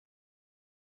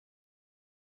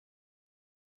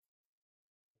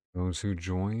Those who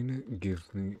join,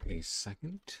 give me a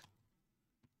second.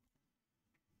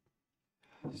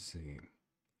 Let's see.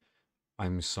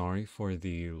 I'm sorry for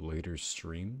the later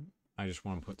stream. I just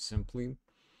want to put simply,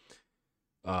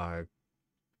 uh,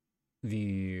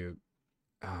 the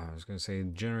I was gonna say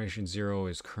Generation Zero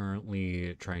is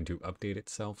currently trying to update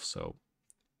itself, so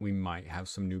we might have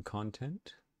some new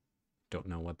content. Don't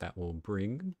know what that will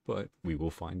bring, but we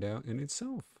will find out in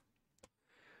itself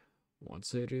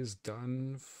once it is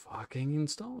done fucking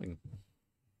installing.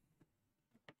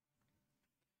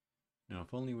 Now,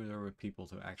 if only there were people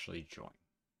to actually join.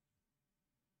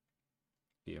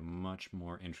 Be a much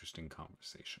more interesting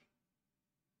conversation.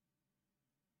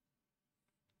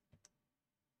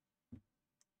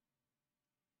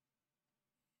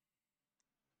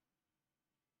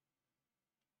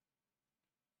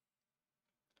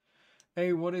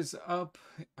 Hey, what is up?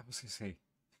 I was gonna say,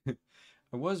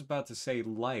 I was about to say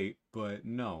light, but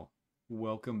no.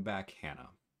 Welcome back, Hannah.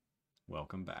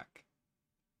 Welcome back.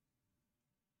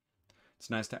 It's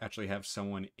nice to actually have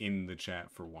someone in the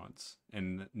chat for once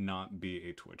and not be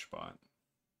a Twitch bot.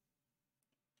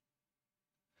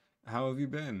 How have you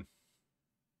been?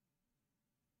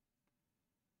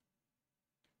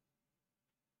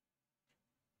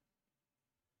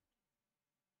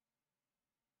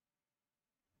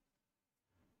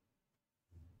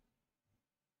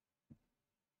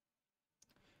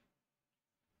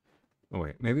 Oh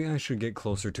wait, maybe I should get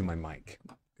closer to my mic.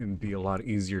 It'd be a lot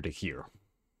easier to hear.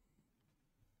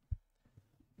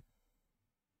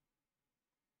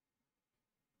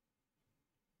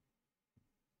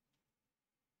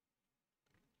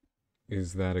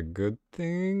 Is that a good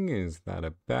thing? Is that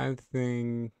a bad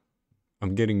thing?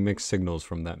 I'm getting mixed signals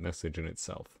from that message in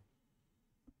itself.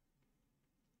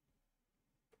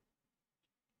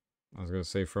 I was gonna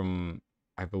say from,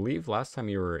 I believe last time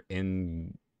you were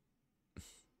in,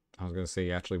 I was gonna say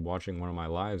actually watching one of my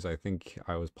lives, I think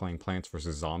I was playing Plants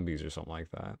vs. Zombies or something like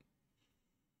that.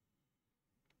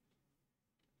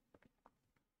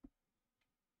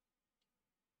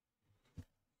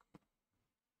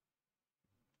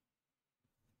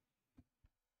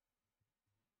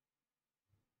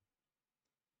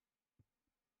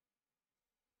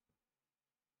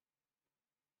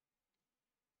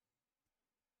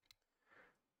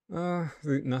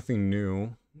 Nothing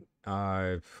new.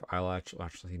 I'll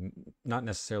actually not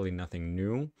necessarily nothing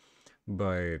new,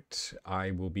 but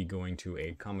I will be going to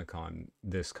a Comic-Con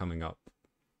this coming up.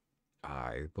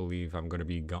 I believe I'm going to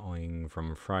be going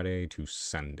from Friday to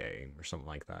Sunday or something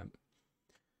like that.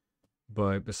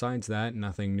 But besides that,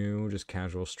 nothing new, just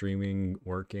casual streaming,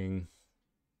 working,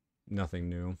 nothing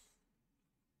new.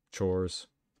 Chores.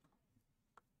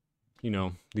 You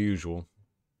know, the usual.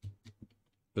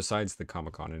 Besides the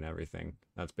Comic-Con and everything.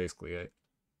 That's basically it.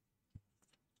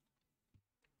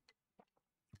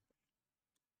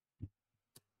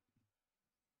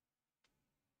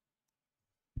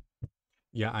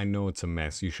 Yeah, I know it's a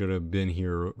mess. You should have been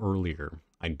here earlier.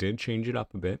 I did change it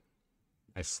up a bit.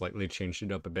 I slightly changed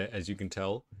it up a bit, as you can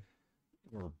tell.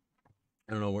 Or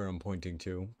I don't know where I'm pointing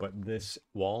to, but this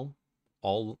wall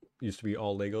all used to be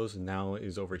all Legos and now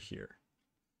is over here.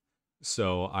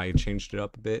 So I changed it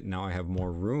up a bit. Now I have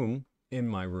more room in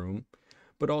my room,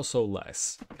 but also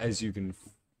less, as you can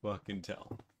fucking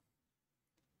tell.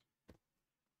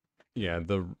 Yeah,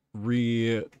 the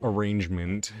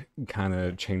rearrangement kind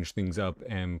of changed things up,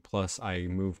 and plus I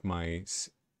moved my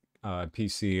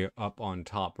PC up on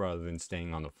top rather than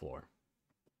staying on the floor.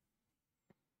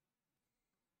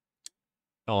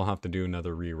 I'll have to do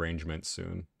another rearrangement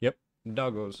soon. Yep,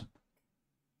 doggos.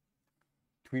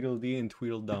 Tweedledee and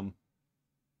Tweedledum.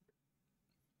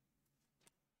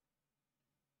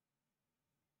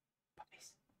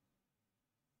 Puppies.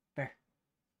 Bear.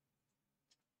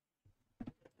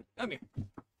 Come here.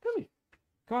 Come here.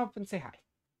 Come up and say hi.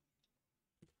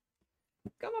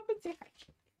 Come up and say hi.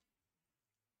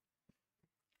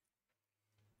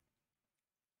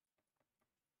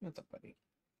 What's up, buddy?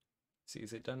 See,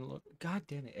 is it done load? God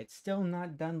damn it. It's still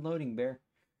not done loading, Bear.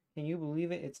 Can you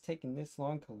believe it? It's taking this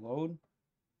long to load?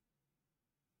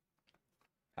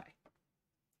 Hi.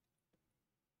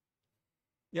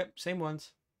 Yep, same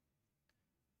ones.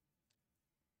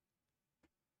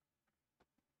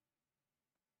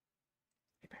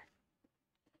 Hey, Bear.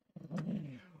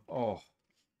 Oh,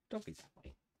 don't be that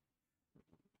way.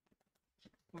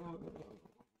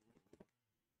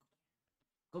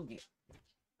 Go get it.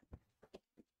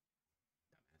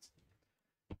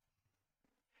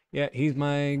 Yeah, he's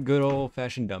my good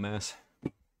old-fashioned dumbass.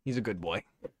 He's a good boy.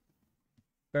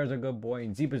 Bear's a good boy,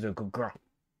 and Zeba's a good girl. Do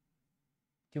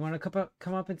you want to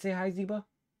come up and say hi, Zeba?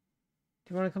 Do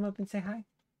you want to come up and say hi?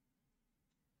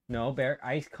 No, Bear.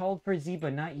 I called for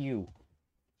Zeba, not you.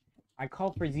 I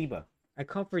called for Zeba. I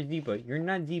called for Zeba. You're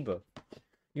not Zeba.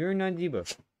 You're not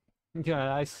Zeba.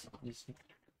 Yeah, Zeba.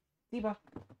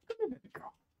 Come here, baby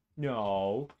girl.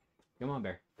 No. Come on,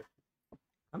 Bear.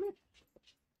 Come here.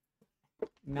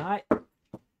 Not.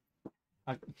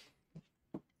 I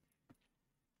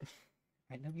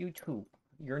love you too.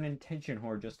 You're an attention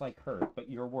whore just like her, but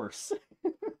you're worse.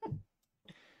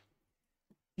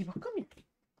 Zeba, come here.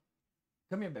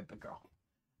 Come here, baby girl.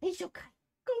 It's okay.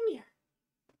 Come here.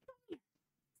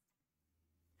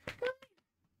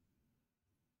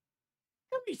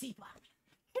 Come here, Zeba.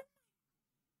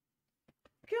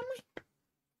 Come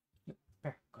here.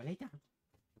 Bear, go lay down.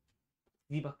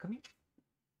 Zeba, come here.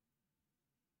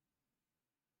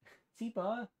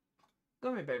 Zeba,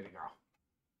 come here, baby girl.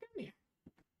 Come here.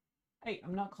 Hey,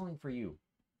 I'm not calling for you.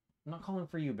 I'm not calling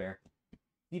for you, Bear.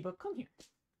 Zeba, come here.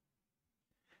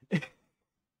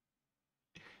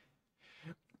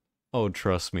 Oh,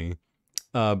 trust me.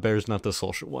 Bear's not the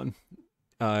social one.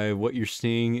 What you're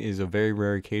seeing is a very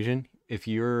rare occasion. If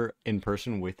you're in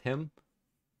person with him...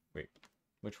 Wait,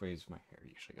 which way does my hair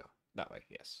usually go? That way,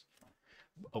 yes.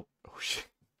 Oh shit.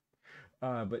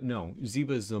 But no,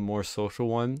 Zeba is the more social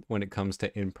one when it comes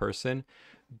to in person,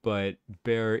 but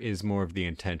Bear is more of the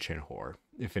intention whore,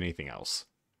 if anything else.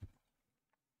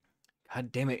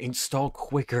 God damn it, install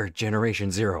quicker,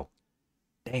 Generation Zero.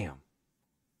 Damn.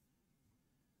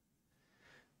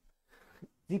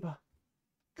 Zeba,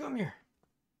 come here.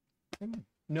 Come here.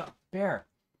 No, Bear,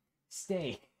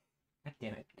 stay. God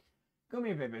damn it. Come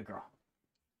here, baby girl.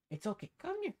 It's okay.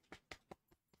 Come here.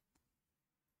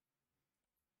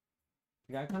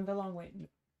 You gotta come the long way.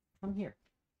 Come here.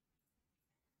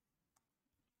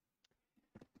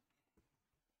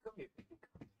 Come here, baby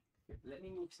girl. Here, let me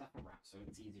move stuff around so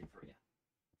it's easier for you.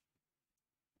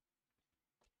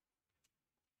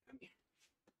 Come here.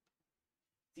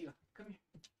 Zeba, come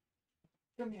here.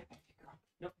 Come here, baby girl.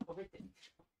 No, over there.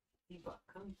 Zeba,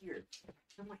 come here.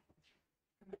 Come on.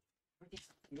 Come on.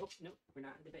 Nope, nope. We're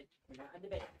not on the bed. We're not on the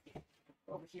bed.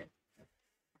 Over here.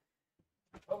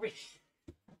 Over here.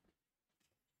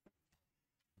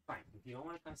 Fine. If you don't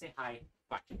want to come say hi,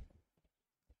 fine.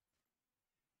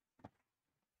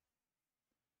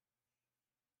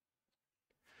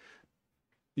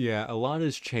 Yeah, a lot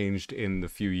has changed in the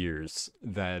few years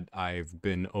that I've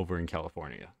been over in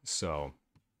California, so...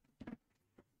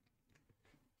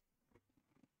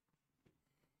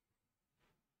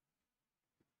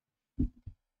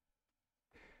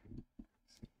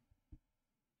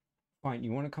 Fine,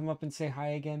 you want to come up and say hi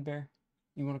again, Bear?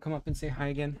 You want to come up and say hi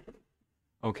again?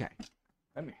 Okay.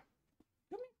 Come here.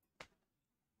 Come here.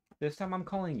 This time I'm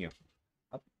calling you.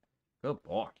 Up. Good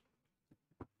boy.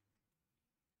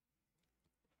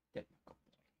 Good boy.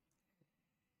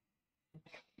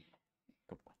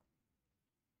 Good boy.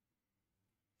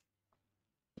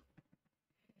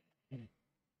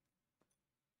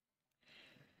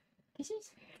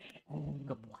 Kisses?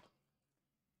 Good boy.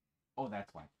 Oh,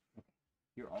 that's why. Okay.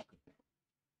 You're all good.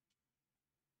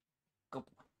 Good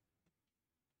boy.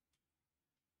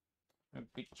 I'll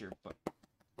beat your butt.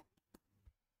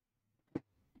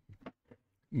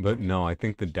 But no, I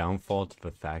think the downfall to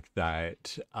the fact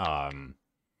that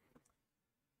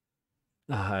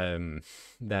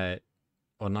that,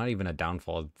 well, not even a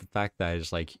downfall, the fact that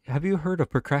it's like, have you heard of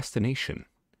procrastination?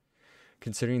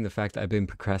 Considering the fact that I've been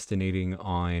procrastinating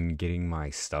on getting my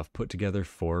stuff put together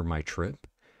for my trip.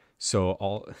 So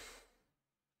all...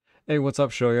 Hey, what's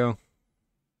up, Shoyo?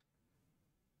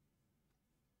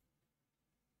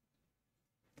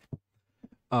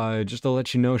 Just to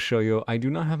let you know, Shoyo, I do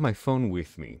not have my phone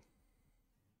with me.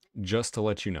 Just to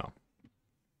let you know.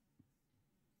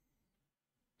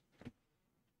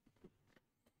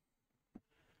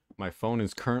 My phone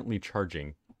is currently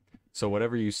charging. So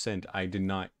whatever you sent, I did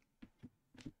not...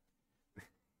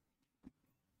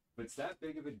 But it's that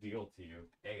big of a deal to you.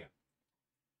 Damn.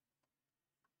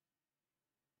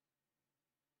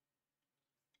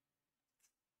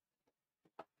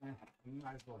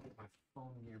 Might as well get my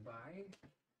phone nearby.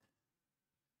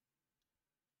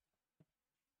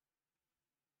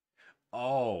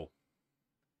 Oh.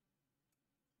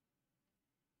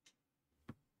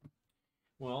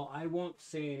 Well, I won't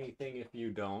say anything if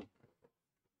you don't.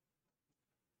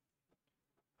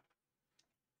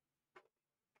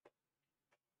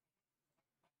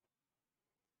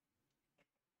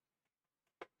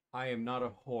 I am not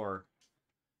a whore.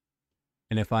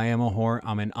 And if I am a whore,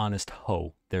 I'm an honest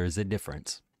hoe. There is a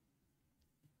difference.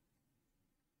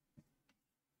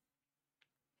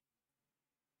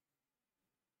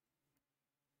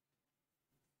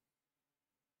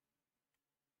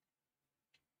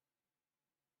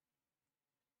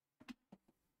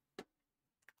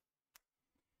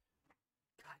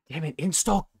 Damn it,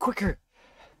 install quicker!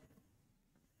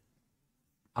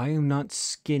 I am not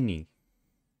skinny.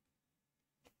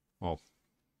 Well,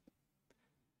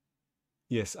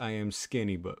 yes, I am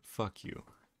skinny, but fuck you.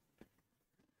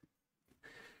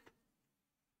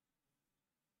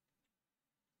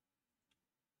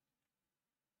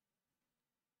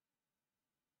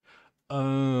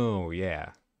 Oh,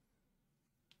 yeah.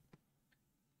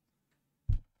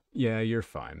 Yeah, you're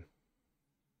fine.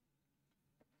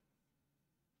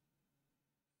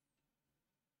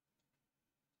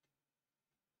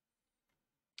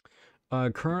 I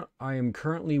am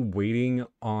currently waiting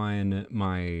on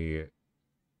my...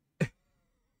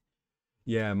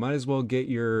 Yeah, might as well get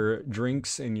your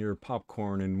drinks and your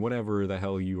popcorn and whatever the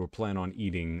hell you plan on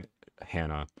eating,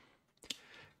 Hannah.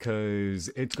 Because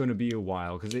it's going to be a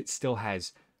while, because it still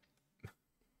has...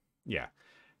 Yeah,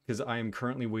 because I am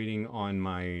currently waiting on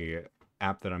my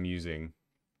app that I'm using.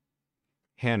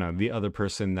 Hannah, the other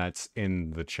person that's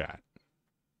in the chat.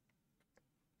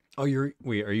 Oh,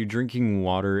 wait, are you drinking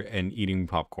water and eating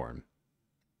popcorn?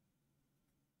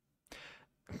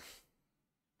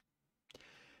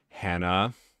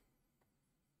 Hannah.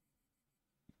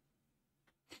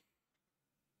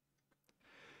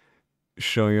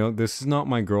 Shoyo, this is not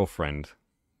my girlfriend.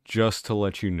 Just to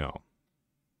let you know.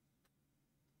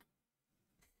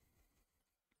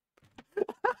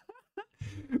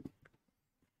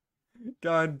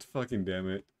 God fucking damn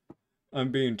it.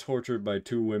 I'm being tortured by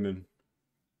two women.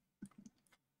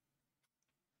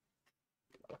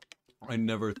 I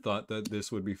never thought that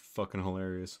this would be fucking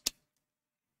hilarious.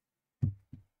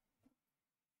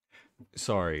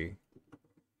 Sorry.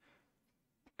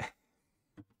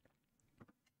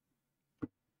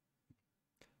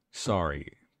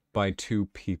 Sorry. By two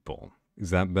people. Is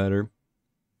that better?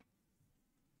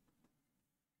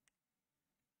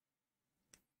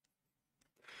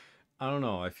 I don't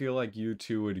know. I feel like you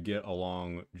two would get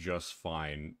along just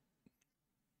fine.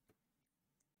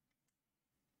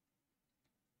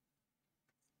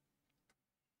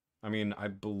 I mean, I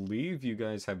believe you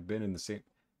guys have been in the same...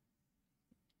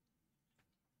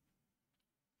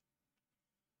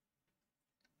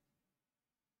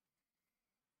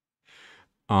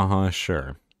 Uh-huh,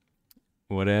 sure.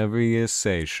 Whatever you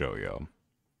say, Shoyo.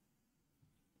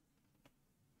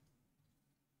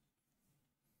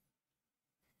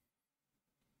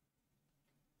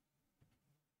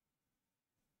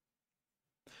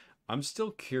 I'm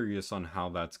still curious on how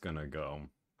that's gonna go,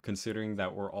 considering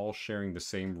that we're all sharing the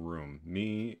same room.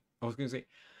 I was gonna say,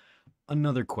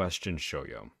 another question,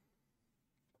 Shoyo.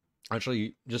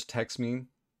 Actually, just text me.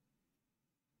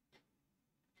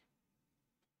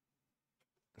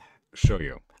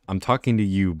 Shoyo. I'm talking to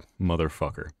you,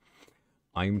 motherfucker.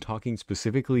 I'm talking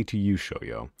specifically to you,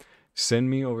 Shoyo. Send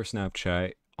me over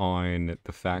Snapchat on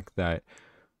the fact that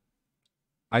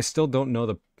I still don't know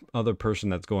the other person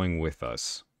that's going with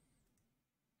us.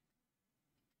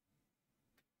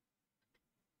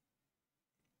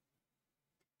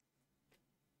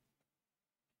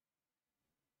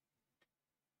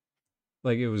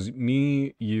 Like, it was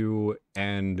me, you,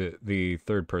 and the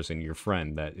third person, your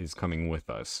friend, that is coming with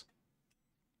us.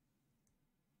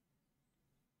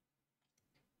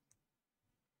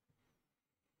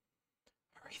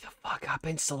 Hurry the fuck up,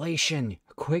 installation!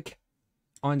 Quick!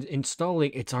 On installing,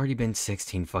 it's already been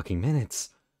 16 fucking minutes.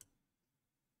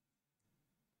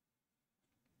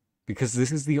 Because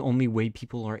this is the only way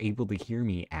people are able to hear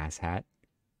me, asshat.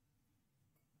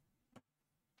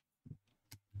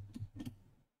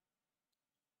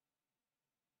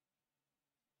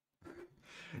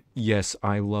 Yes,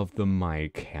 I love the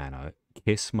mic, Hannah.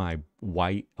 Kiss my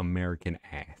white American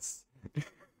ass.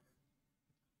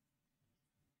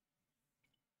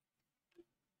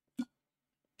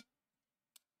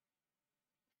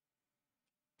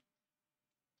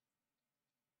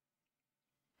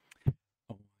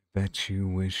 Oh, I bet you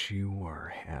wish you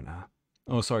were, Hannah.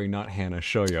 Oh, sorry, not Hannah,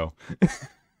 Shoyo.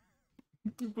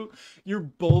 You're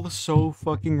both so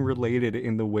fucking related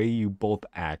in the way you both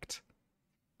act.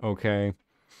 Okay?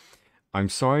 I'm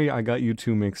sorry I got you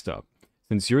two mixed up.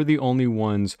 Since you're the only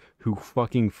ones who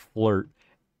fucking flirt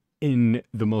in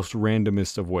the most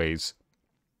randomest of ways.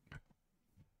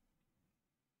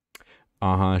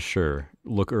 Uh-huh, sure.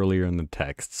 Look earlier in the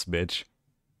texts, bitch.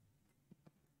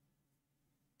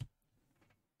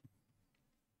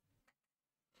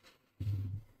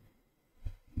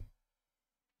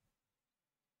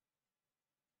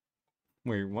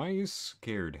 Wait, why are you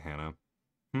scared, Hannah?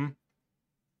 Hmm?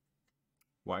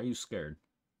 Why are you scared?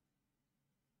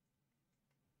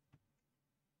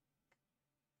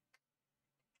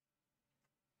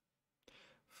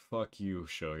 Fuck you,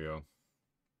 Shoyo.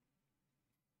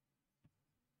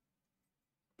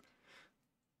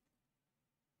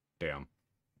 Damn.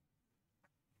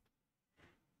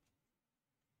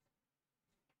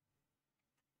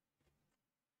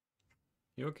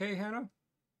 You okay, Hannah?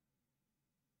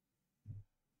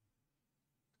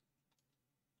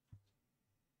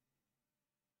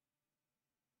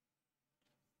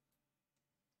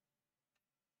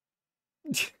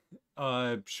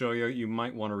 Shoyo, you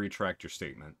might want to retract your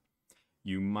statement.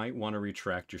 You might want to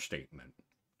retract your statement.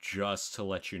 Just to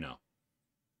let you know.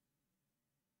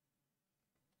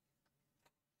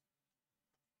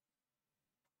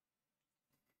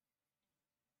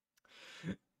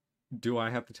 Do I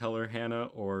have to tell her, Hannah,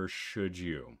 or should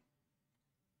you?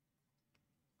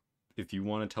 If you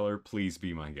want to tell her, please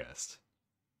be my guest.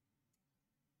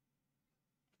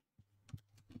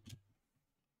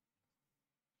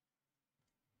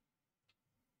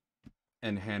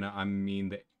 And Hannah, I mean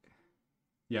that...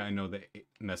 Yeah, I know the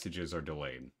messages are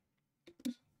delayed.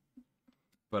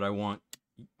 But I want...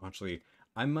 Actually,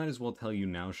 I might as well tell you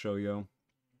now, Shoyo.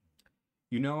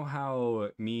 You know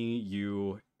how me,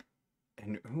 you,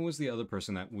 and who was the other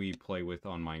person that we play with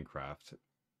on Minecraft?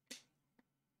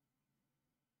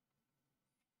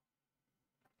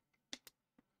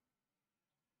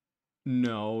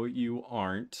 No, you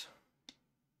aren't.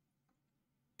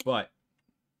 But...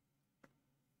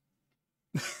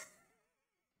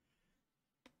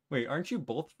 Wait, aren't you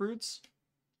both fruits?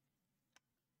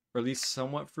 Or at least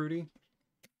somewhat fruity?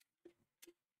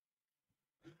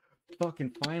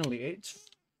 Fucking finally, it's...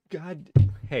 God...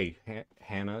 Hey,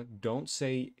 Hannah, don't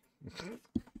say...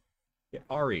 Yeah,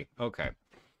 Ari, okay.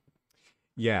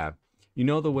 Yeah, you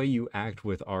know the way you act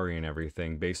with Ari and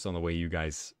everything, based on the way you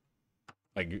guys...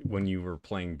 Like, when you were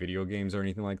playing video games or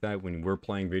anything like that? When we're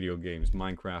playing video games,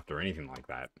 Minecraft, or anything like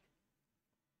that.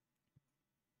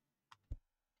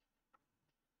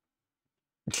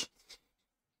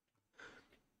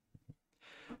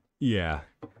 Yeah.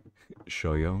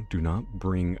 Shoyo, do not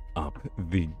bring up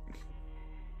the...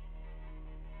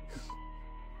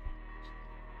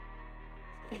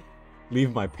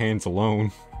 Leave my pants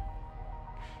alone.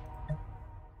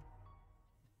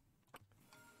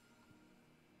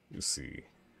 You see.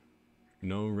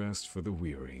 No rest for the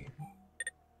weary.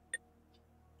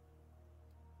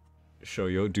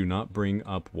 Shoyo, do not bring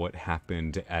up what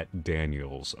happened at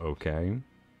Daniel's, okay?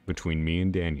 Between me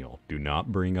and Daniel. Do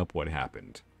not bring up what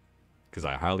happened. Because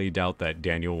I highly doubt that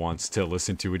Daniel wants to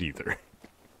listen to it either.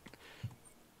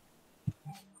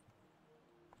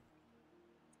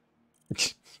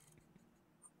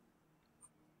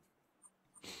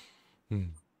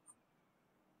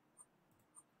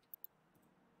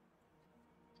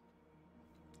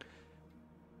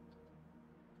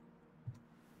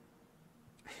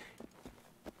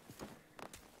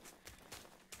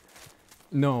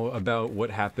 No, about what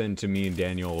happened to me and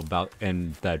Daniel about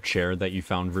and that chair that you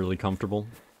found really comfortable.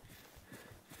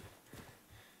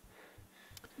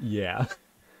 Yeah.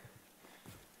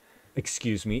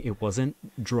 Excuse me, it wasn't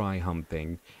dry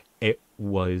humping. It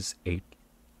was a...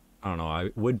 I don't know,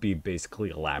 it would be basically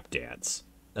a lap dance.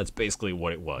 That's basically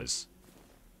what it was.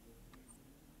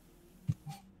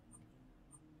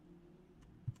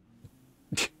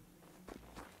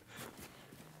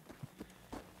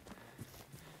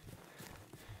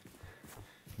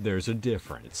 There's a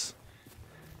difference.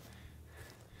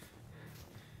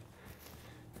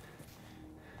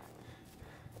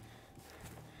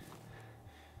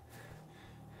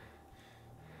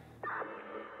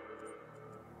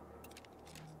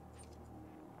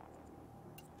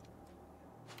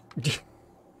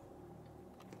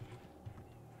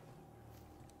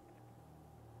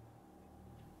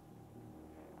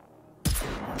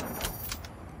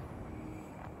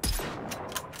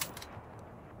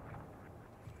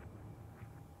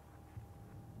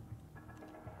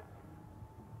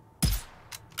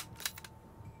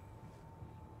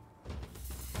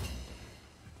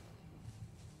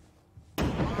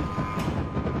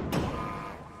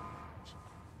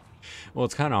 Well,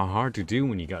 it's kind of hard to do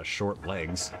when you got short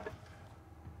legs.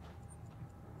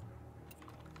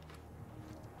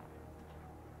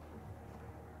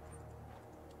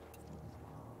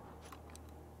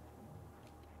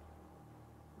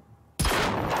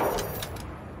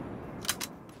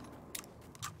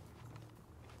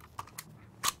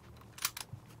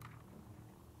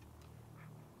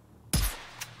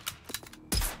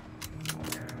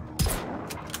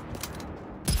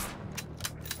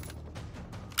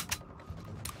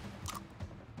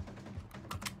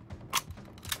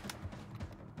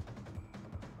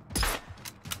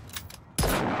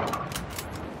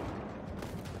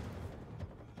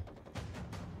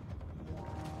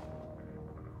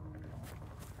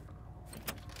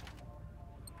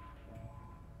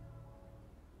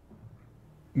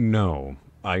 No.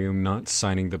 I am not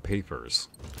signing the papers.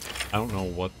 I don't know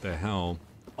what the hell.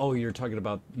 Oh, you're talking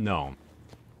about... No.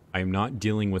 I am not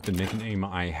dealing with the nickname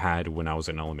I had when I was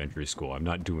in elementary school. I'm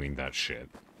not doing that shit.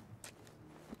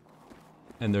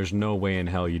 And there's no way in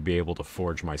hell you'd be able to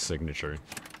forge my signature.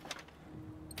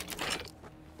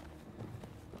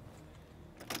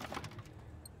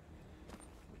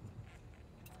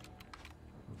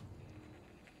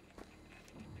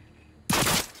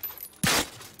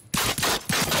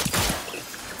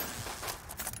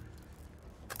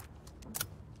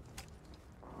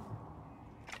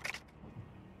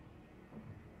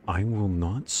 I will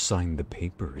not sign the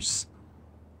papers.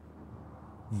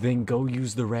 Then go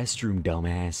use the restroom,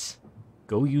 dumbass.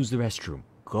 Go use the restroom.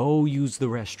 Go use the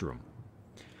restroom.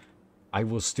 I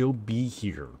will still be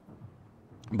here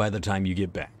by the time you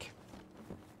get back.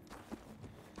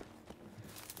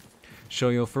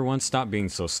 Shoyo, for once, stop being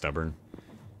so stubborn.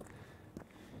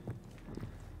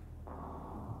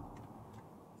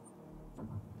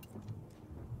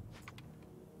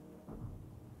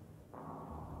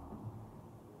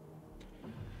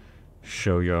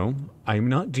 Shoyo, I'm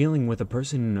not dealing with a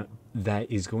person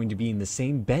that is going to be in the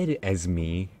same bed as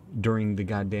me during the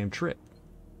goddamn trip.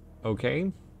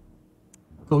 Okay?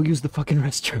 Go use the fucking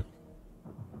restroom.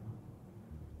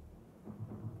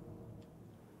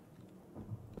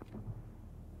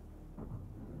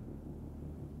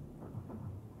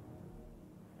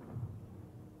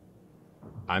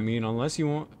 I mean, unless you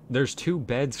want... There's 2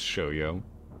 beds, Shoyo.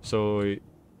 So,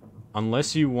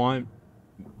 unless you want...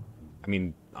 I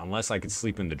mean... Unless I could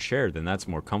sleep in the chair, then that's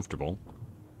more comfortable.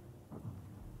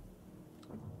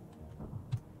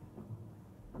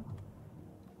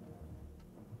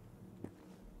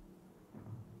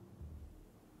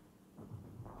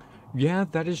 Yeah,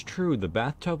 that is true. The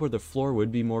bathtub or the floor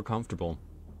would be more comfortable.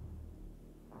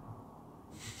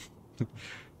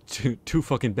 Two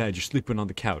fucking beds, you're sleeping on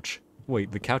the couch.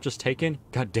 Wait, the couch is taken?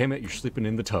 God damn it, you're sleeping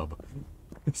in the tub.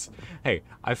 Hey,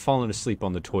 I've fallen asleep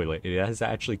on the toilet. It is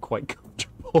actually quite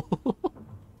comfortable.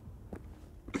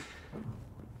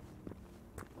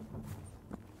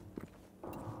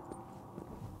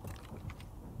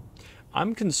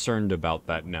 I'm concerned about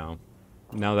that now.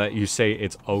 Now that you say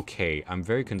it's okay, I'm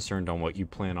very concerned on what you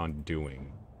plan on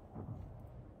doing.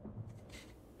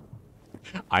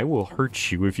 I will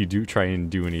hurt you if you do try and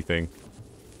do anything.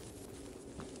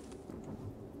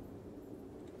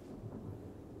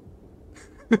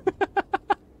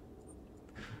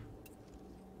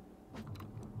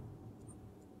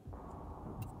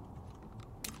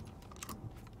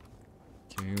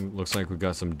 Okay, looks like we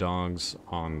got some dogs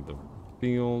on the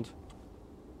field.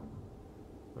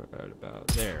 Right about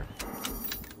there.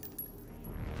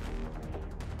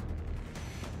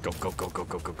 Go, go, go, go,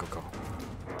 go, go, go, go.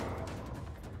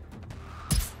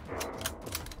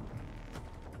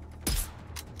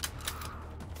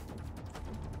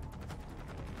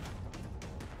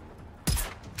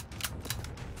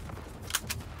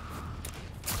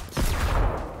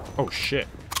 Oh, shit.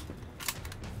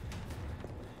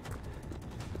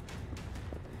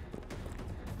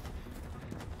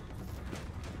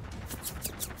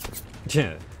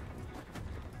 Yeah.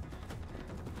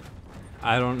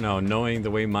 I don't know. Knowing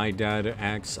the way my dad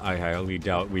acts, I highly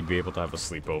doubt we'd be able to have a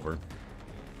sleepover.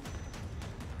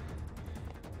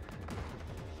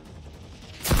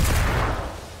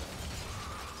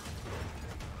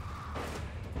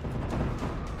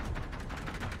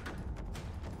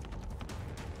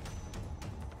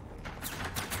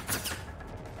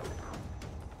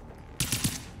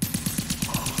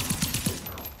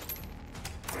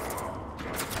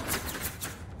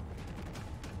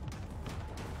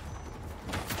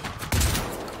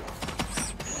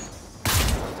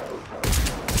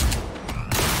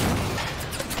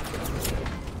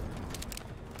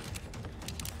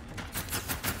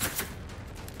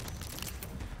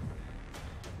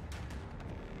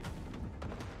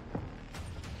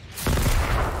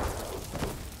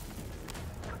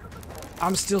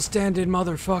 I'm still standing,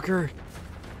 motherfucker.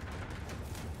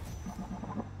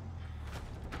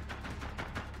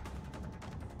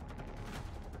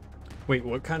 Wait,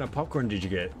 what kind of popcorn did you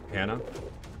get, Hannah?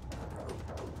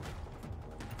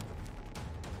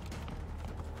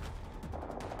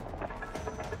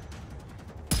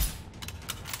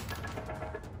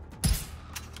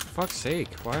 Fuck's sake,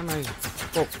 why am I...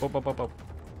 Oh, oh, oh, oh, oh.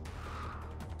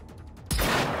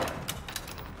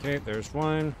 Okay, there's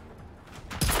one.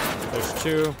 There's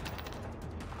two.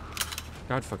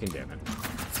 God fucking damn it.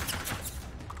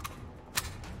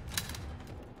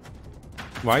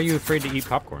 Why are you afraid to eat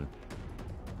popcorn?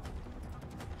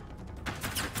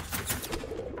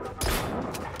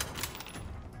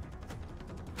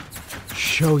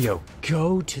 Shoyo,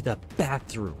 go to the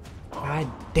bathroom. God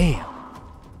damn.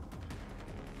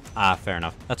 Ah, fair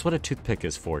enough. That's what a toothpick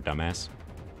is for, dumbass.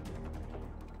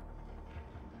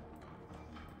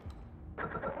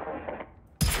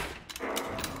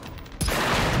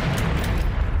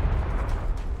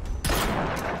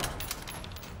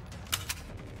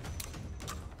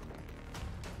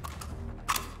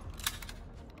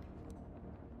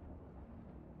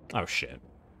 Oh, shit.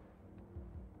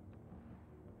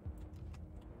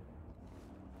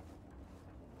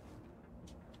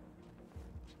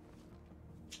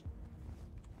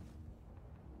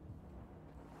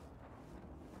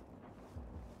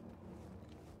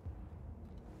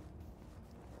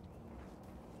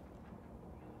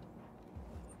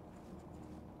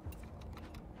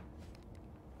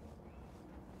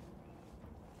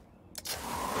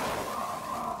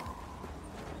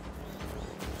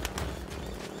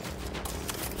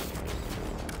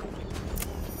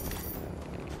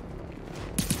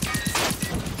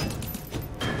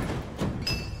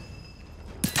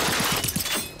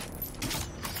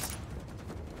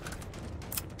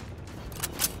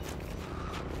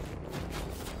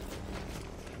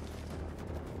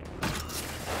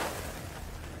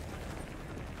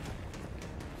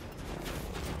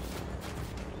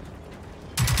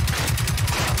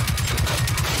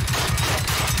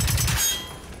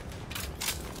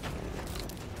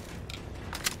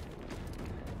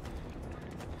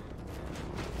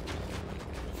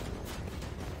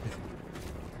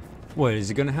 What, is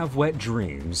he gonna have wet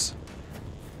dreams?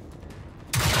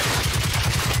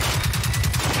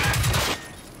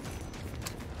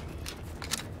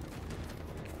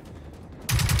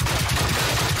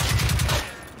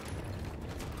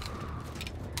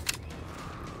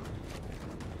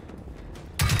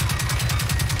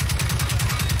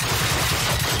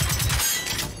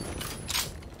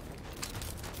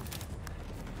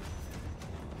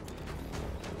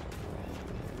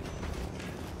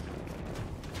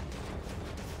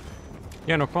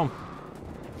 Yeah, no problem.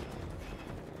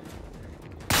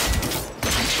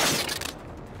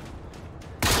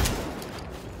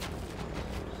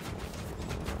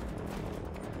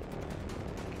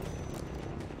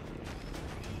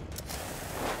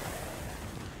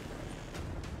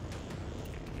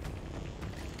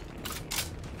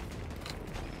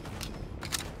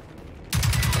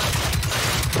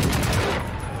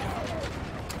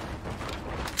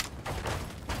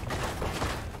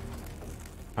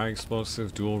 High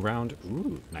explosive dual round.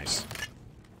 Ooh, nice.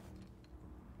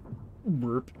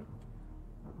 Burp.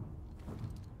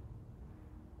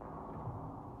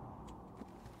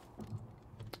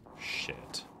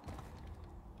 Shit.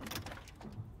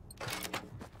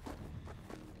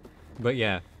 But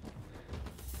yeah.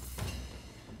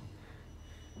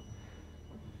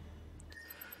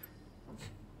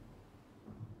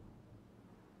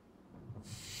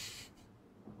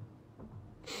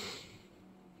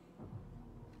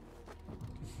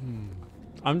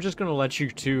 I'm just gonna let you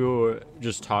two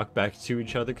just talk back to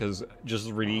each other, because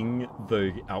just reading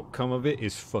the outcome of it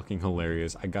is fucking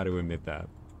hilarious. I gotta admit that.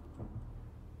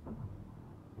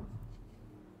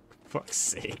 Fuck's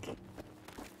sake.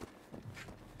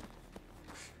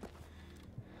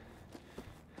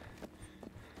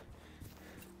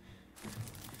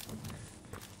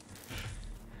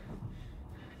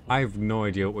 I have no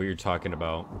idea what you're talking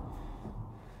about.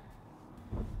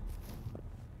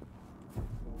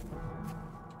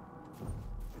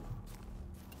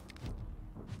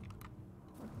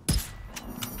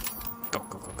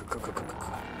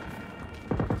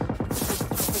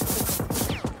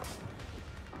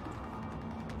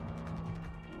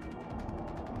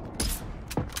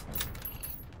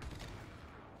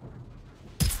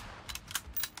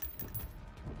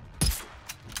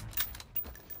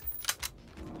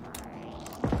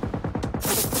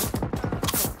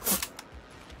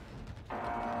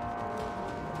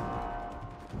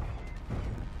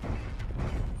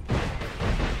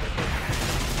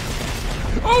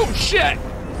 Oh, shit!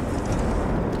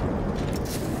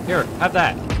 Here, have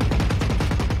that.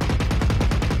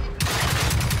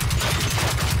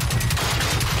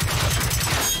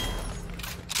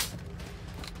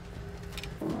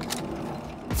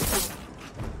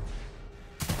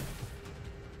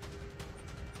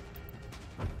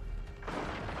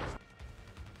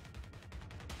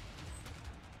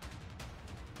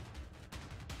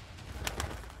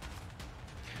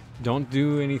 Don't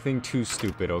do anything too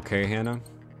stupid, okay, Hannah?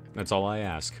 That's all I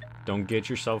ask. Don't get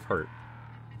yourself hurt.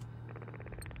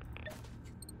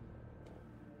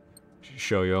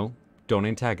 Shoyo, don't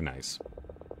antagonize.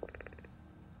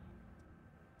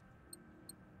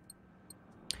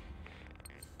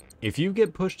 If you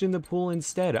get pushed in the pool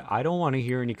instead, I don't want to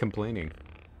hear any complaining.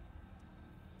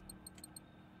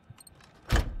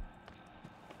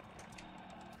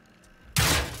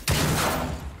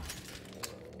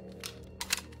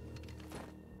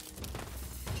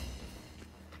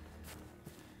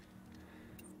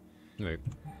 Wait.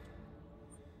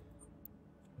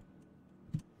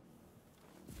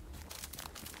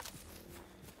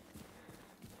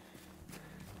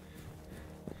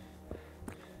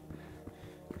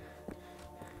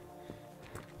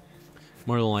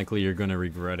 More than likely you're gonna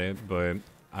regret it, but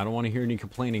I don't want to hear any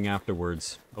complaining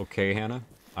afterwards. Okay, Hannah?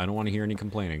 I don't want to hear any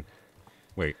complaining.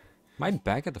 Wait, am I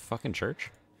back at the fucking church?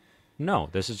 No,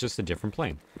 this is just a different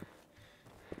plane.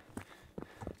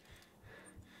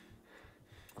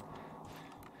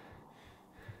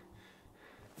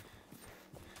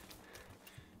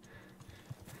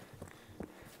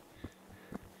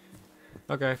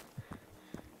 Okay.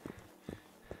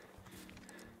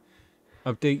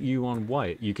 Update you on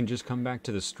what? You can just come back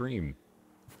to the stream.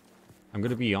 I'm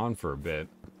gonna be on for a bit.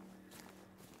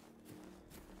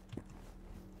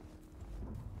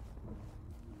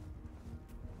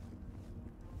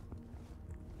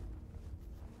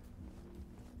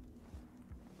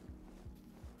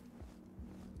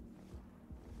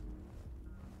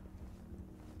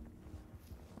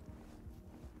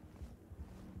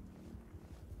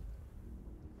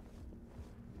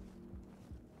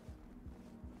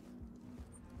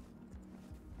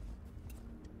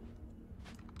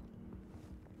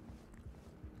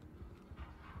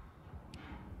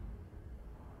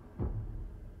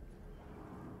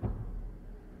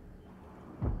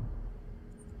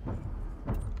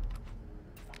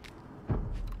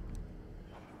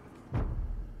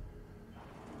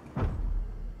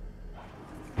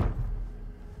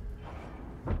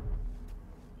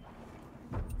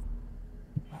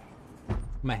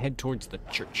 I'm gonna head towards the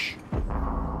church.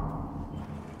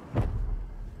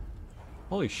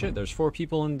 Holy shit, there's 4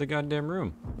 people in the goddamn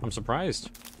room. I'm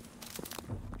surprised.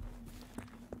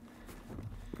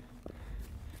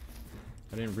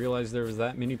 I didn't realize there was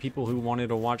that many people who wanted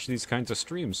to watch these kinds of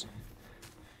streams.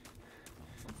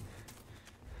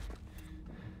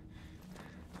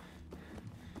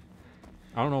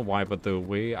 I don't know why, but the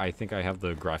way I think I have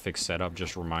the graphics set up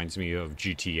just reminds me of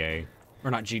GTA.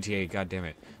 Or not GTA,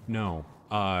 goddammit. No,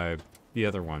 the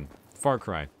other one. Far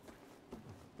Cry.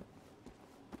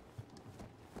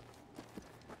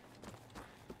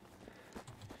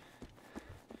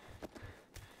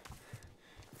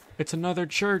 It's another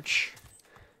church!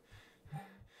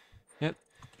 Yep,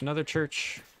 another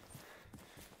church.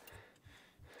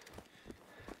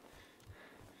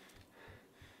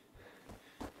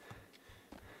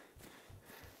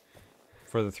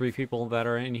 For the 3 people that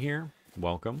are in here,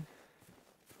 welcome.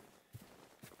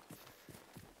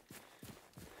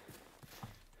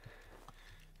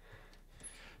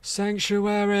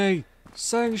 Sanctuary!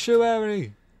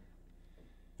 Sanctuary!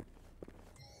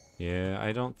 Yeah,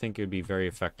 I don't think it'd be very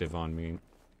effective on me.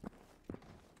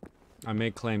 I may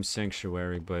claim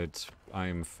sanctuary, but I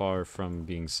am far from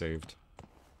being saved.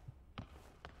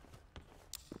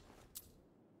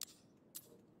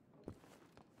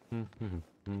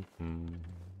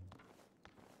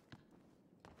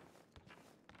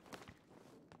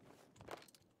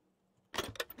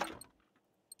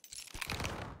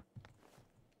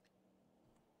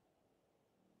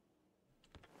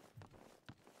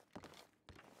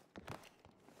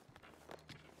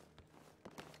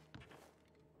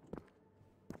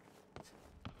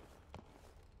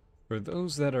 For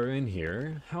those that are in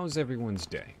here, how's everyone's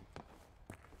day?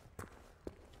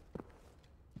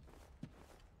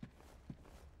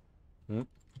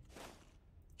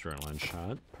 Adrenaline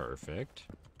shot, perfect.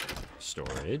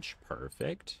 Storage,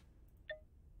 perfect.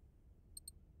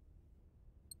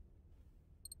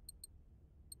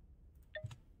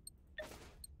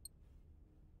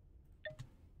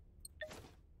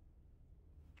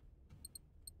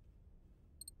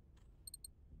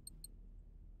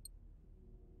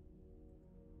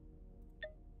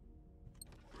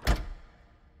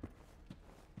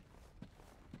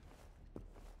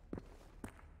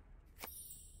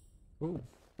 Ooh.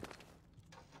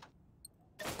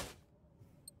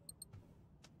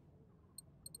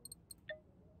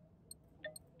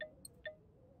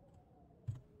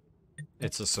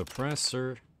 It's a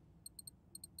suppressor.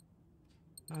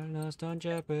 I lost on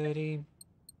Jeopardy.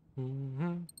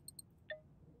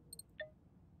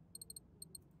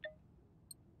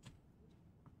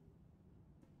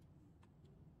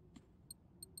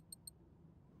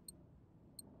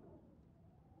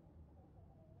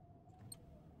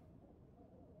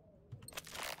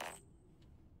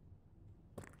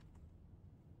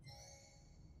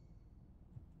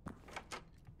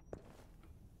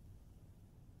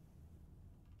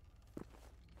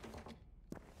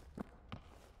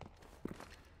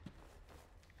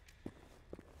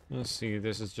 Let's see,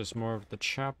 this is just more of the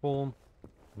chapel.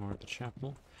 More of the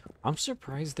chapel. I'm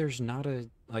surprised there's not a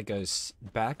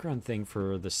background thing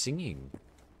for the singing.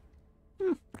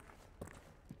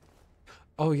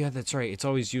 Oh yeah, that's right. It's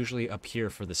always usually up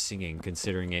here for the singing,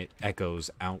 considering it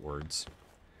echoes outwards.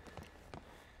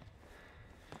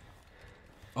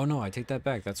 Oh no, I take that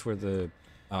back. That's where the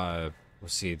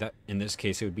let's see, that in this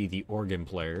case it would be the organ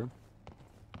player,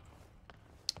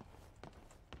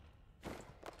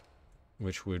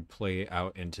 which would play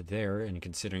out into there, and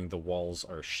considering the walls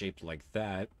are shaped like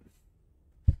that,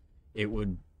 it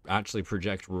would actually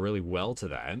project really well to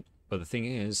that. But the thing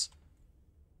is,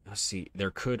 let's see,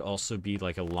 there could also be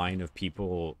like a line of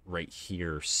people right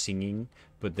here singing,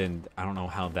 but then I don't know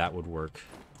how that would work,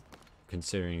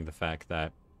 considering the fact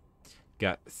that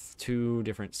got two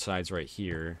different sides right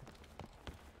here.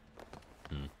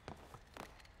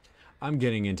 I'm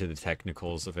getting into the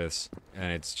technicals of this,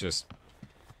 and it's just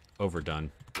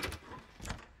overdone.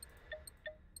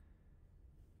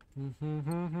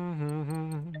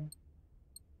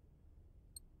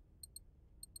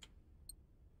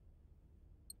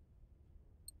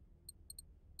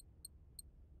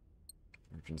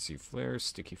 Emergency flares,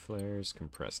 sticky flares,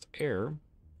 compressed air.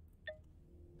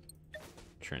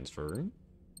 Transfer.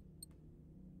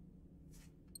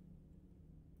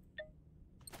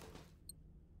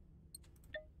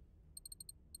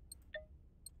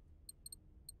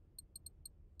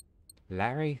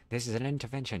 Larry, this is an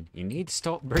intervention. You need to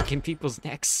stop breaking people's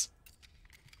necks.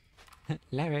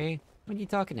 Larry, what are you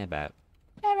talking about?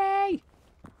 Larry!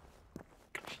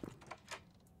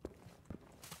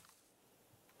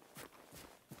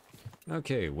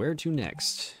 Okay, where to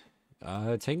next?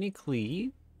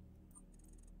 Technically,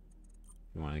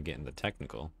 you want to get in the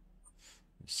technical.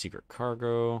 Secret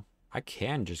cargo. I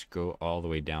can just go all the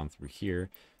way down through here.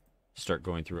 Start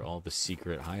going through all the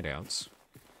secret hideouts.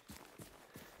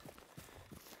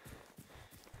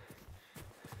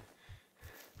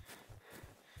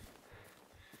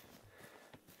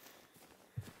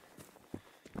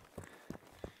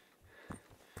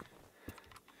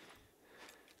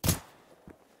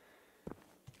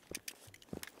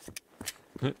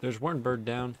 There's one bird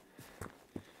down.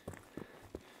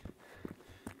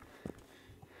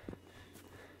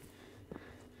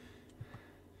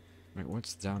 Wait,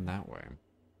 what's down that way?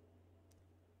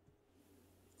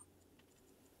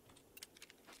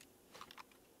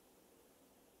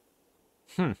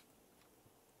 I'm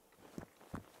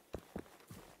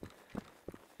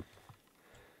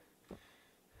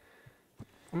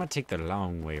gonna take the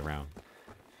long way around.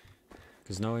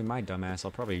 Because knowing my dumbass,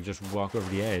 I'll probably just walk over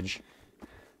the edge.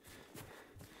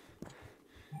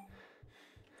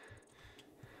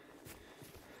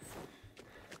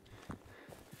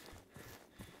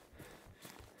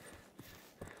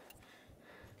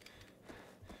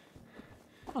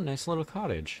 Oh, nice little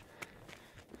cottage.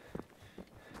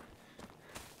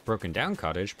 Broken down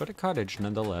cottage, but a cottage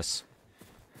nonetheless.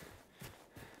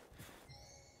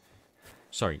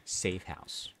 Sorry, safe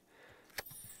house.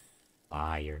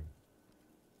 Fire.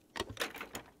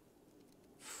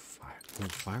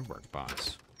 Firework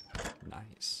box.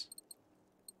 Nice.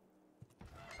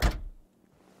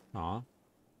 Aw.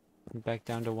 Back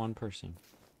down to one person.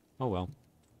 Oh well.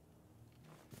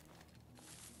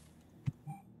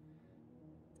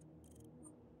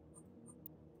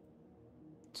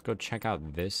 Let's go check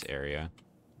out this area.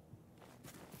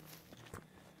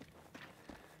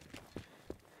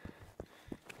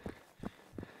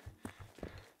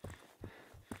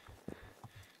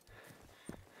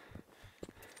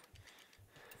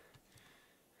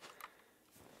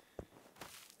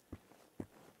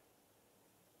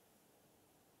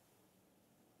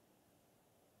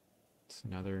 It's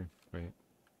another... Wait.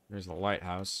 There's the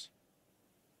lighthouse.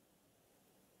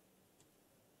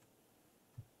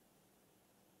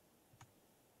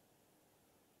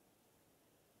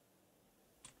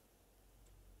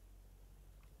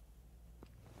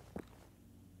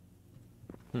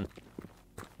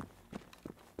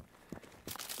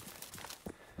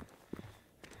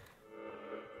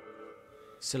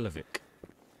 Silovic.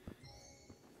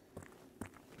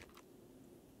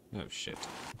 Oh shit.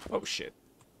 Oh shit.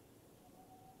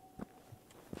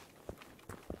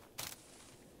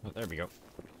 Oh, there we go.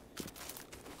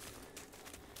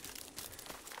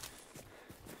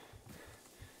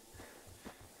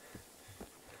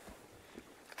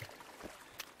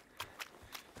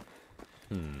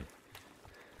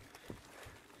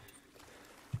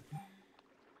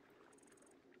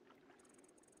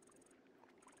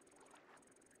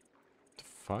 The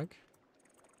fuck?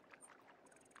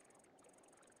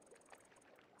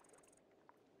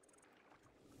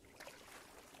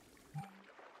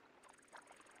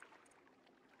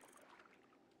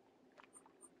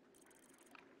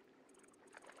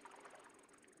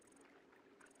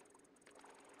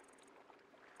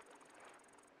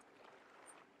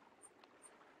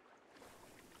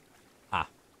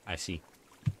 I see.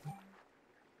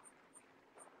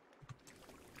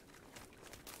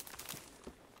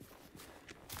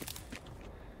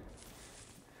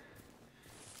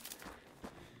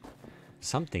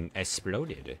 Something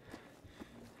exploded.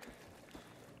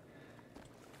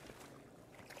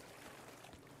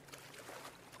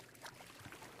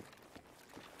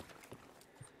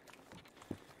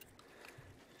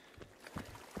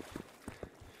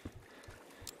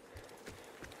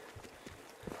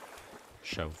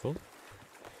 Shovel.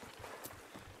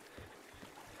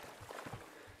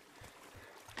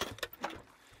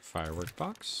 Firework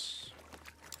box.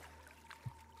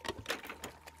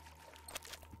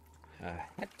 A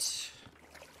hat.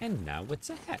 And now it's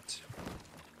a hat.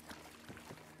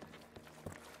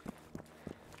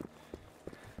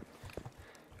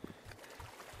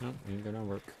 No, ain't gonna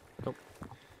work. Nope.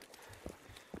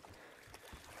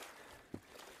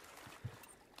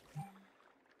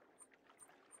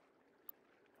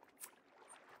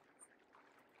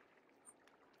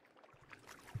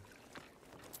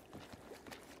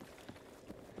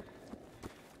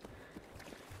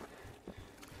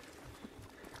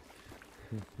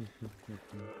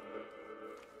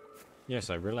 Yes,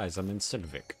 I realize I'm in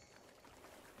Silvic.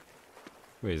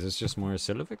 Wait, is this just more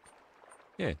Silvic?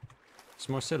 Yeah, it's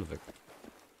more Silvic.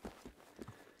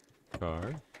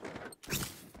 Car.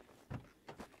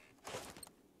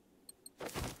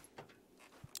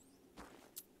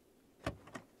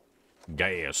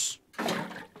 Gas.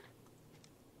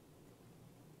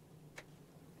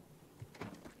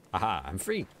 Aha, I'm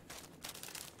free.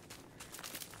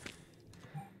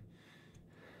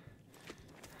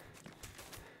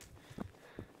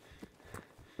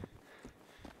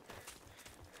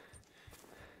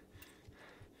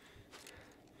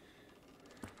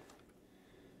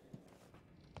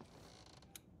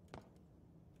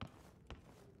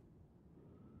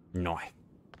 No.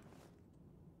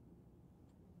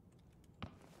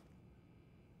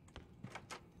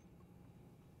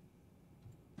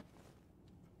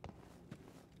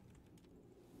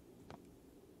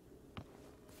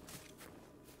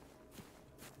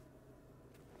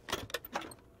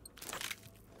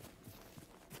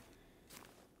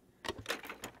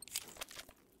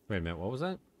 Wait a minute, what was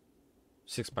that?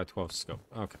 6x12 scope.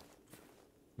 Okay.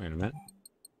 Wait a minute.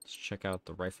 Let's check out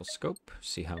the rifle scope,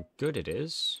 see how good it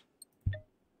is.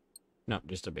 No,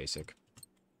 just a basic.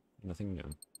 Nothing new.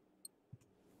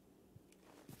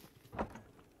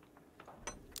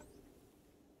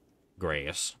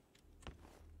 Grass.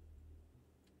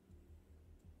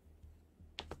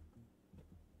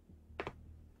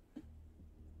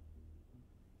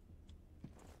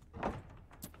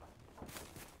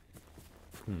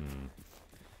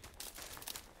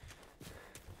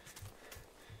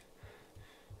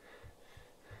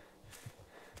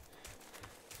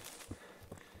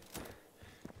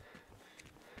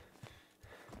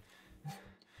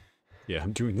 Yeah,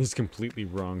 I'm doing this completely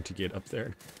wrong to get up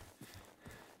there.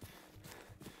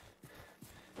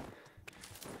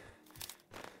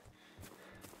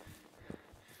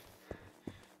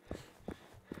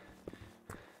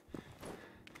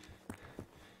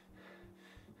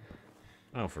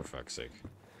 Oh, for fuck's sake.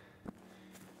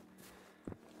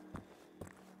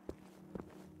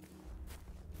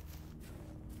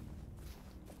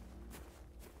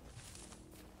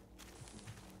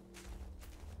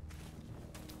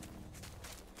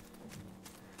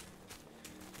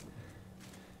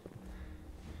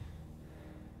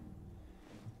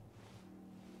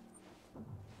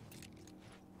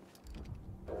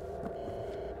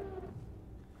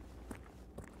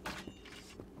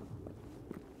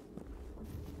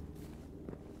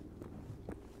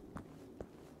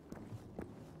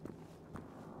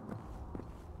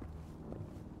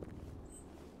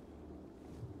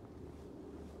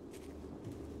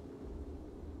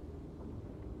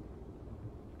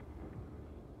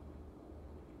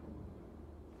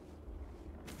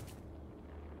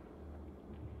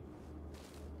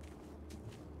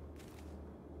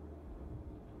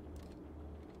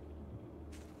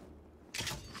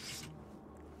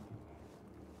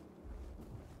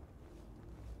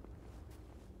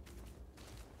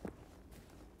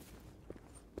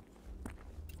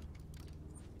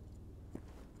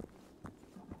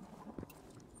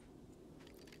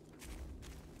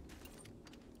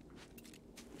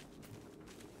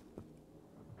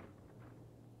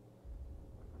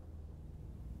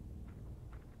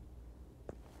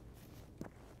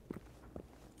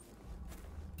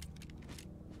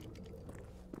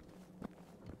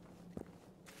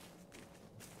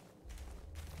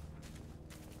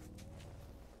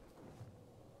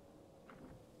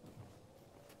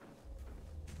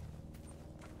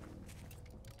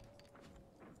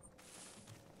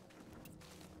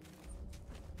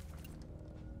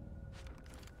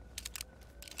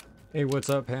 Hey, what's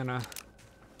up, Hannah?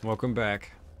 Welcome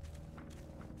back.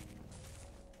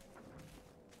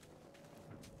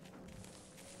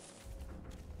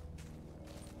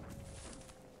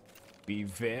 Be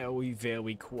very,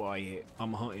 very quiet.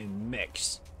 I'm hunting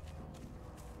mechs.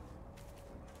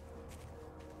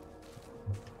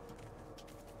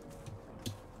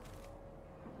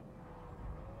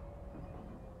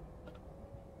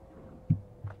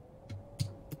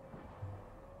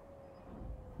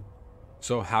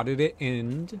 So how did it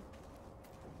end?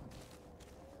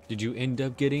 Did you end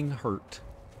up getting hurt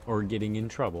or getting in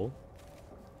trouble?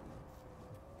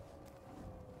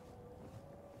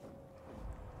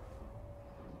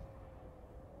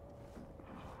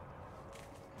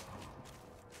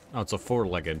 Oh, it's a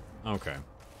four-legged. Okay.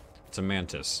 It's a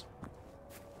mantis.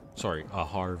 Sorry, a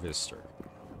harvester.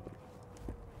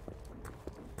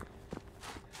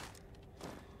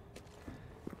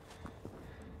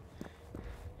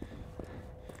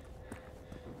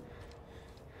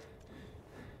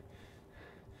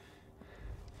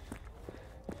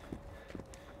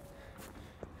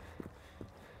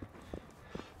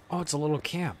 Oh, it's a little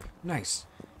camp. Nice.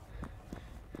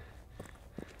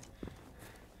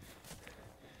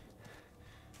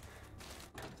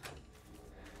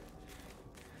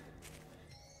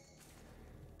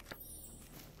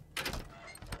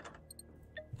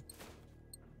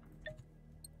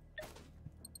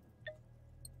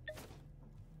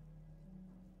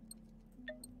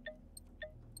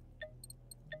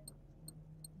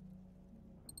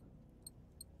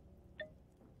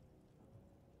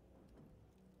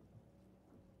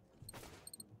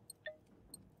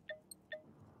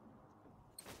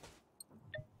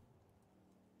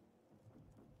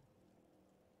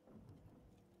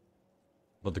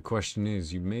 But the question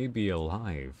is, you may be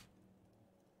alive,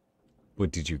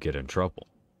 but did you get in trouble?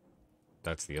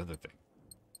 That's the other thing.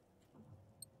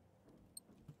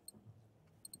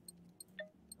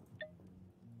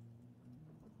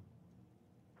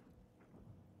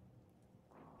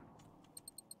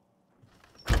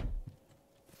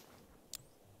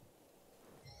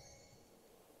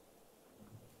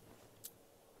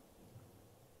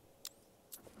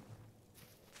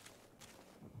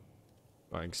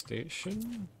 Bike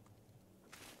station?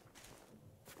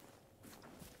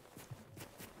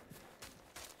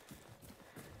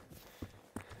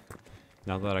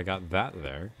 Now that I got that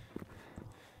there.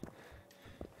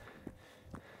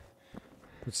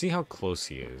 Let's see how close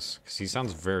he is, because he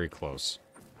sounds very close.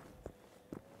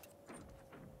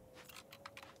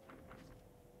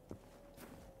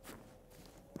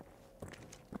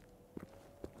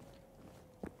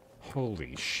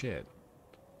 Holy shit.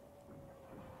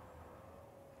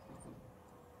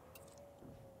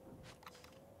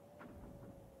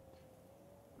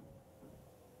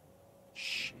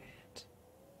 Shit.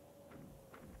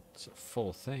 It's a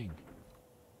full thing.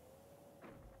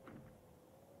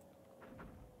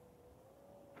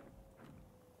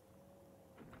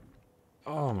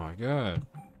 Oh my god.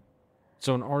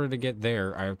 So in order to get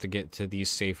there, I have to get to these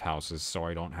safe houses so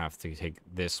I don't have to take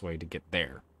this way to get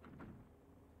there.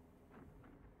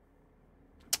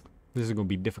 This is gonna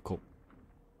be difficult.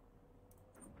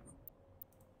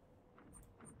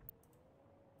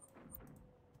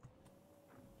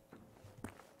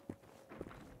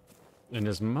 And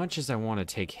as much as I want to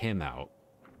take him out,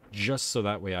 just so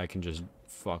that way I can just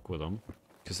fuck with them,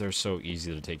 because they're so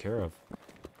easy to take care of.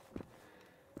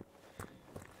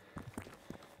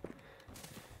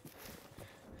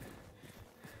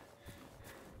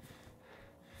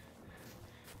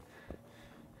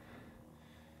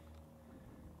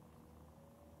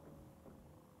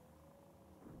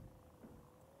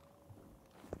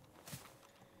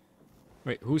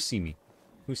 Wait, who see me?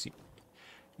 Who see?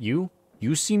 You?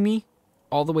 You see me?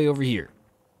 All the way over here.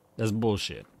 That's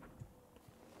bullshit.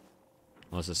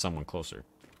 Unless it's someone closer.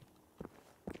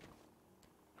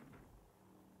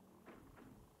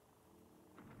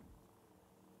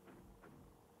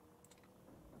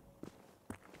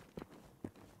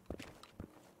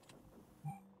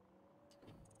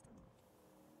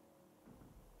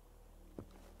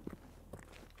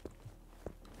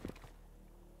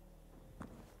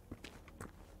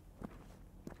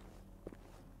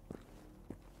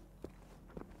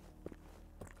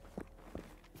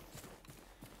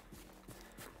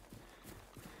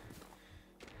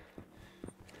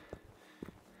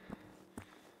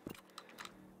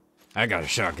 I got a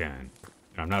shotgun,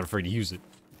 and I'm not afraid to use it.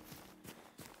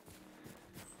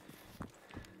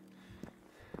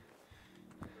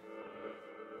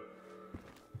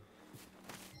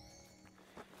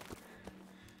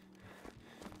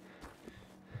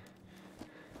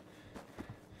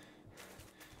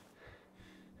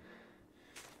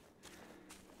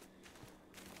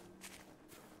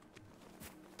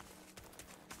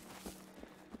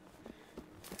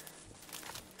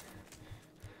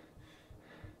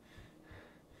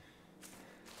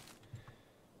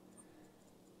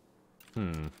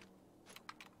 Hmm.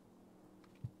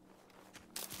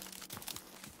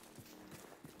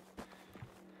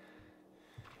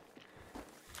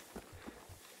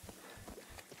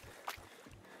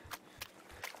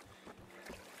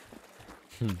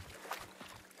 Hmm.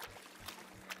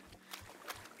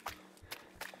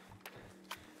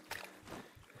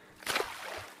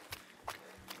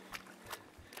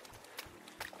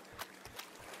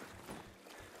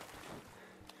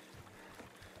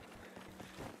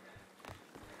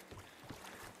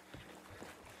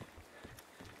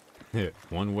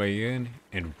 One way in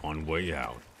and one way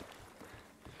out.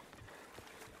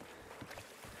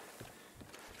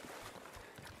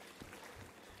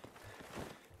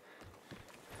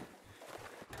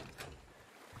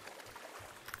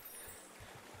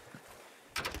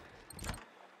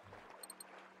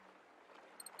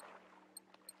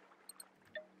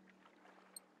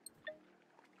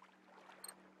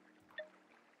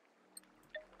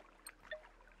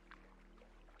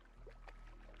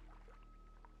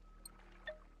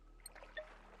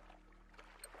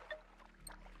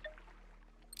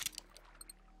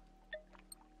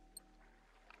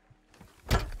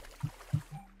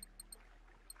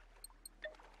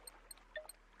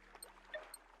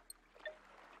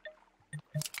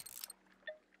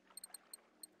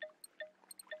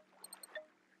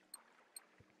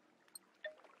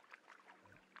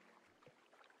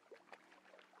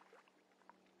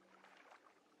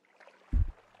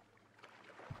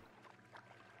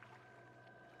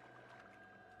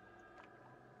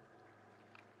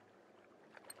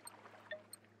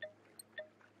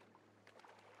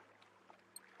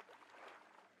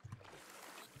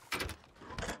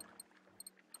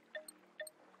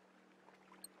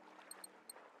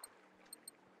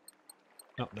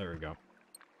 Oh, there we go.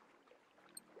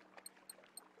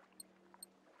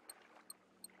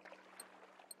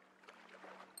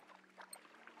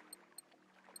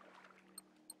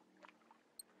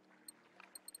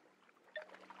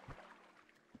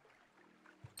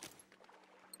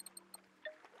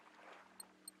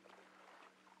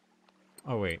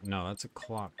 Oh wait, no, that's a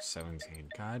clock 17.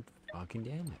 God fucking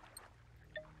damn it.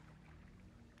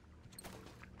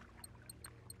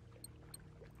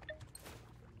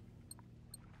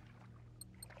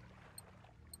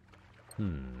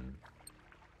 Hmm.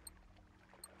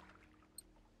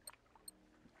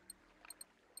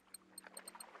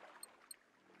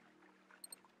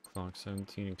 Clock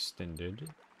 17 extended.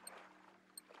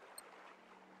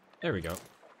 There we go.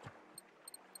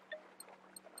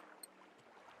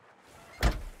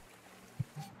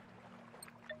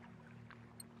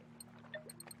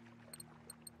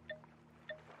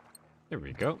 There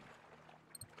we go.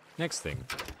 Next thing.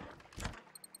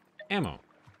 Ammo.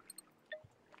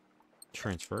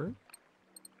 Transfer.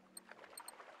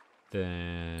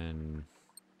 Then...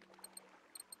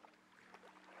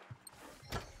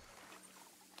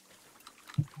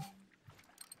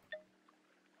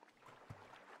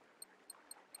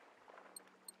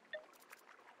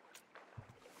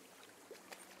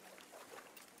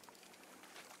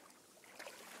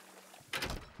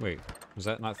 Wait, was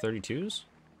that not 32s?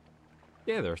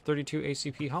 Yeah, there are 32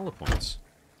 ACP hollow points.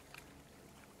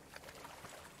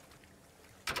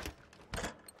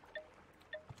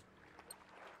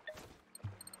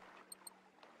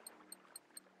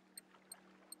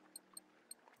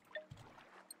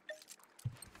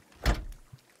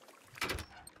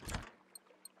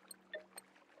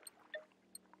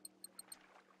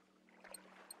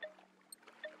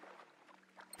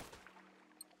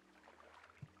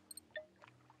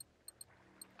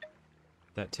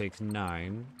 That takes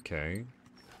 9. Okay.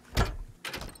 Let's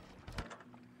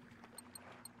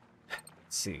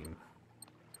see.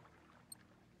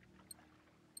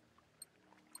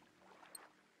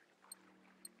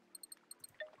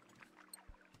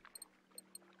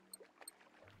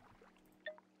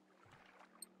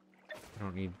 I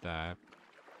don't need that.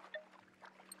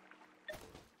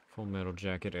 Full metal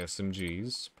jacket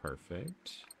SMGs.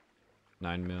 Perfect.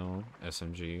 9mm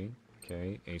SMG.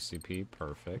 Okay. ACP.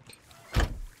 Perfect.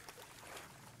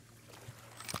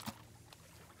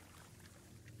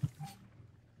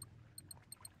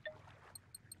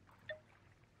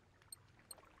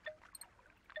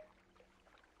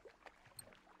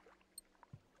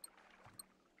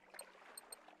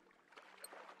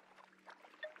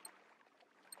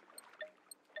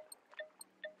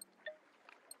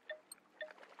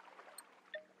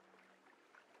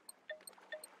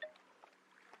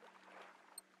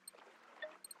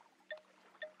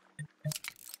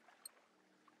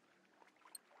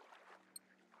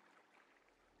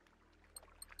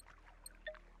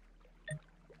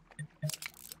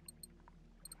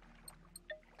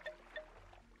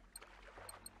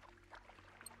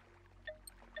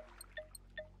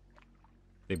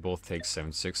 They both take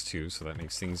 762, so that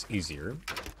makes things easier.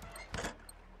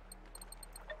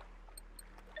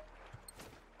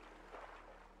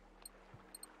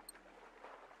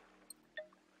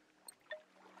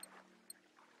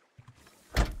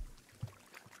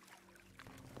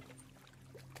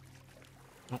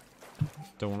 Oh,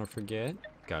 don't want to forget.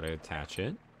 Gotta attach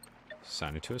it.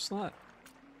 Sign it to a slot.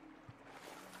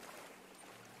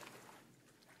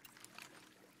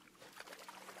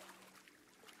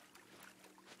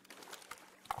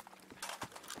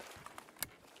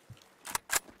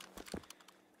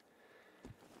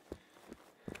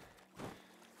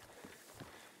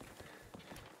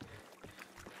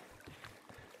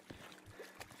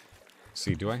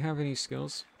 See, do I have any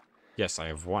skills? Yes, I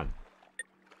have one.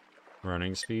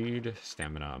 Running speed,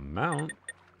 stamina amount,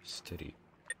 steady.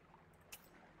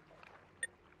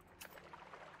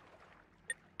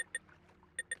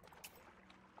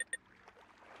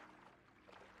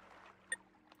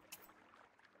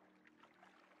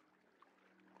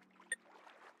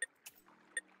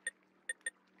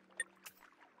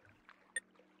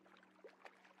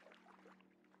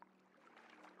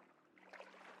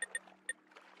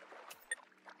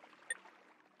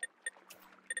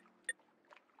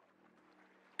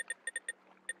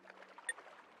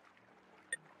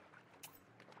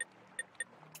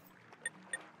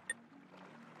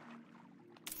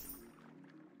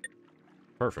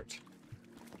 Perfect.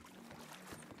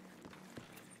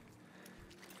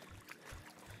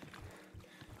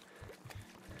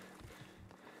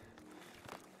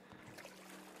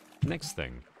 Next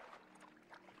thing.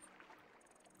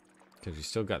 Because we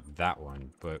still got that one,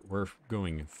 but we're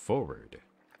going forward.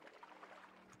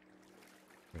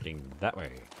 Heading that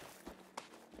way.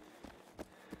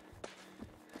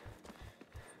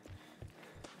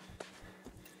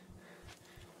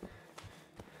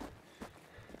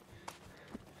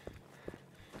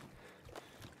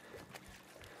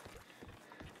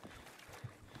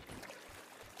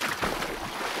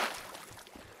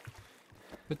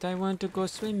 But I want to go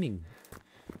swimming.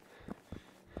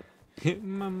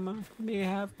 Mama, may I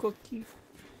have cookie?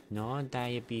 No,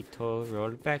 Diabito,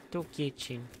 roll back to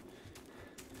kitchen.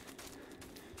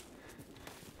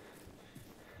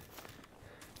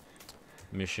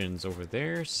 Missions over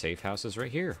there, safe house is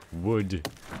right here. Wood.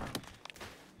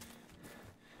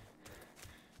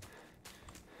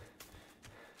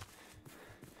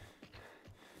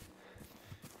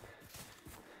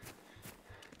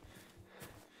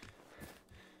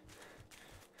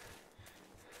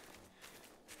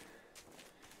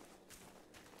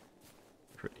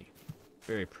 Pretty.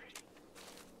 Very pretty.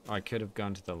 Oh, I could have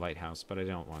gone to the lighthouse, but I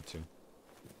don't want to.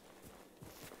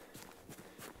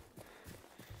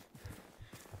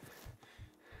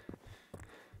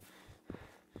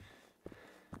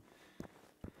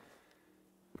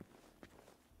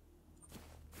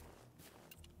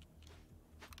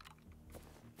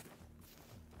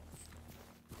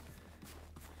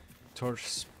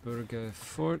 Torchsburger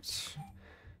Fort.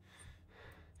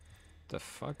 The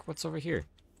fuck? What's over here?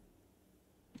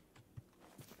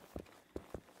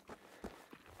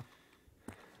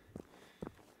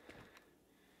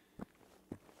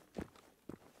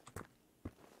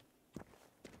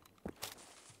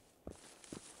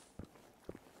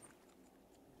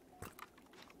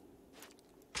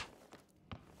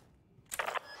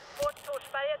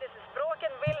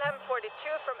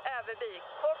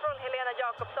 Corporal Helena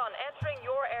Jakobsson entering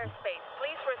your airspace.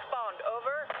 Please respond.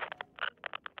 Over.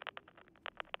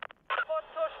 Fort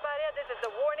Torsberga, this is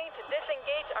a warning to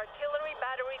disengage artillery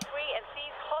battery 3 and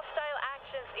cease hostile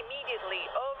actions immediately.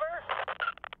 Over.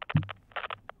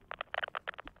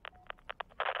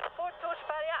 Fort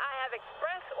Torsberga, I have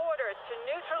express orders to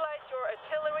neutralize your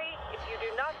artillery if you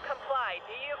do not comply.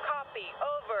 Do you copy?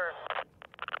 Over.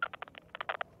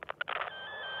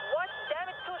 What? Damn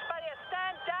it, Torsberga,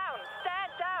 stand down!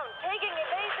 Stand down! Taking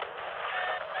evasive...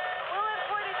 Willem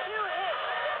 42 hit!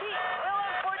 Repeat,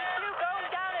 Willem 42 going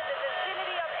down in the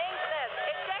vicinity of Ainsness.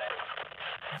 Eject...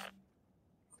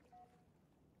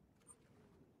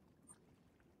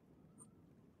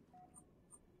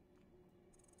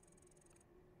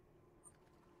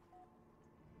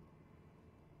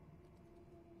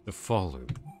 The Fallu.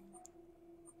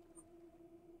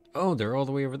 Oh, they're all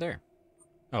the way over there.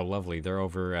 Oh, lovely. They're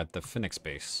over at the Phoenix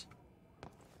base.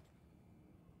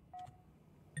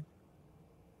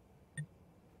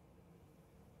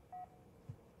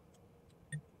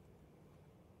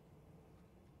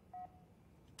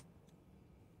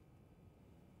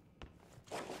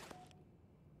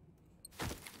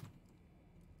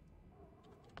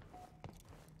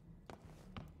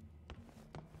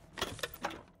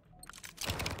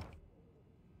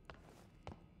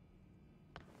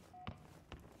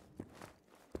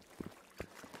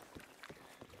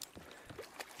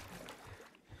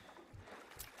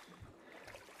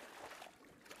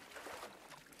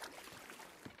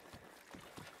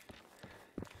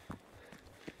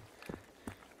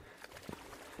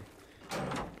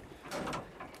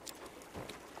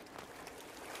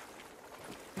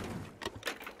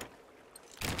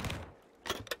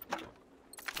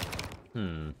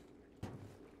 Hmm.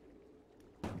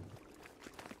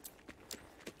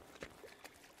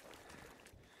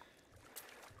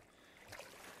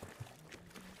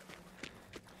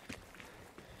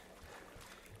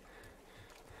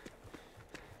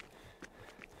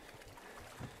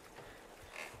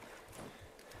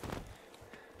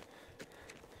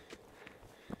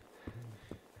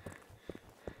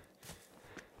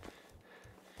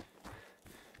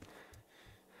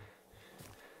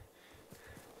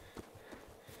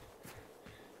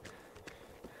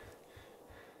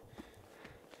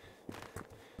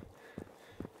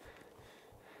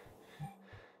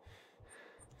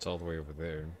 It's all the way over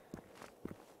there.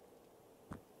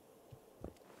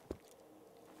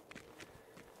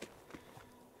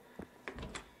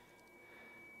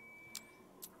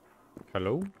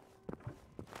 Hello?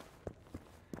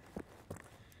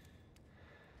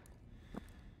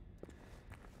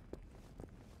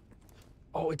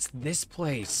 Oh, it's this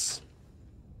place.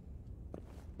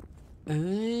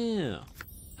 Oh.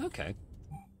 Okay.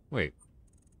 Wait.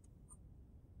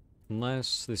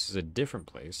 Unless this is a different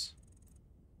place.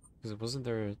 Because wasn't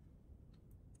there a...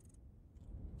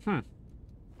 Hmm.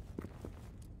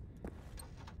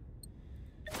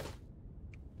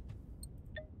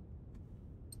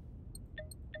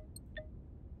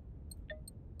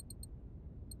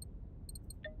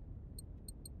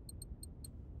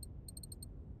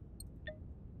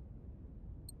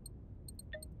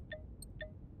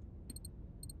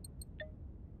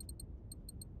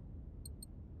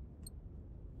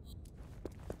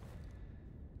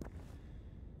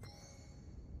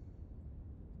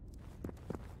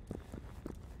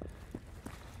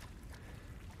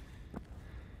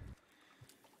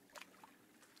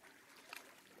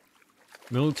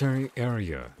 Military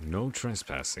area, no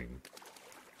trespassing.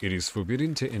 It is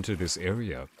forbidden to enter this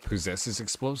area, possess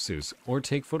explosives, or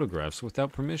take photographs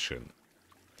without permission.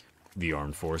 The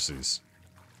Armed Forces.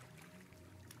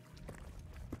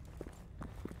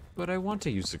 But I want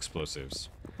to use explosives.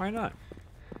 Why not?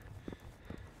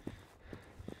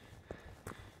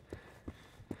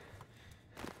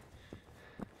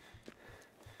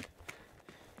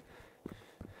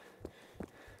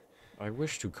 I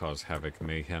wish to cause havoc,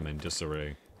 mayhem, and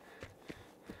disarray.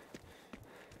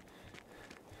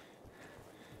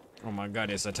 Oh my god,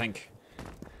 it's a tank.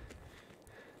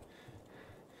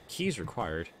 Keys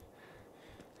required.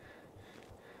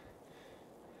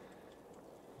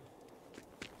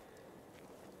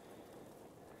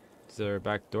 Is there a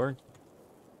back door?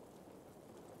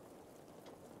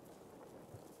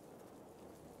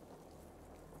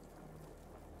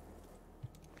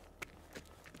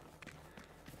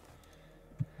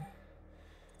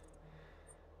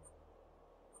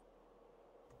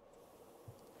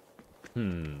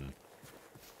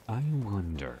 I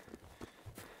wonder.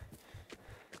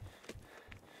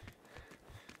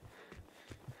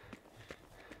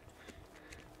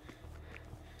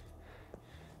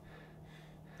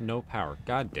 No power.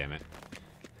 God damn it.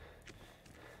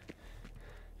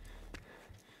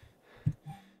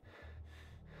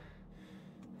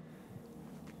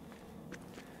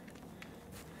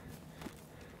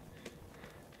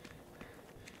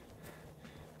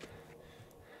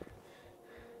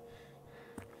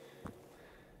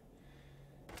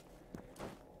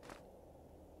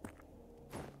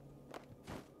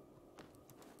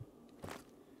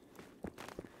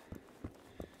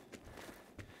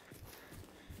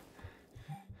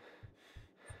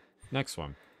 Next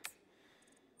one.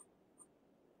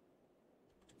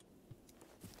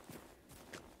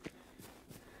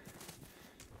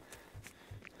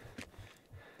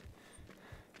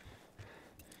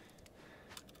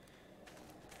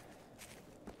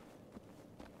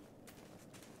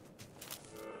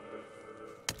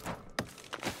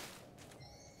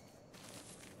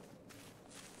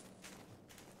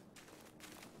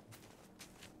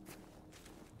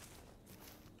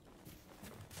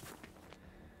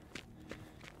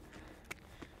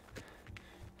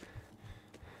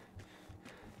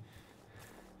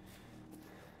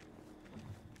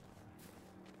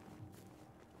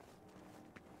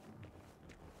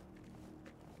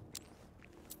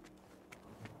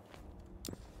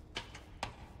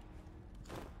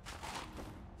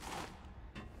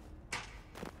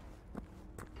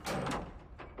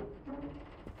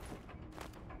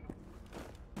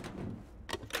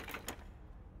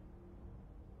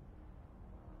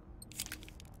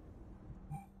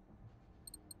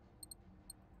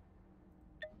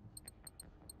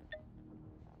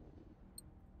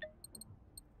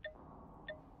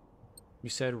 You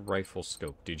said rifle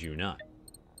scope, did you not?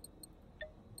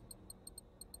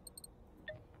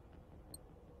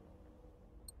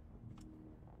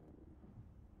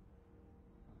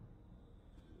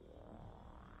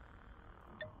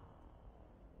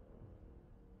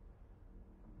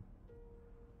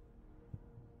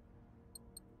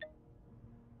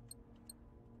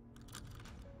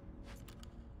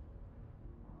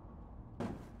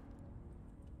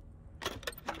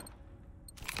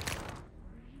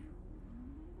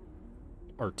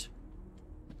 art.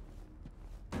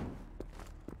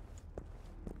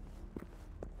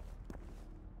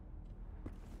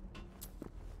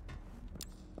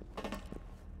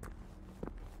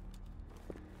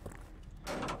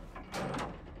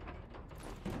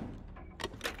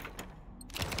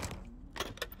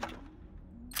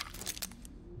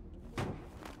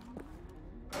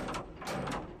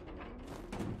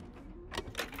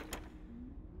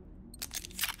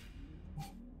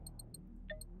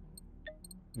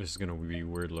 This is gonna be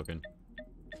weird looking.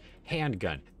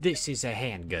 Handgun. This is a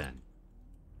handgun.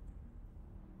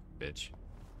 Bitch.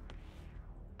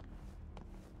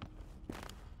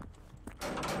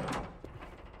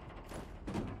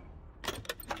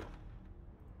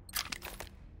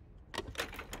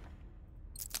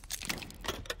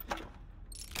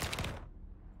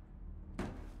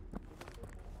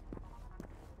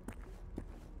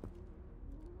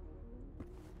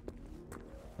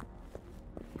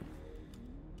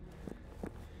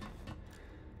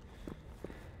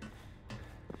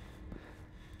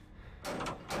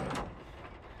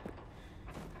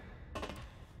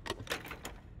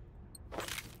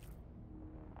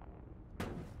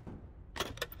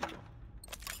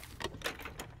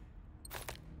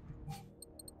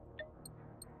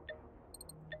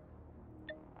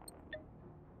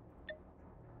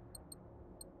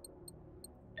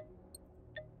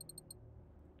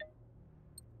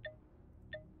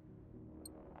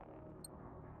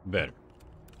 Better.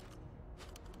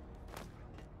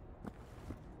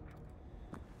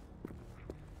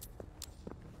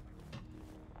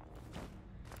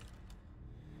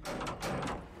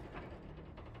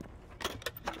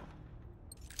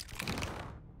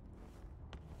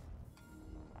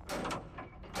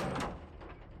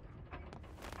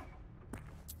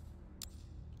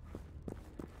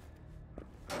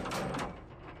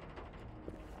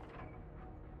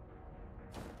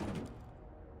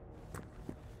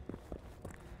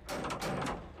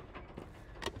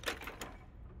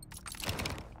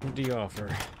 What do you offer?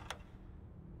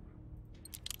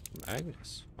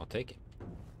 Magnus. I'll take it.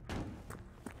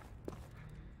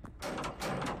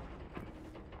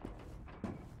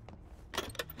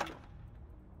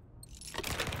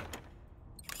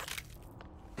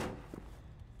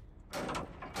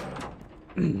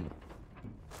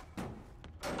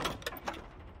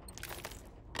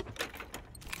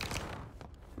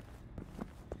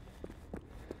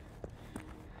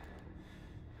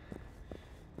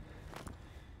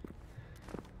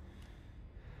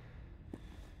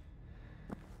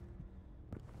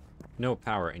 No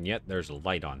power, and yet there's a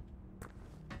light on.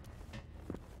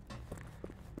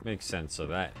 Makes sense of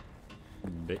that,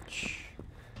 bitch.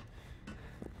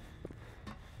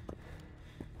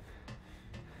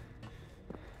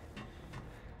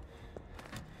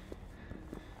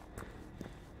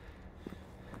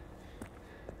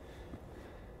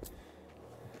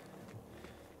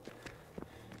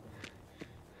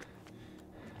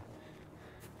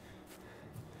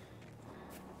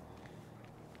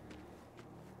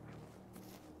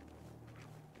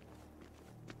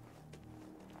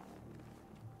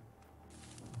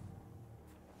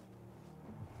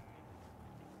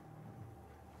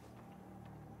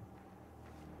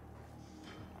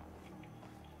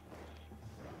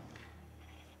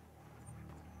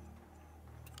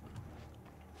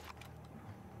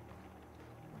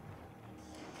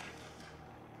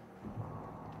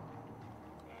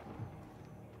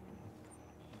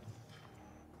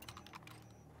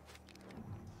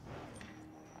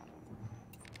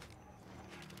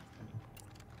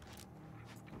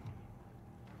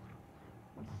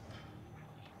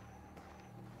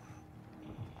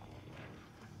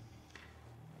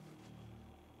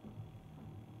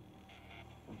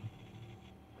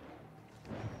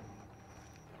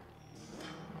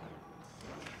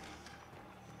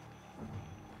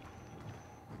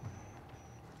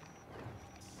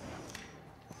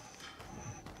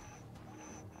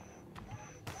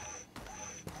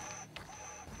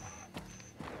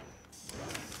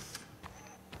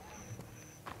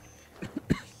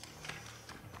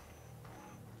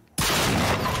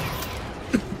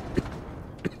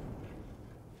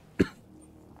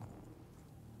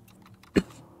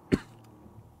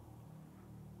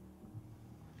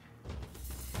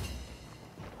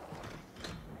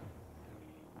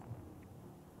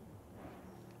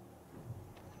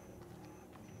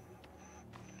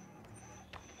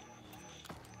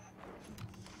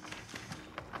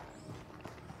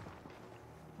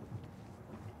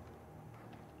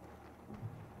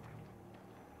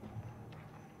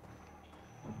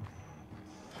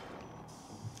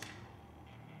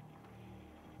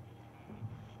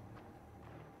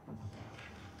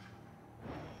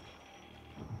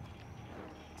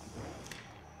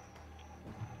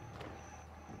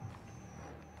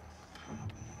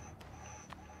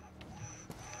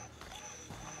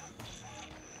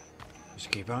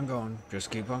 Just keep on going. Just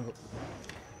keep on going.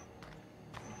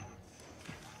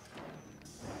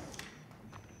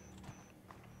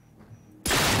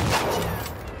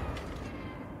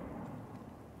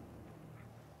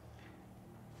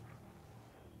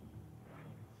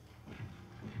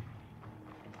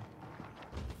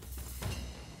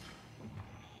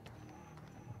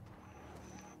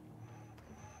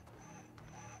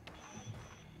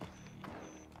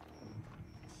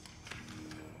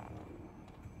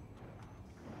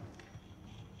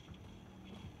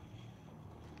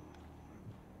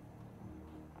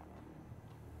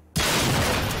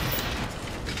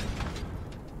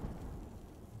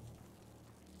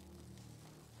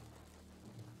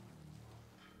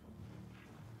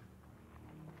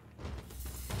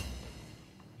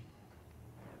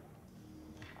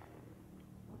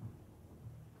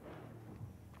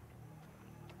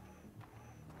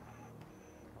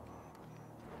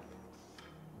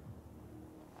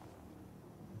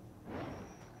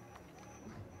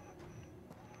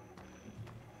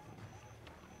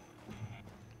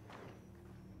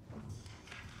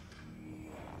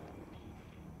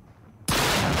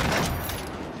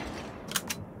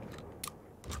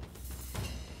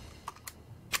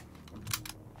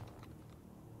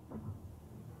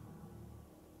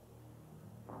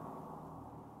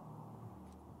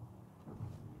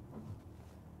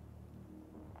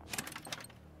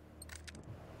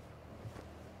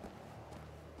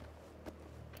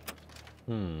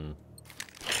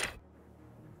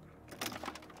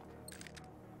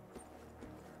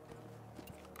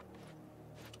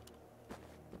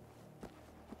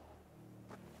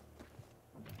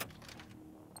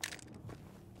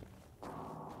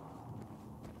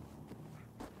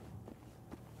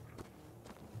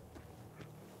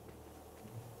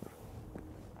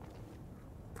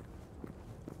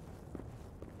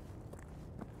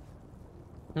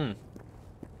 Hmm.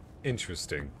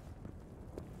 Interesting.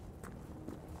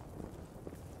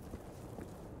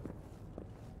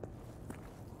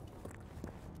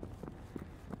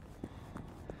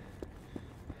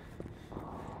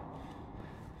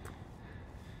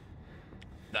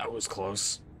 That was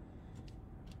close.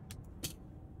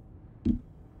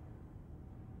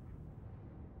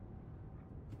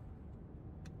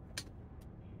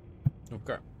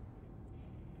 Okay.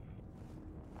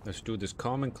 Let's do this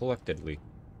calm and collectedly.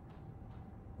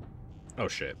 Oh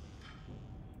shit.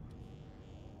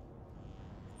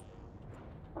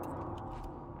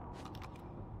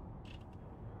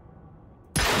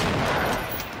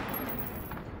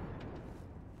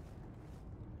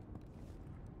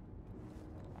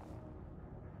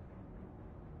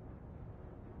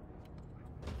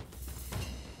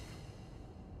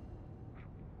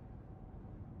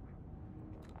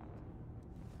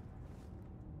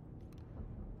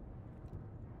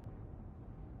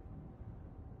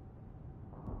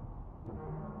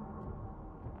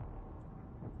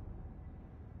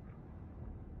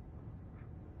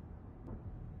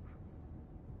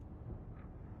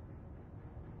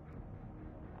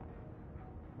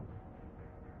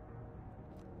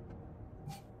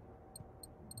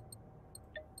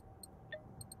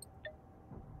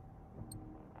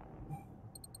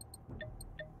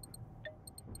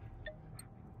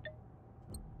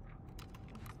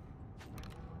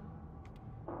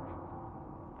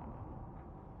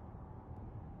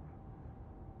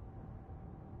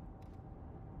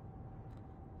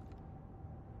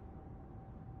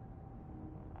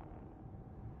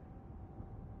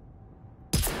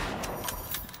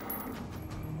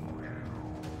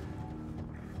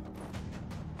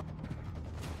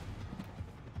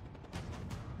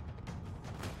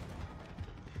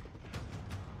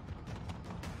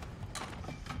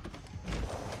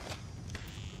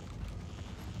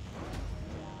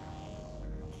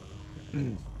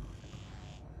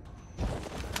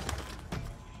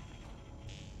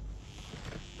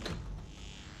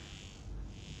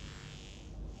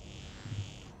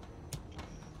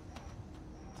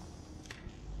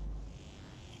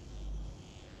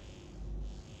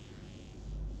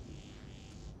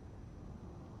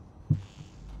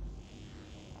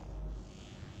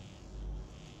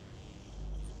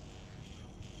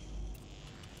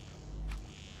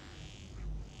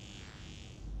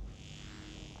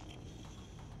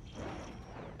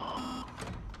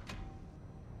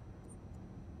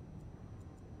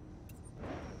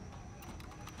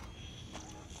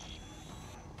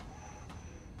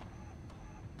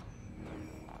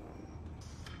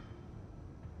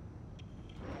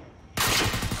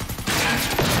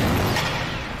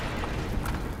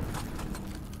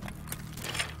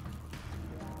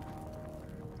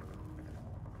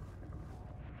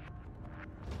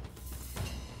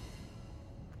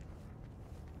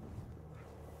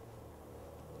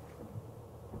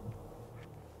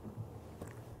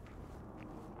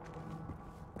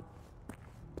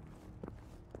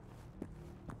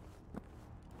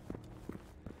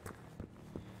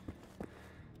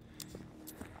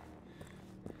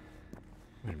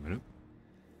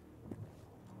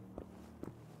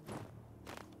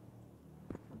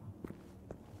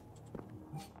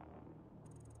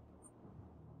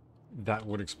 that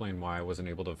would explain why I wasn't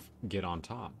able to get on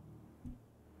top.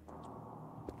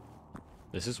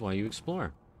 This is why you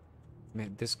explore.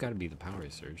 Man, this gotta be the power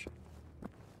surge.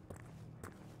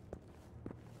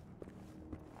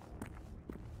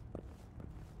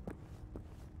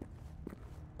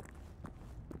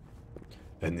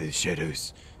 And the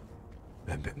shadows.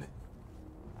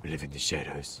 We live in the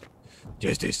shadows.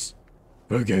 Justice.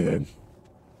 Okay then.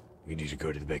 We need to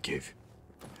go to the Batcave.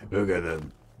 Okay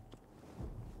then.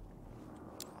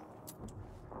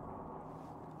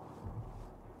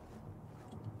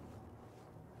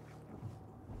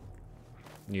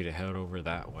 Need to head over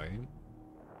that way.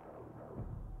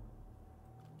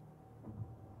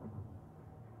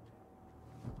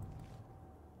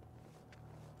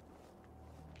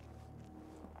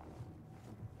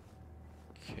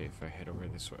 Okay, if I head over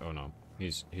this way. Oh no.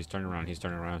 He's turning around, he's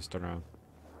turning around, he's turning around.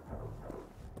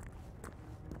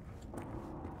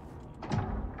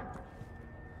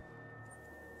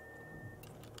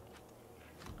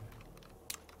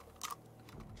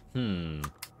 Hmm.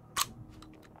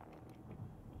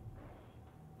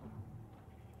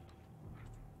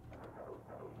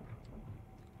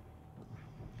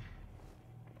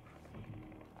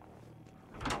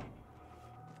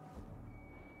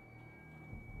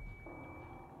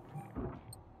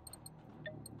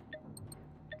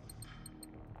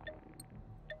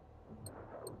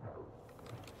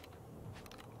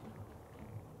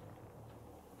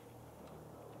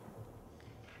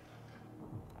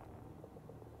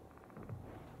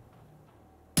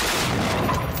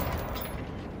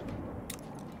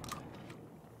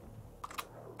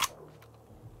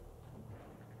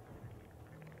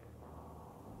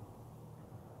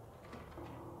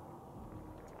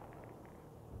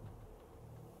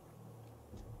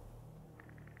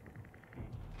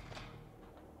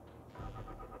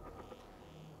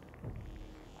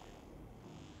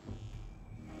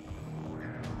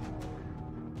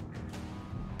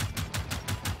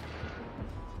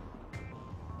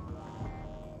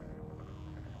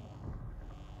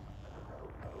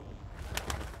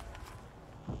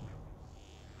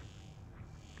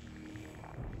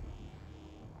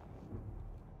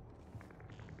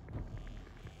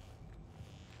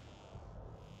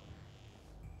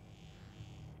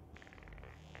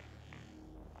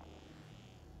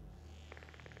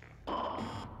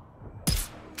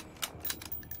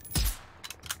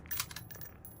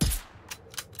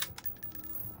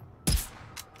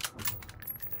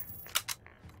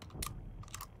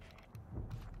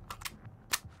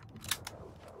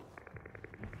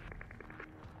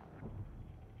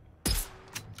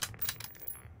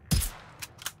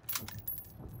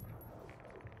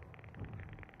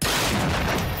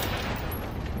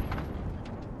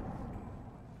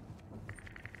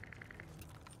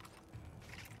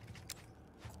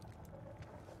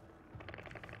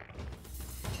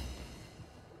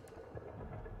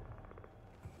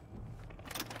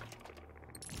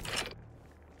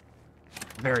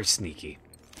 Very sneaky.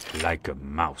 Like a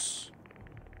mouse.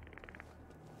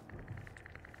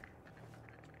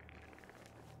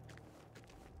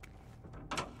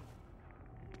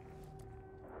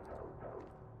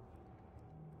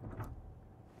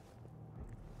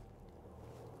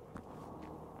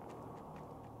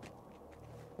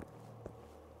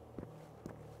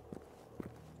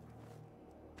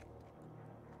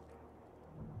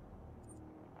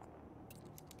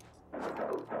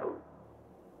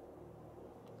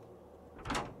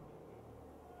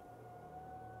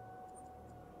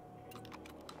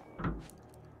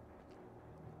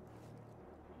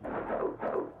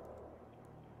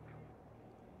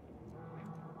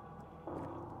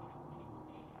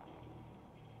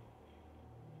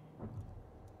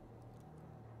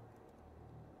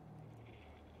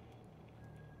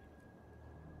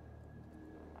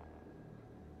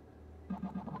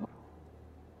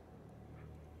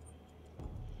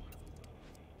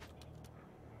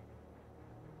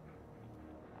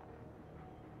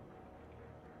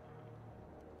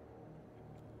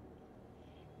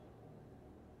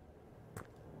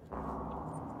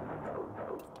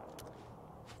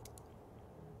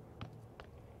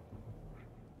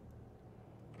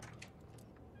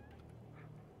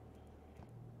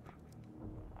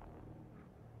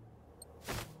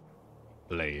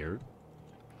 Layered.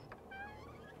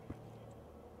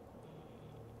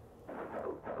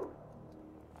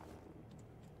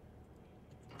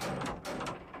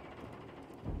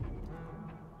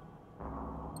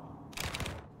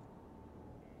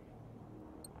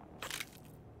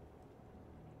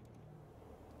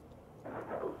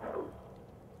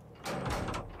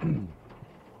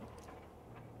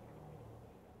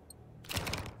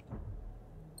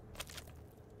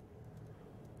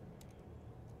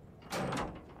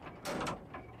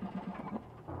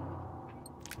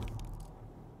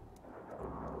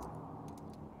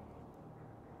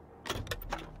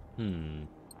 Hmm.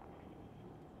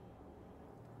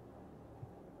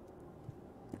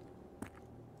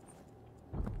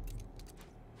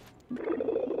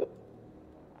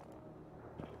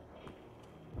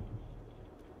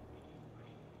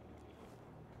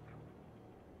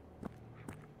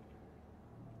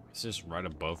 It's just right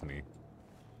above me.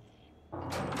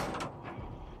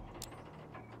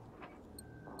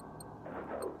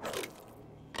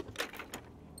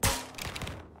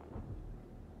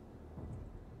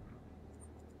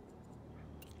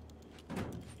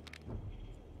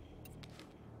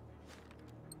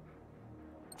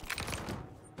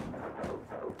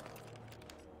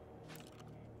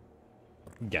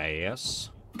 Gas.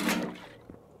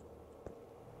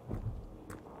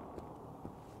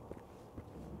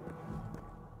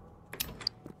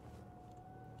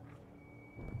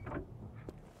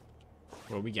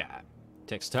 What we got?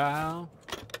 Textile.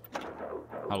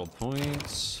 Hollow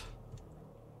points.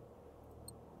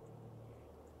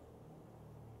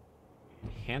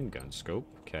 Handgun scope.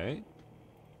 Okay.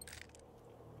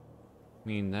 I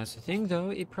mean, that's the thing,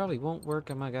 though. It probably won't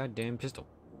work on my goddamn pistol.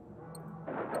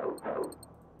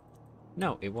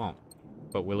 No, it won't.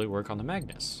 But will it work on the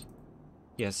Magnus?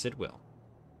 Yes, it will.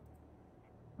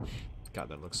 God,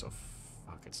 that looks so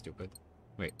fucking stupid.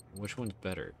 Wait, which one's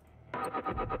better? If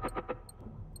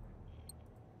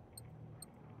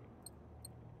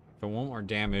I want more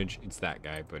damage, it's that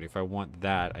guy. But if I want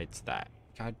that, it's that.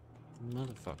 God,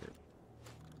 motherfucker.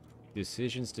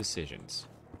 Decisions, decisions.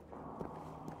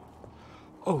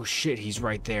 Oh shit, he's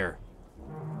right there.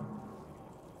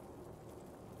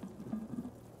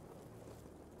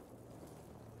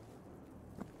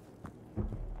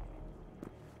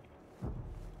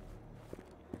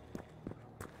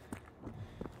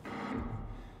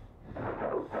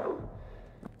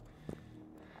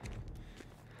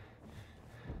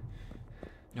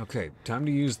 Okay, time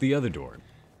to use the other door.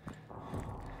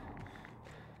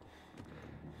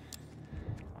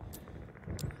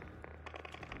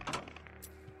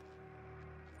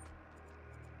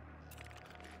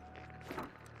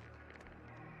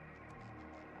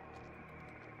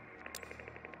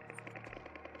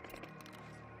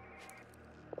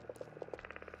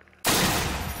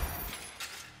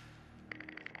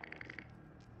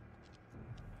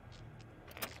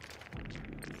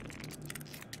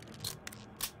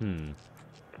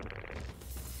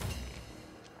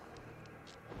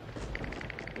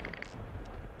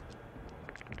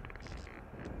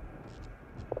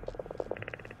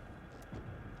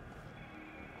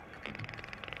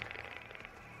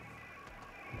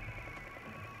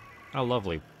 Oh,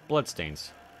 lovely.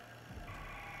 Bloodstains.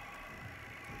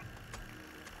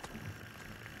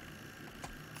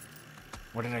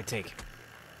 What did I take?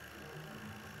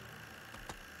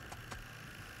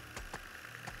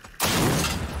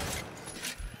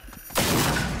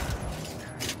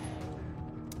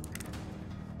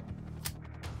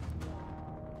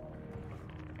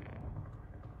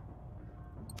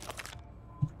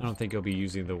 I don't think you'll be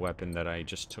using the weapon that I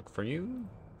just took from you.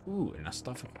 Ooh, and that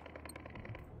stuff.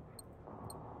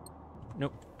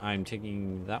 Nope, I'm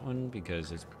taking that one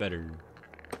because it's better.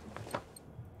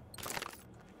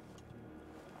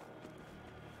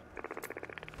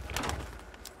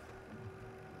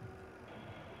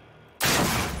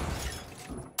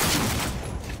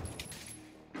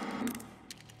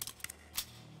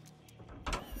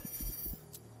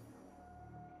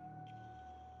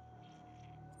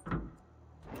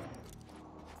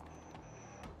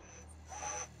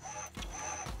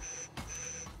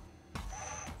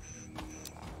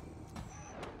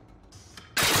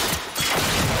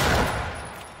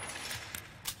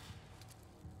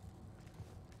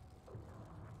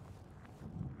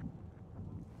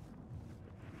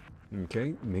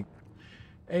 Okay,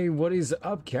 Hey, what is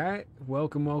up, cat?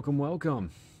 Welcome, welcome,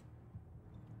 welcome.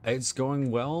 It's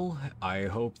going well. I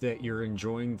hope that you're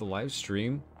enjoying the live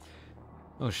stream.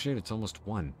 Oh shit, it's almost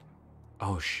 1.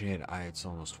 Oh shit, it's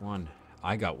almost 1.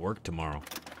 I got work tomorrow.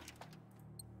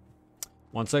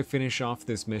 Once I finish off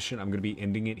this mission, I'm going to be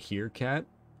ending it here, cat.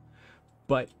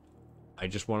 But I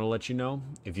just want to let you know,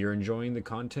 if you're enjoying the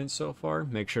content so far,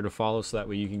 make sure to follow so that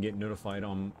way you can get notified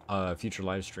on future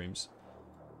live streams.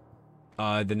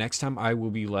 The next time I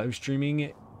will be live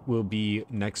streaming will be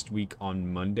next week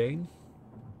on Monday.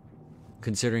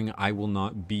 Considering I will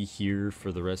not be here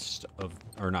for the rest of,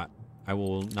 I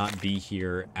will not be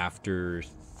here after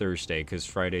Thursday because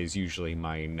Friday is usually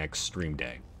my next stream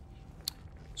day.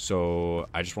 So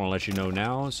I just want to let you know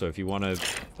now. So if you want to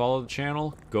follow the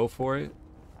channel, go for it.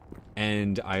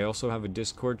 And I also have a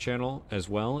Discord channel as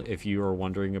well. If you are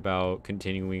wondering about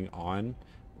continuing on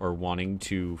or wanting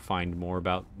to find more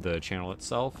about the channel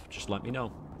itself, just let me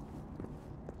know.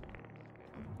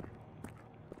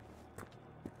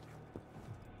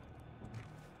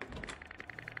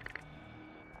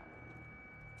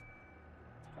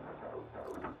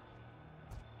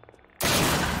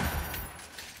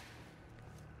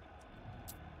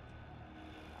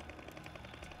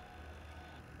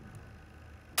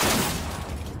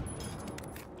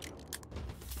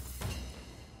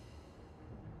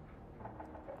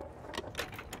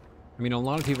 I mean, a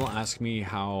lot of people ask me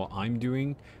how I'm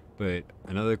doing, but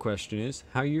another question is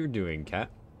how you're doing, Kat.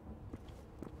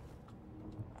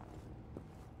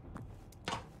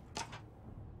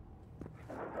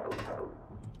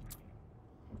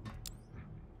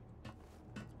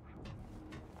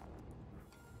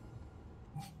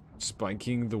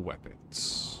 Spiking the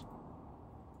weapons.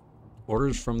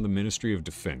 Orders from the Ministry of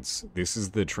Defense. This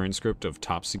is the transcript of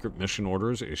top secret mission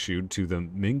orders issued to the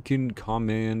Minkin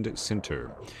Command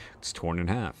Center. It's torn in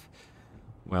half.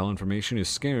 While information is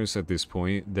scarce at this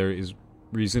point, there is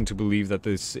reason to believe that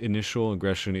this initial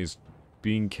aggression is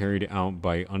being carried out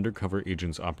by undercover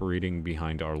agents operating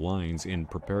behind our lines in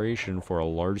preparation for a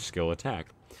large-scale attack.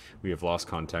 We have lost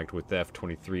contact with the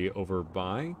F-23 over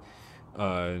by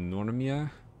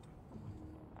Normia,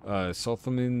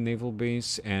 Salthamen Naval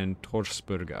Base, and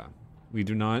Torsberga. We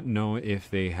do not know if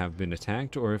they have been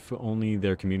attacked or if only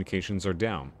their communications are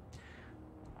down.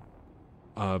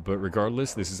 But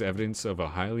regardless, this is evidence of a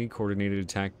highly coordinated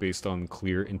attack based on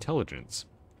clear intelligence.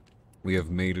 We have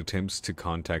made attempts to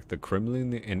contact the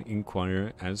Kremlin and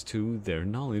inquire as to their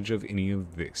knowledge of any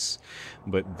of this,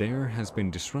 but there has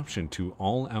been disruption to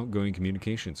all outgoing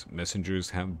communications. Messengers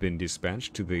have been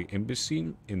dispatched to the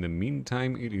embassy. In the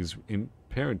meantime, it is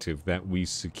imperative that we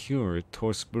secure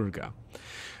Torsberga.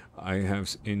 I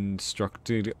have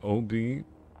instructed Obi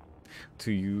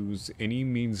to use any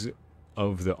means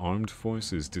of the armed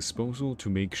forces' disposal to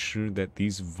make sure that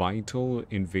these vital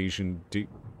invasion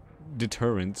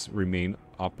deterrents remain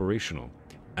operational.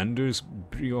 Anders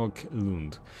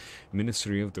Bjorklund,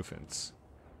 Ministry of Defense.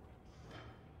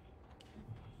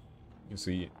 You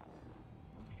see,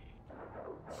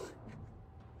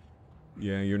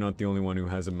 yeah, you're not the only one who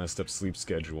has a messed up sleep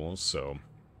schedule, so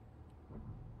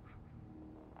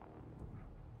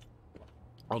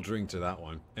I'll drink to that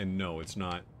one. And no, it's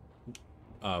not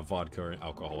vodka or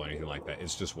alcohol or anything like that.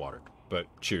 It's just water. But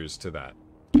cheers to that.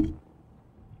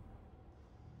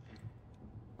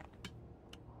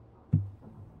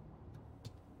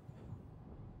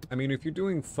 I mean, if you're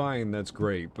doing fine, that's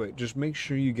great, but just make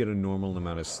sure you get a normal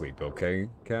amount of sleep, okay,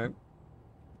 Kat?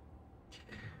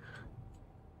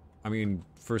 I mean,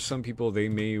 for some people, they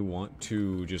may want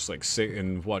to just, like, sit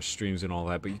and watch streams and all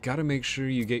that, but you gotta make sure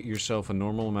you get yourself a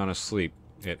normal amount of sleep.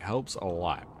 It helps a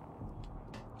lot.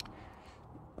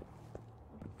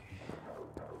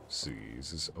 Let's see,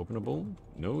 is this openable?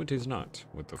 No, it is not.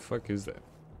 What the fuck is that?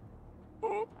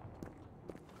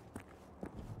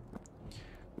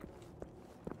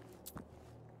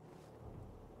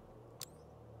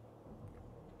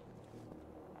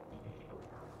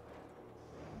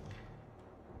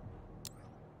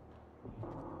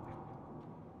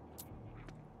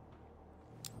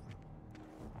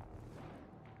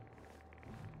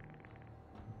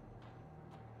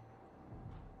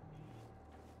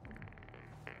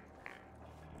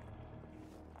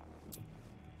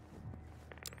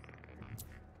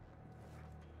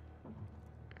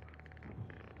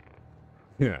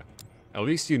 Yeah, at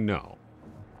least you know.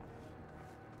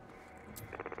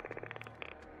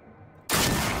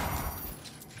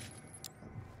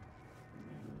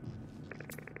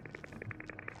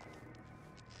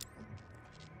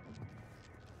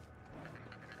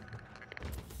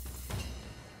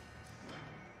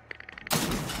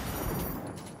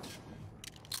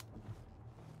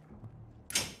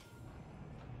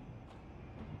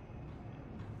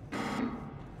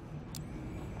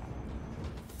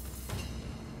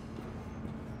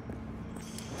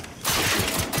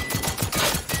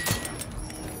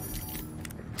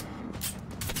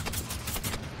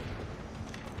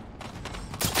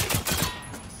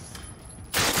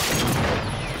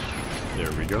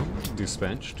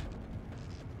 Dispatched.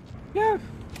 Yeah,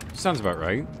 sounds about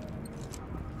right.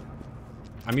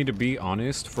 I mean, to be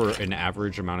honest, for an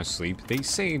average amount of sleep, they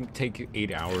say take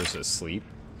 8 hours of sleep,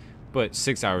 but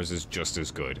 6 hours is just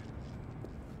as good.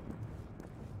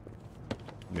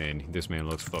 Man, this man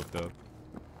looks fucked up.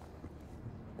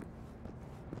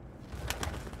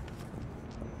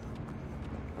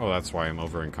 Oh, that's why I'm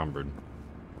over encumbered.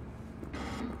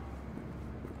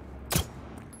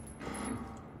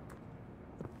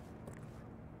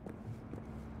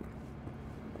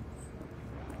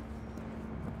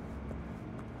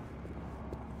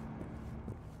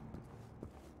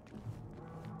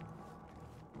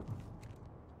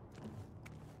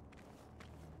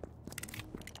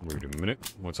 Wait a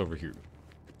minute, what's over here?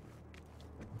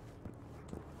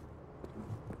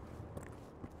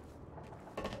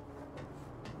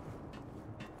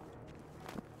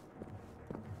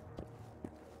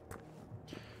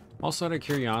 Also out of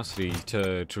curiosity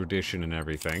to tradition and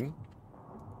everything,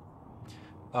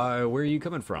 where are you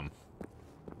coming from?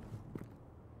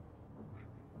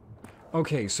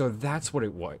 Okay, so that's what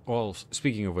it was. Well,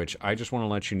 speaking of which, I just want to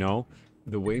let you know,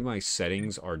 the way my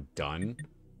settings are done,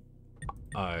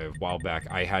 a while back,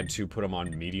 I had to put them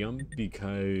on medium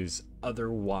because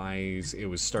otherwise it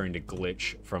was starting to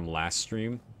glitch from last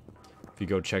stream. If you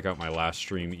go check out my last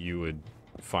stream, you would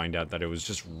find out that it was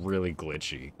just really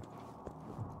glitchy.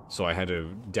 So I had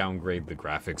to downgrade the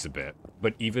graphics a bit.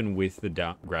 But even with the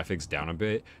graphics down a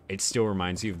bit, it still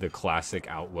reminds you of the classic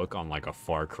outlook on like a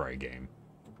Far Cry game.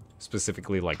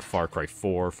 Specifically like Far Cry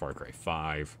 4, Far Cry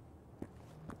 5.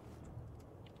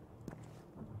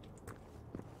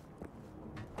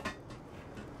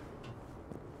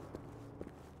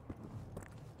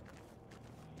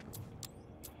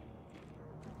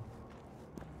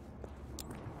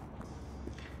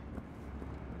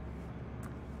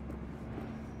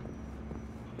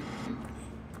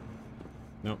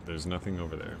 Nope, there's nothing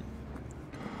over there.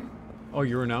 Oh,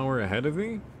 you're an hour ahead of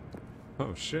me?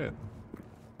 Oh, shit.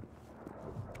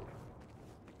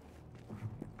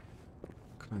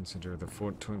 Consider the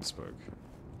Fort Twinsburg.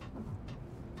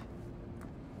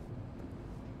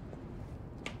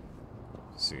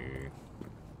 Let's see.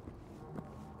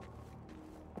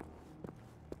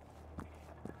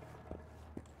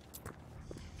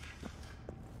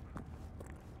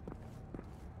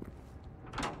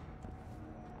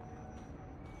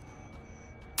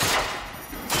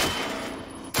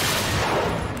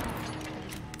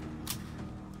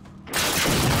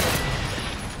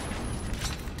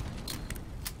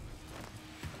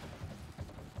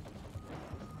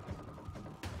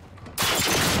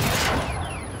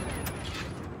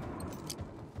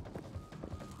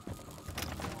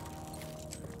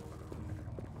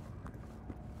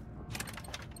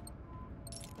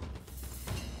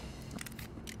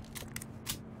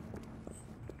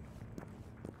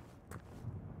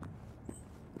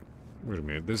 Wait a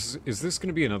minute, is this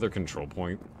gonna be another control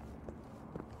point?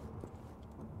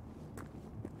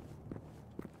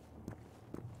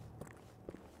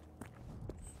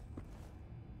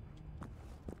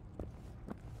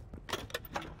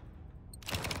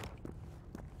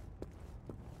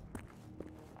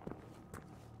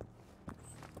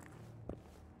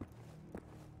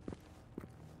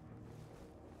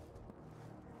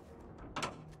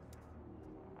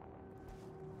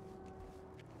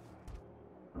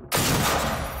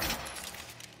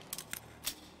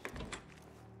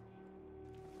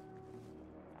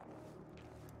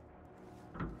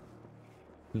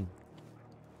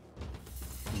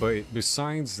 But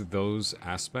besides those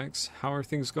aspects, how are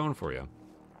things going for you?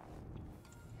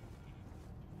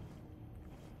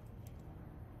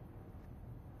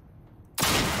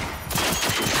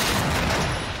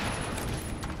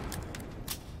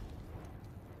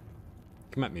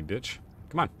 Come at me, bitch.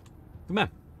 Come on. Come on.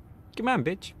 Come on,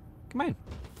 bitch. Come on.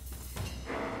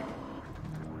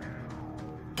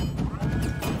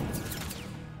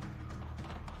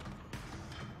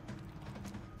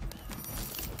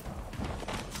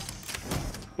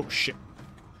 Oh, shit.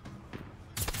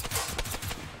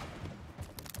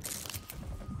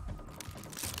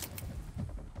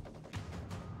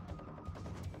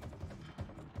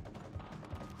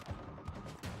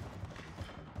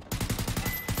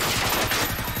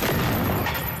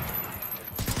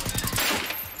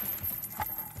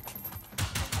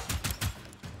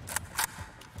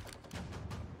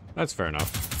 That's fair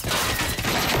enough.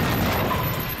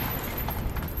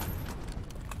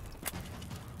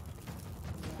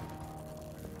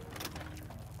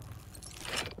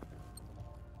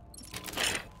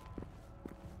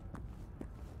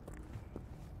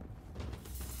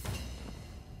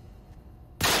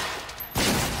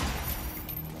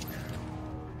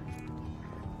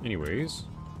 Anyways.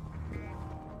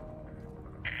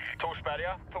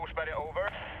 Torsberga over.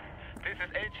 This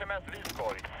is HMS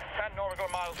Visborg, 10 nautical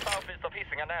miles southeast of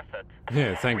Hisinganäset.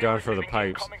 Yeah, thank God for the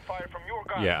pipes.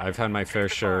 Yeah, I've had my fair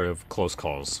share of close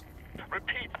calls.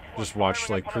 Repeat. Just watch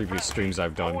like previous streams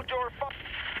I've done.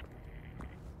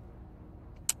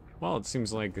 Well, it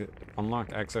seems like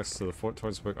unlock access to the Fort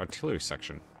Twinsburg artillery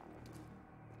section.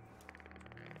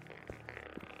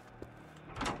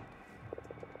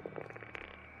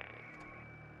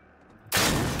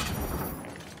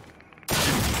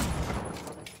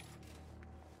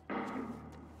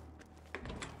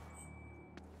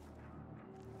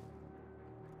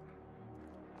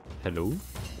 Hello?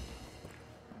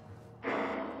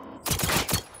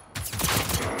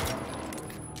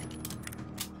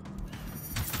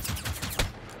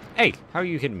 Hey, how are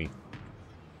you hitting me?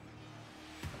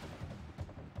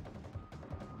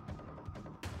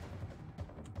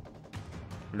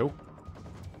 Nope.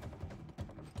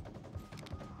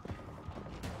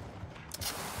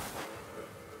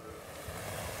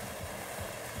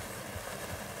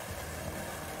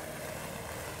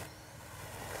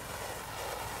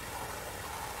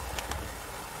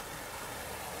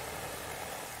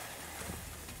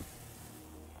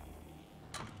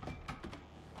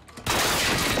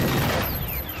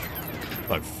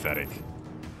 Pathetic.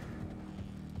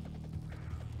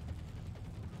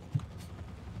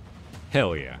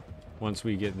 Hell yeah. Once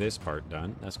we get this part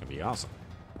done, that's gonna be awesome.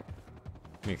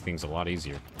 Make things a lot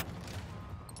easier.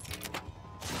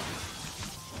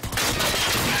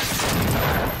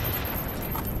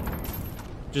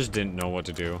 Just didn't know what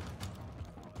to do.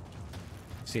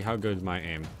 See how good my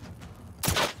aim.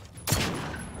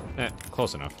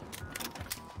 Close enough.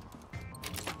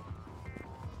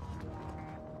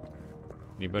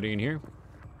 Anybody in here?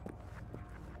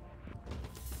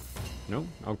 No?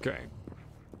 Okay.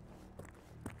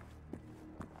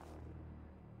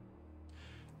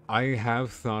 I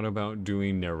have thought about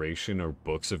doing narration or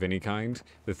books of any kind.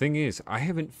 The thing is, I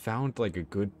haven't found like a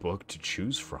good book to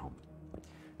choose from.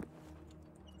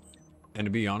 And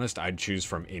to be honest, I'd choose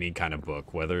from any kind of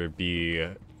book, whether it be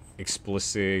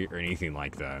explicit or anything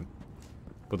like that.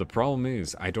 But the problem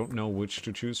is, I don't know which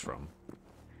to choose from.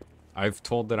 I've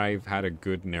told that I've had a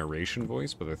good narration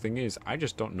voice, but the thing is, I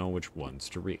just don't know which ones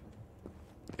to read.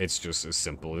 It's just as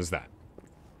simple as that.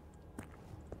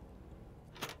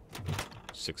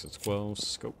 6 of 12,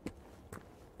 scope.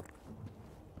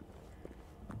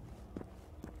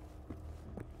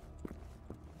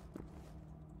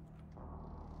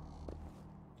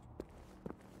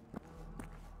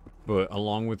 But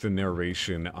along with the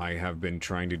narration, I have been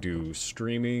trying to do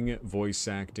streaming, voice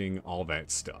acting, all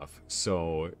that stuff.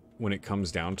 So when it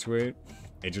comes down to it,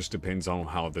 it just depends on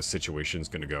how the situation's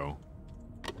gonna go.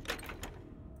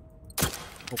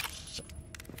 Oh.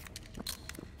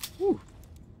 Whew.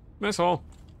 Mess hall.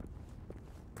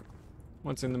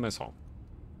 What's in the mess hall?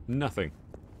 Nothing.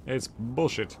 It's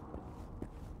bullshit.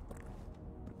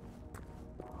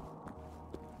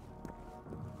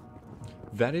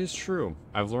 That is true.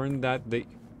 I've learned that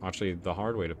actually the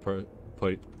hard way to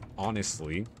put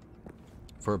honestly,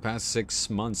 for the past 6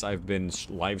 months I've been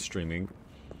live streaming,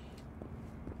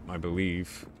 I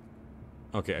believe.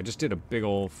 Okay, I just did a big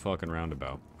old fucking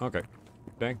roundabout. Okay,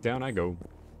 back down I go.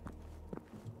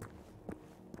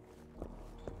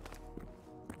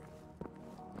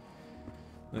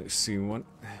 Let's see what.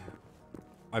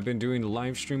 I've been doing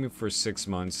live streaming for 6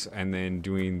 months and then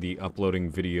doing the uploading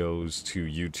videos to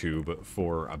YouTube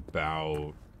for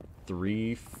about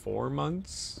 3-4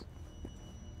 months.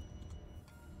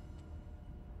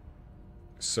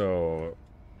 So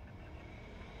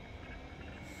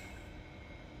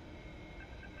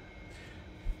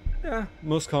yeah,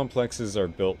 most complexes are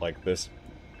built like this.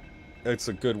 It's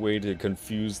a good way to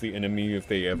confuse the enemy if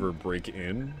they ever break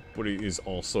in, but it is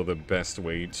also the best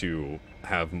way to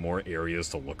have more areas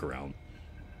to look around.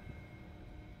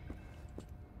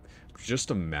 Just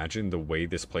imagine the way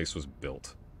this place was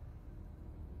built.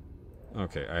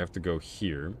 Okay, I have to go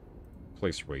here.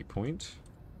 Place waypoint.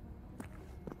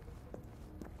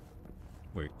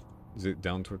 Wait, is it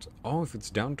down towards... Oh, if it's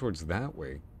down towards that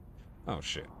way. Oh,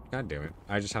 shit. God damn it.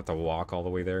 I just have to walk all the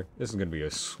way there. This is gonna be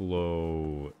a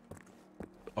slow...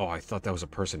 Oh, I thought that was a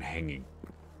person hanging.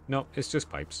 No, it's just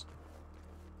pipes.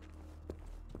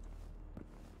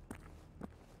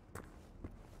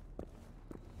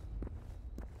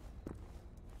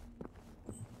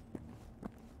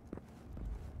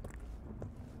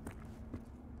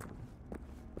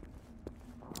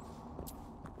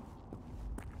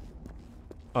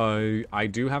 I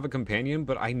do have a companion,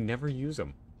 but I never use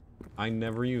him. I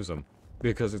never use him.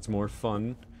 Because it's more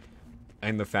fun.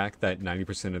 And the fact that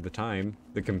 90% of the time,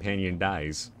 the companion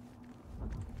dies.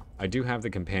 I do have the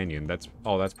companion. That's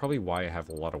probably why I have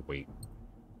a lot of weight.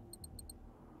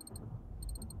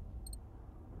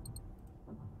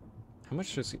 How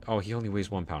much does he... Oh, he only weighs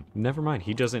 1 pound. Never mind.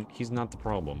 He's not the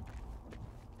problem.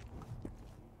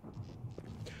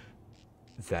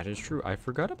 That is true. I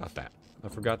forgot about that. I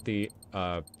forgot the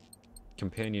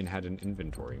companion had an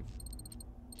inventory.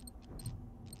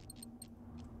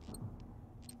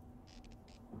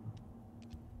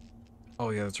 Oh,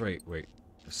 yeah, that's right. Wait.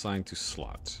 Assigned to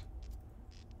slot.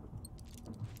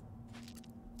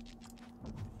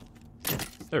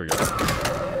 There we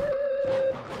go.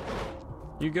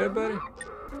 You good, buddy?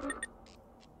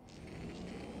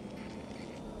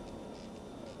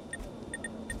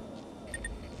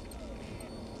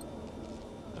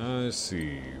 Let's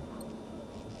see.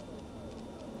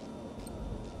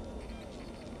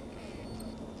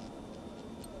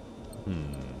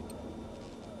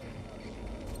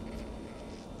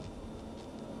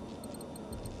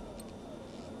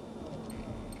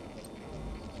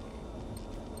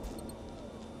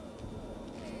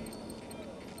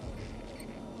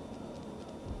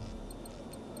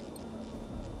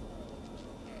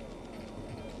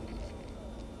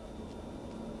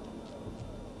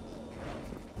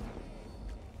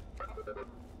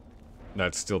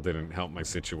 That still didn't help my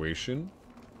situation.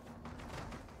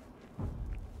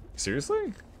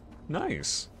 Seriously?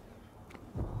 Nice.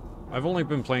 I've only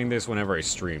been playing this whenever I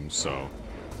stream, so...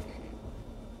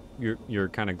 You're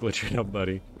kind of glitching up,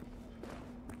 buddy.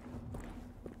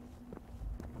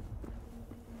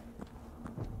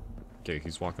 Okay,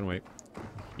 he's walking away.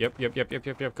 Yep.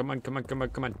 Come on.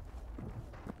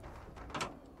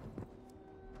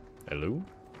 Hello?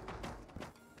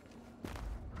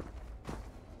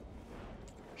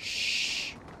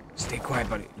 Shh. Stay quiet,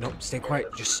 buddy. No, stay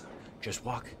quiet. Just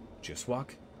walk. Just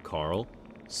walk. Carl,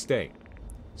 stay.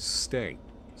 Stay.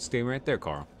 Stay right there,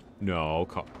 Carl. No,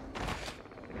 Carl.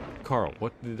 Carl,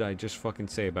 what did I just fucking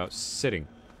say about sitting?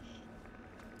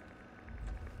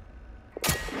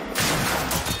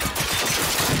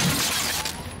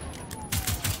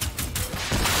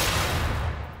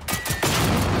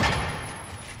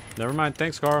 Never mind.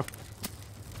 Thanks, Carl.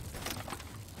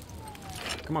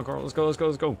 Come on, Carl.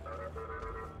 Let's go.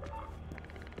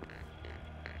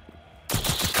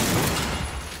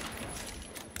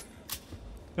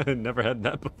 Never had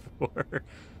that before.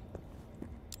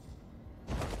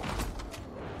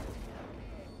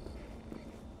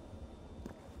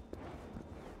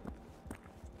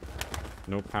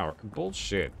 No power.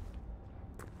 Bullshit.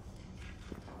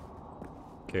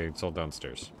 Okay, it's all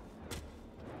downstairs.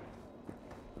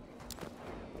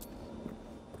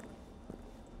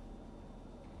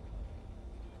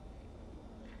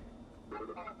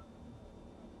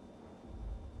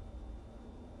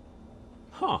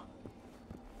 Huh.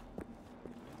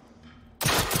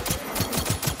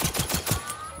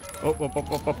 Oh.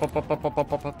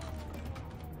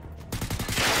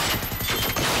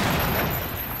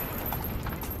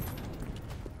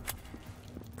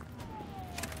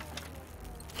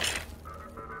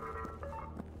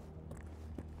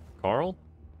 Carl?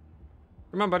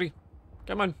 Come on, buddy.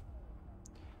 Come on.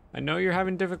 I know you're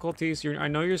having difficulties. I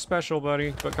know you're special,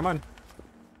 buddy, but come on.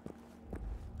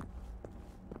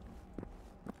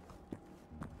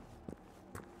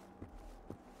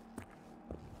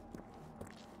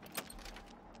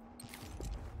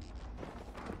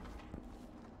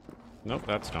 Nope,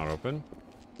 that's not open.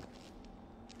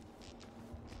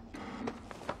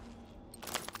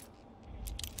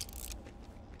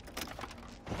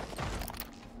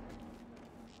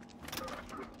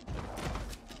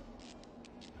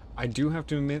 I do have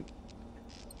to admit,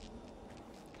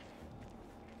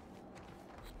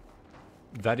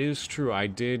 that is true. I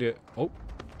did... Oh,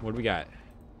 what do we got?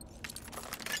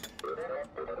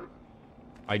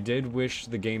 I did wish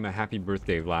the game a happy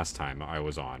birthday last time I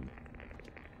was on.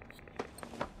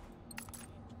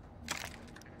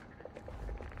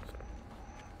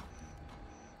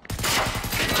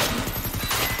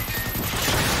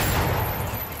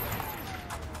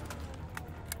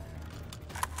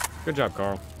 Good job,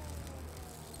 Carl.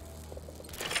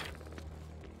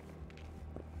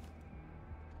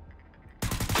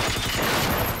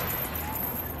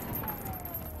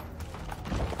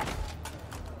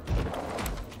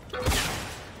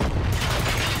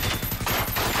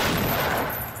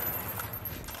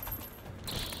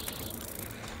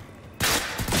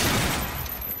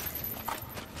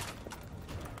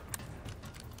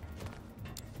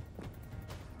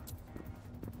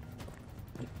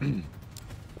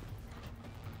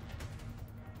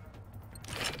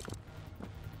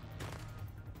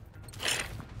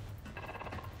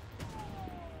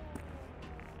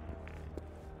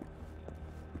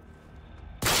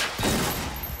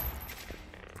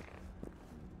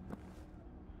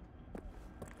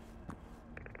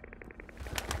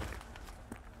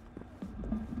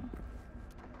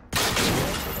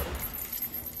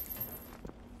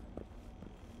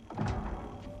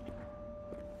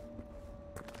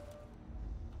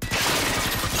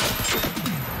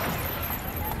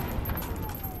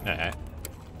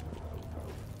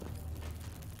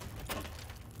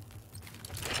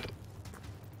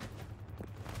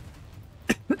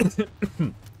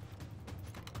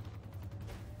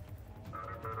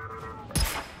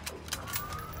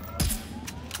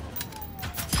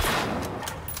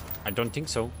 I don't think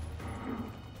so.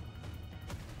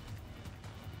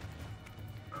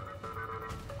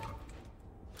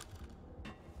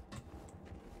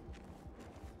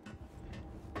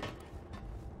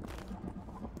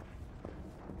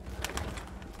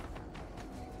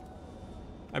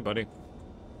 Hi, buddy.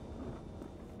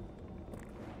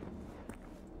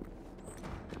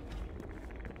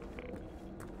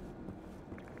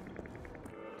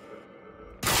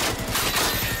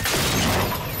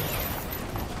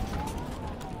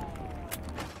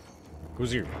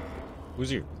 Who's here?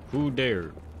 Who's here? Who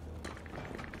dare?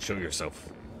 Show yourself.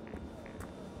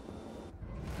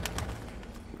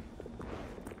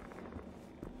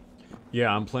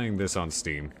 Yeah, I'm playing this on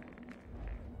Steam.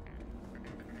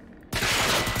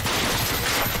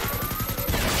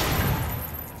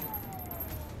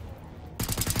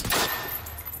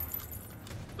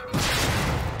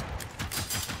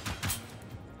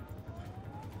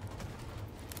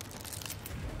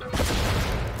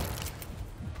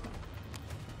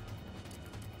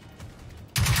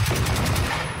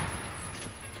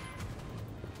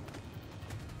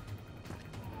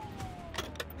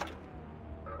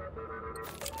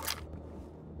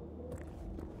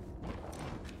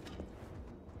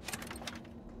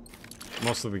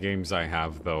 Most of the games I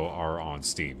have, though, are on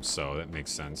Steam, so that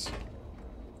makes sense.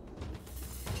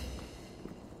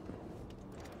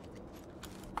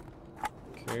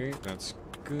 Okay, that's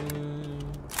good.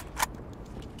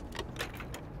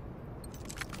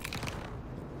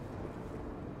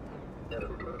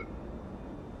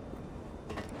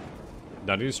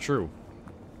 That is true.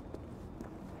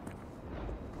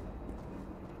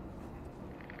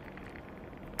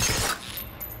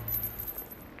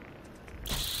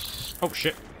 Oh,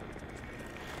 shit.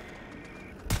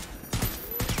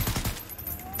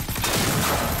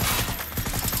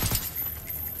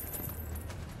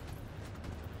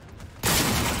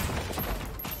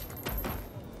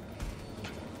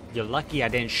 You're lucky I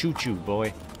didn't shoot you,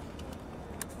 boy.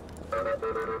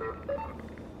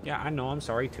 Yeah, I know, I'm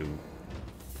sorry too.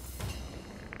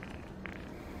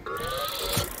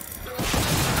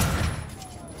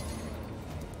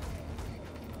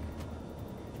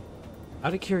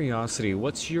 Out of curiosity,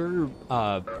 what's your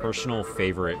personal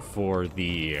favorite for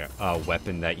the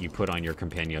weapon that you put on your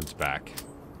companion's back?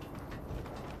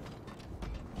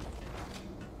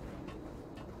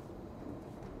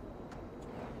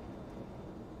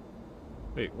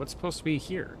 Wait, what's supposed to be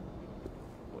here?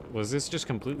 Was this just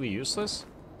completely useless?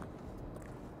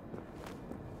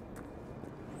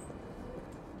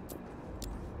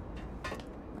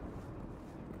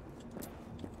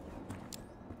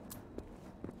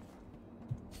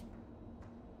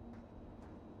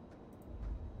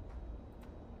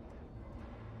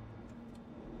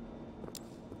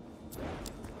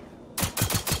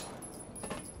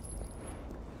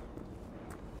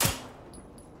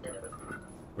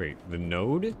 Wait, the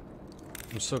node?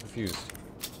 I'm so confused.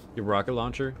 Your rocket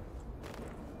launcher?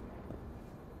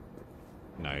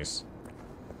 Nice.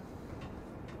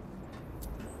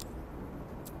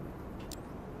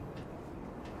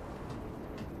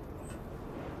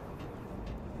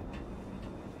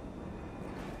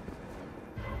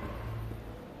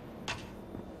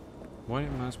 What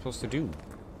am I supposed to do?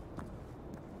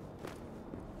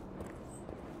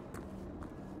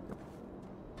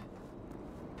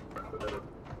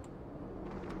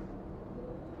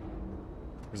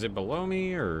 Is it below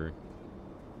me, or...?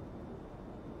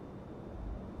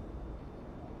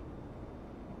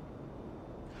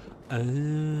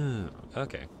 Oh,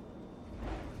 okay.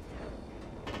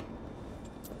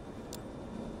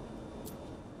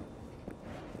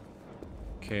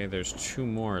 Okay, there's two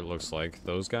more, it looks like.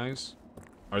 Those guys?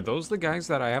 Are those the guys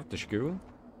that I have to shoo?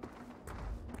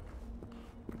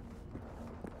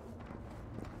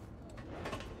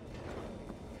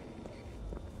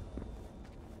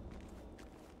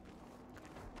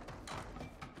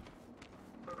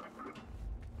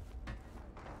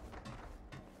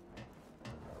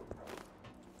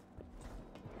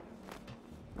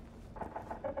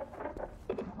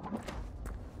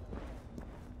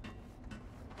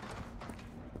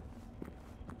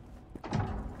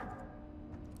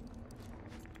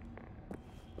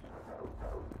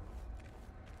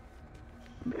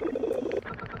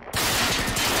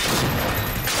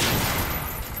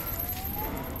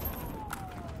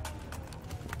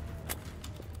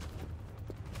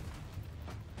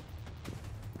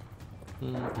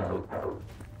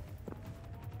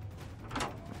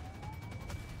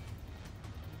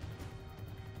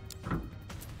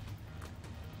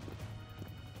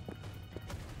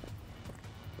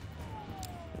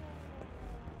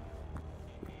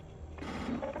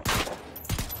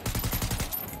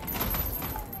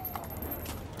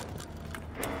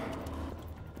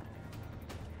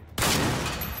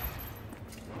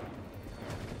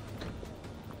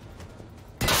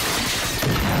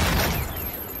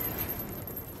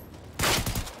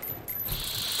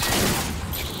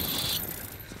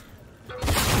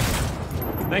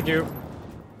 Thank you.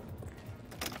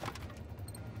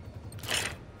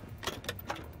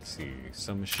 Let's see,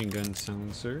 some machine gun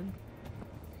silencer.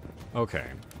 Okay,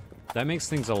 that makes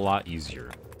things a lot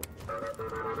easier.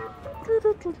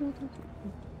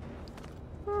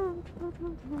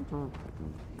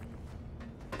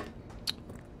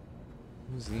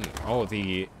 What's the... Oh,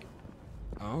 the...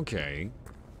 Okay.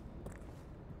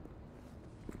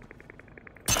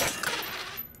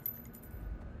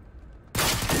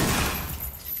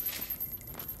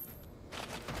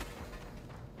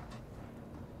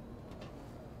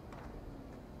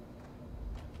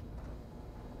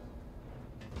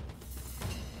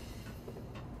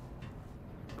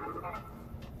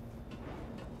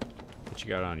 What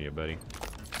you got on you, buddy?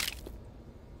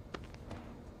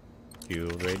 Fuel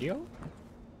radio?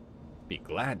 Be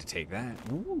glad to take that.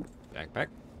 Ooh, backpack.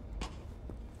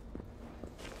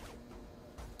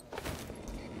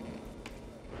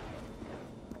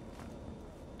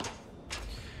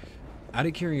 Out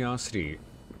of curiosity,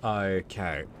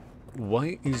 Kat,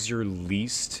 what is your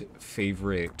least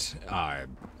favorite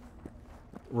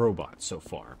robot so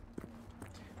far?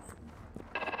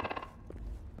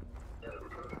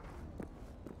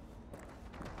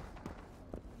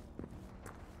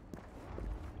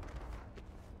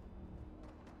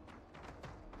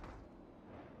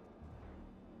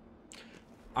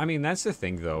 I mean, that's the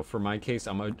thing, though. For my case,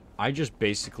 I just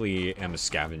basically am a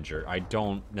scavenger. I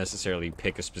don't necessarily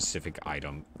pick a specific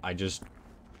item. I just...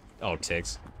 Oh,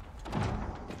 ticks.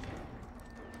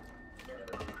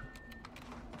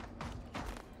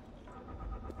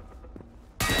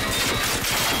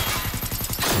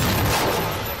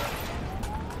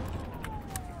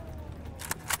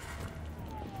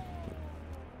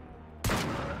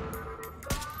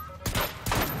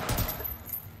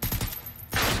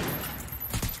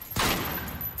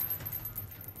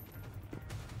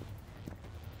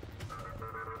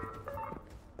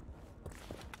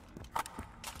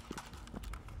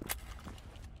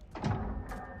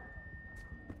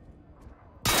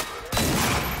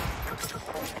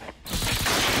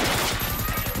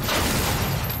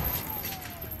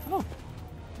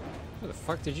 Where the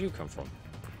fuck did you come from?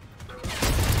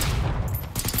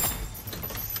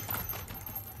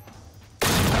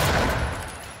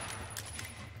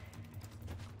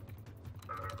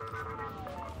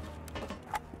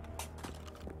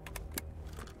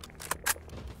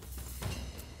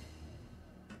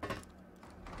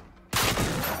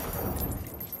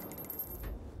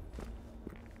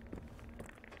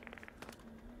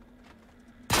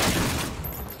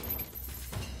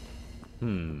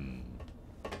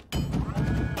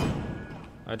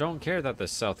 I don't care that the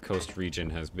South Coast region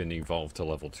has been evolved to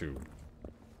level 2.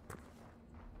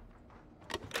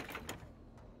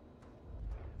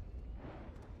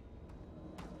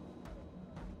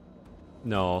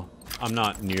 No, I'm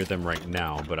not near them right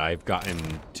now, but I've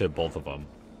gotten to both of them.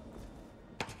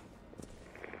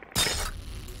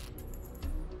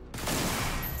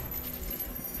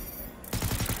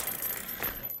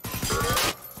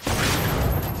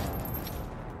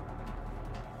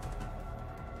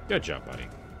 Good job, buddy.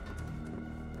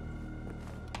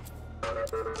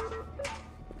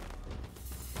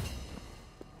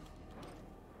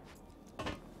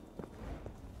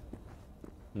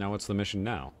 Now what's the mission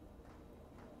now?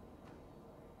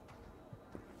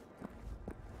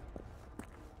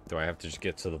 Do I have to just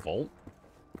get to the vault?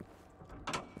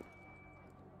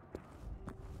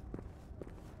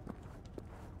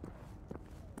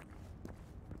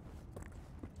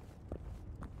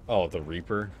 Oh, the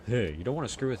Reaper? Hey, you don't want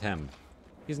to screw with him.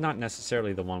 He's not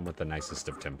necessarily the one with the nicest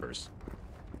of tempers.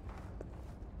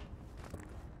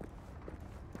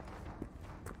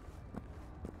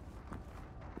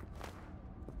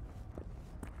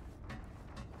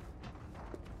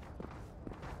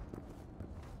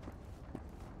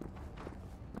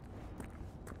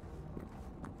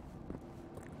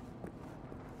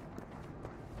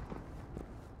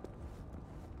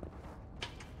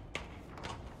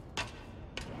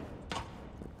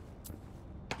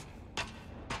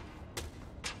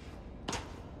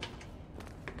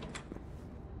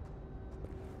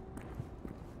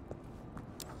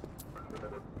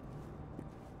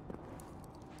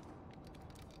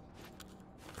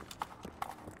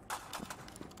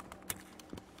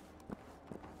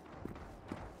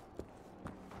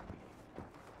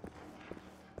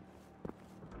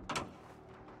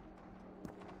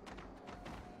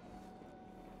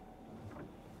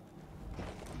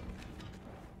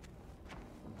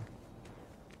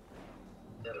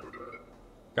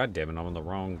 God damn it, I'm on the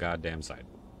wrong goddamn side.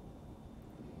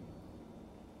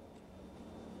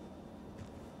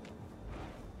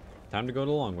 Time to go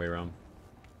the long way around.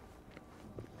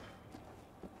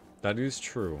 That is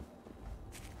true.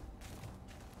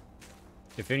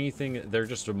 If anything, they're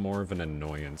just more of an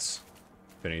annoyance.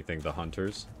 If anything, the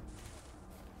hunters.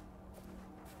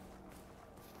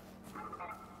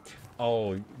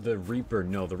 Oh, the Reaper.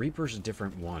 No, the Reaper's a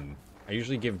different one. I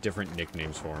usually give different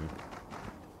nicknames for him.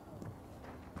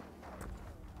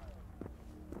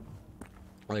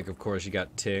 Like, of course, you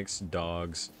got ticks,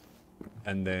 dogs,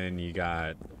 and then you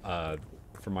got,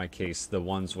 for my case, the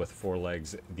ones with 4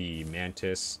 legs, the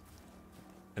mantis,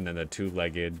 and then the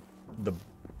 2-legged,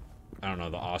 I don't know,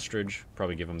 the ostrich.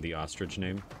 Probably give him the ostrich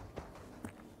name.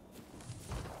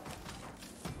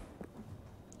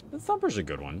 The Thumper's a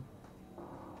good one.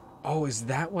 Oh, is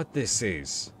that what this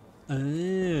is?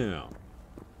 Oh.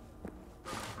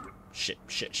 Shit,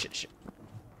 shit, shit, shit.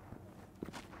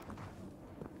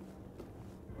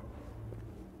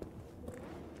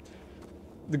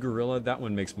 The gorilla, that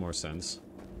one makes more sense.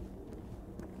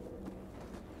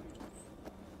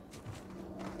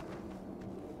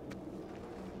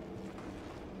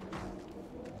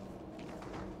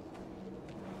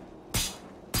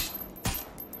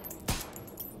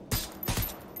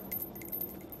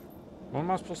 What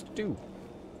am I supposed to do?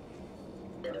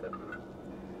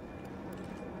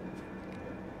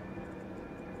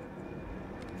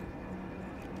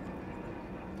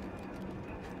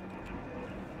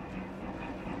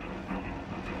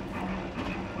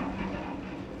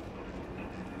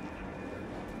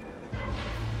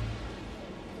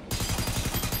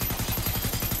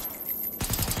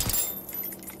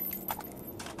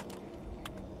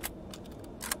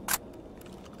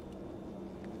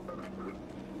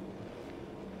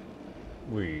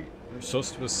 Wait, you're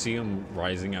supposed to see him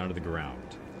rising out of the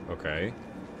ground. Okay.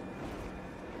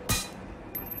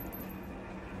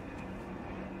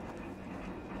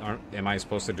 Am I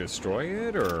supposed to destroy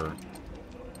it, or...?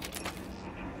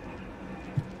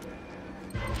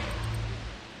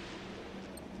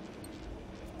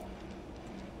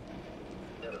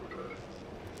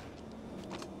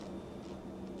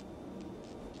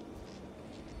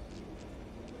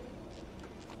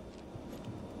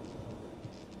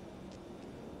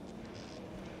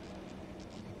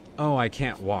 Oh, I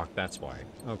can't walk, that's why.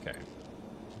 Okay.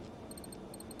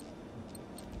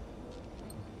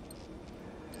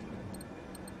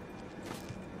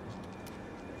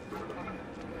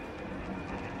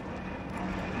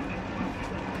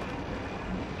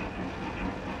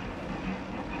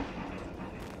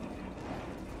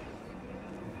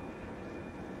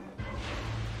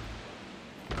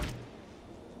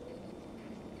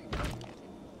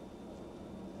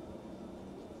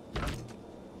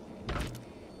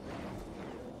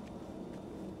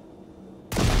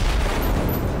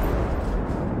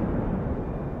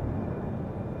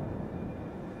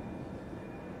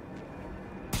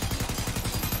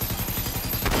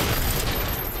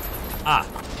 Ah!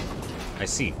 I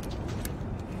see.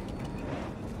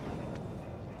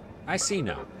 I see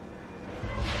now.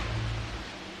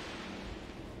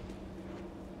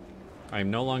 I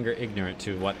am no longer ignorant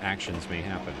to what actions may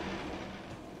happen.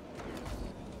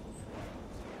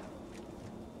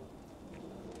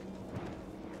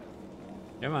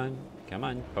 Come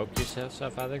on, poke yourself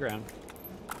out of the ground.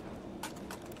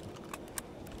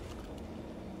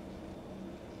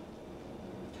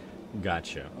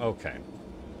 Gotcha, okay.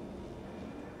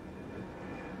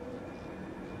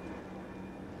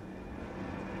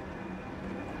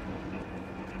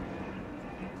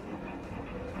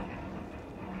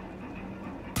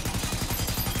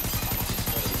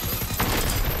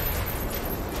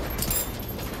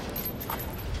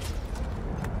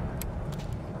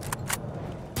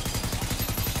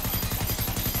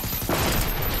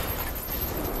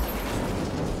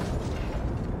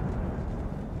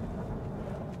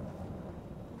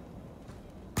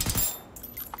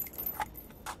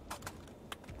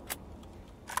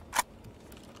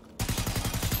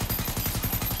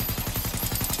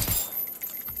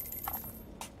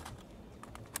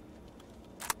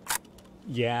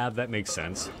 Yeah, that makes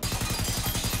sense.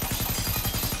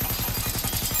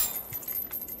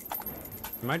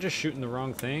 Am I just shooting the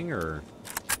wrong thing, or...?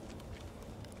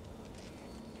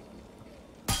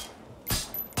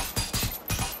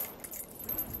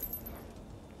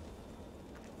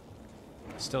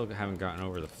 Still haven't gotten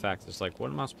over the fact it's like,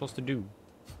 what am I supposed to do?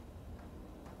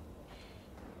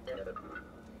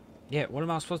 Yeah, what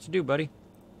am I supposed to do, buddy?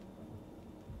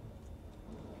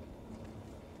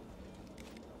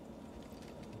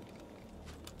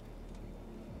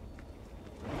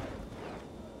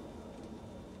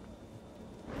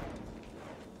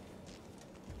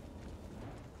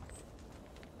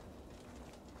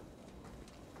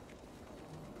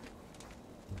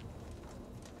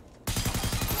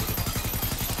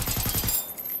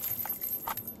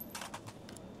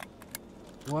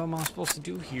 What am I supposed to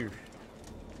do here?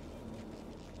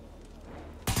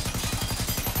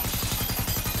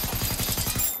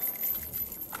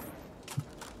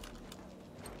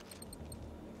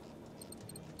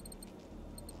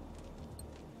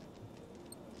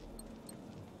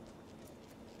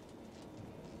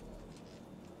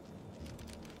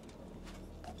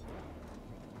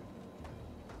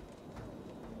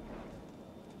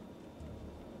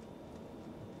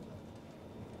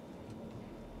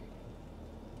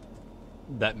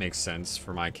 That makes sense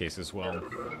for my case as well.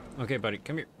 Okay, buddy,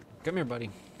 come here. Come here,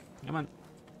 buddy. Come on.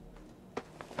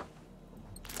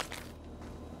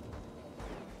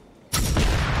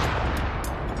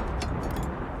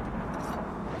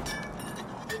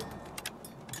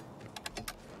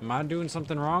 Am I doing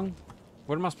something wrong?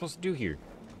 What am I supposed to do here?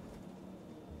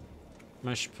 Am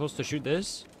I supposed to shoot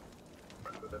this?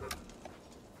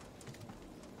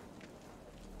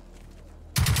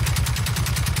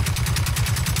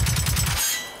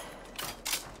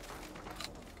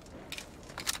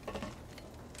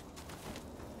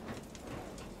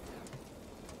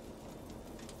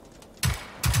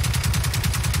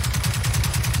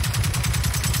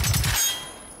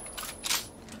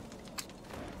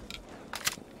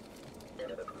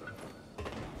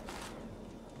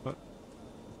 What?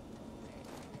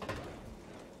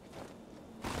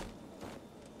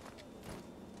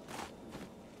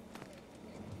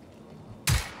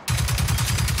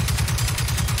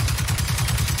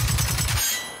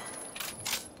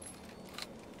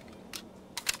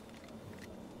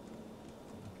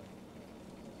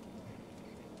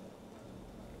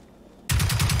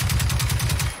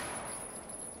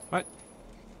 What?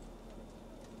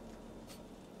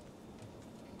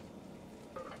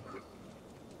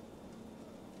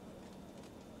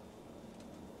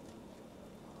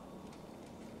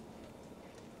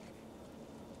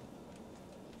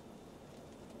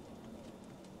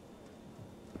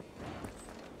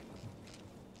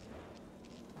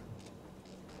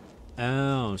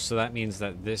 Oh, so that means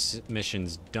that this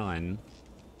mission's done.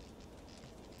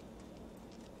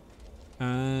 Oh.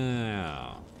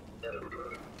 I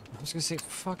was gonna say,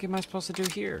 fuck am I supposed to do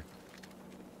here?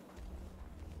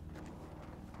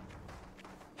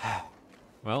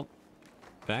 Well,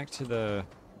 back to the...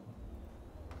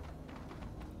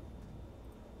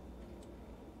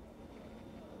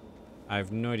 I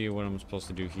have no idea what I'm supposed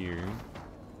to do here.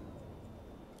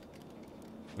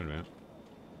 Wait a minute.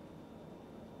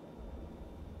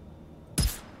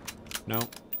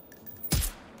 Nope.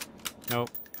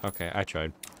 Nope. Okay, I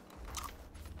tried.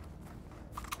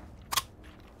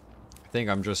 I think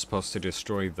I'm just supposed to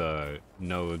destroy the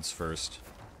nodes first.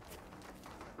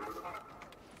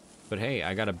 But hey,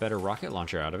 I got a better rocket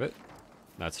launcher out of it.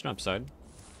 That's an upside.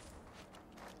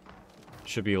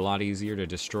 Should be a lot easier to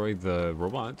destroy the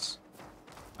robots.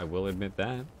 I will admit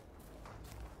that.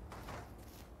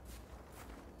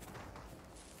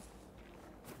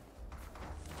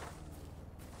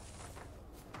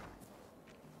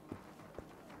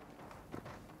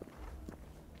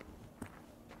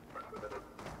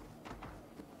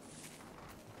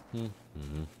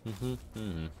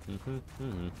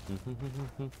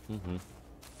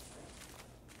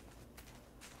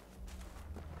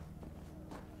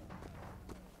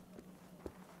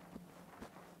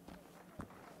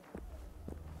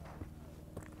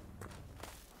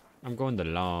 I'm going the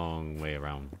long way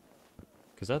around.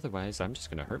 Because otherwise, I'm just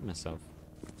going to hurt myself.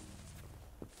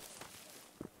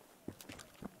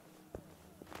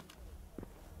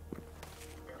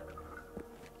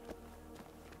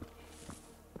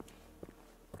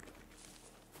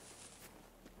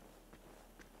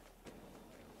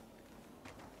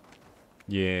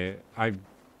 Yeah,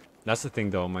 that's the thing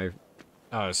though, my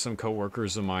some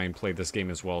coworkers of mine played this game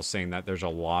as well, saying that there's a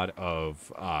lot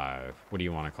of what do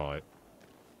you want to call it?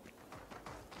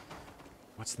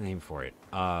 What's the name for it?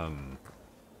 Not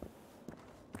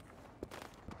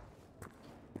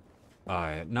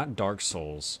Dark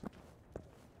Souls.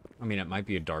 I mean, it might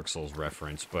be a Dark Souls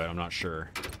reference, but I'm not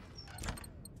sure.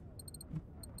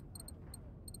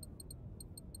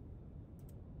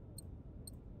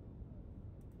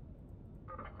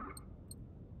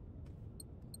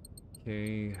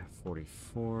 Okay,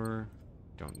 44.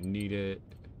 Don't need it.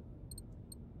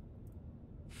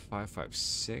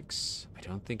 5.56. I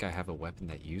don't think I have a weapon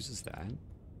that uses that.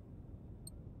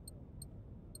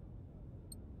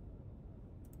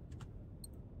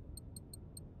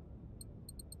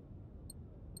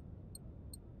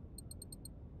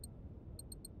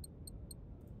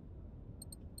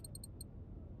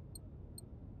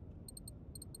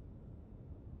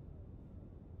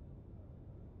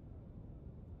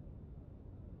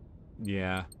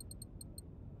 Yeah.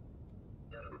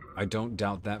 I don't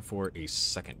doubt that for a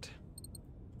second.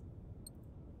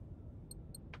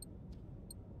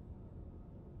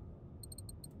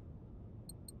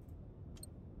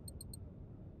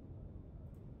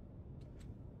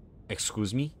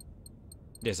 Excuse me?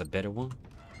 There's a better one?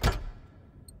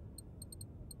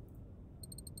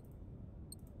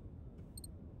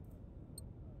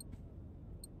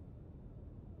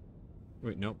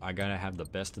 Wait, nope. I gotta have the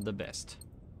best of the best.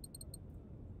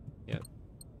 Yep.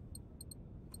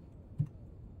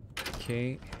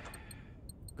 Okay.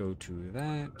 Go to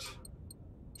that.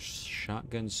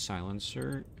 Shotgun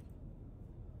silencer.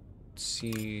 Let's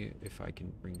see if I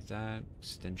can bring that.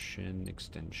 Extension,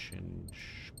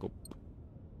 scope.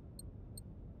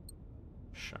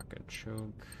 Shotgun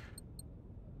choke.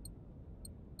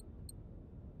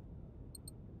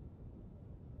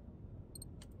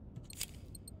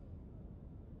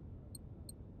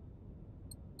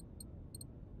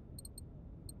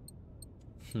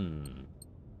 Hmm.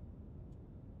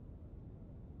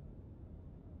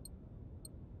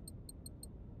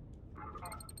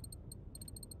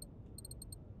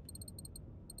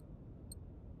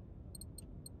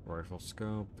 Rifle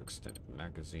scope, extended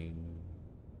magazine.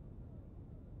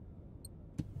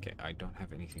 Okay, I don't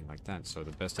have anything like that, so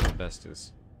the best of the best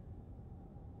is...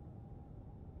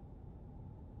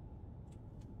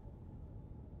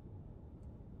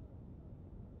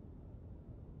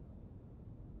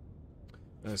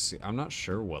 Let's see, I'm not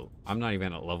sure what... I'm not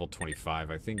even at level 25,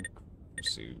 I think...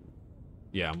 Let's see...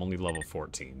 Yeah, I'm only level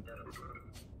 14.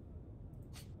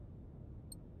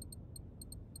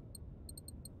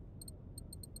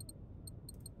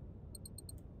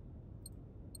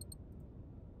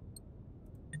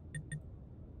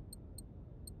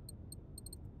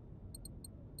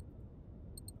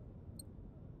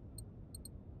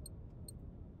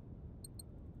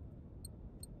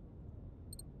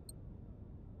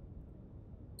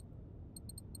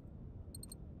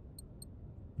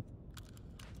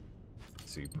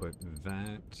 So you put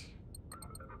that...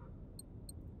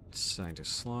 Assign to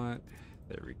slot.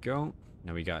 There we go.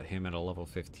 Now we got him at a level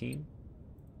 15.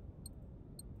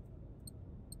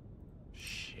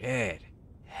 Shit.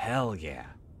 Hell yeah.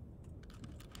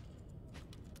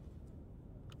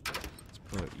 Let's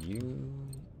put you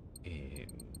in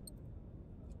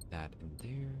that in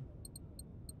there.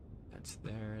 That's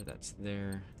there. That's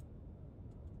there.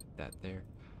 That there.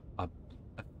 A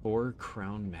 4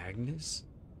 Crown Magnus?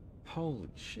 Holy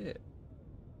shit.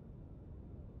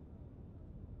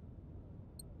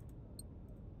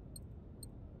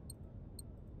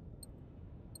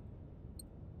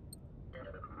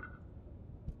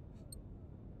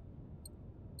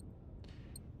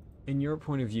 In your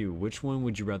point of view, which one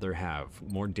would you rather have?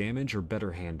 More damage or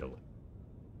better handling?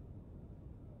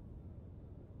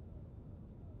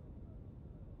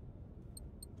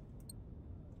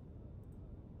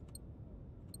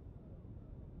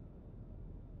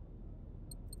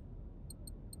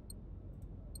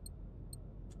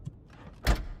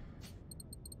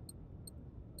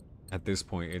 At this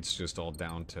point, it's just all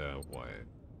down to what?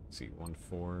 Let's see, 1,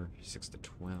 4, 6 to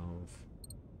 12.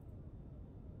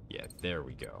 Yeah, there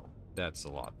we go. That's a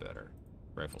lot better.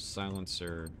 Rifle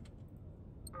silencer.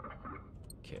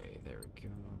 Okay, there we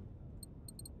go.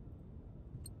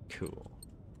 Cool.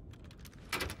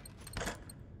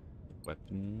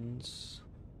 Weapons.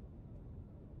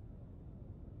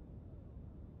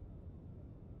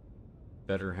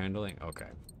 Better handling? Okay.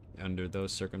 Under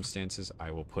those circumstances,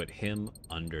 I will put him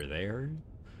under there.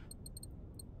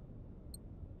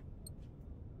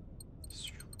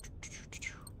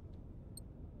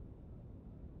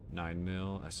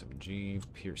 $9mm SMG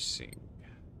piercing.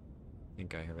 I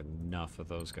think I have enough of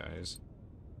those guys.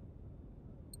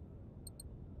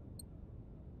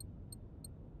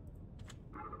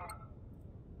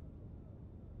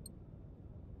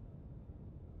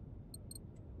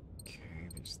 Okay,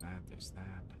 there's that, there's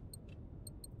that.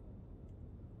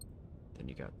 Then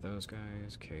you got those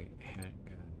guys. Okay, handgun,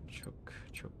 choke,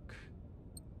 choke,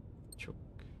 choke.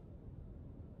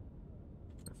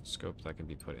 Rifle scope that can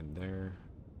be put in there.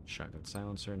 Shotgun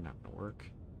silencer, not gonna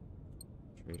work.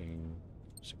 Trading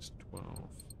 612.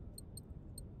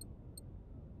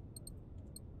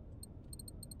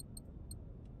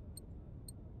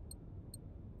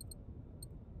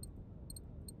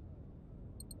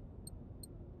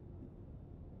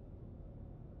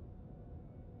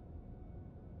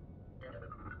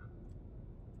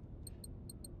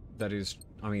 That is,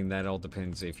 I mean, that all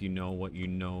depends if you know what you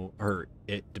know, or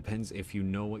it depends if you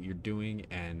know what you're doing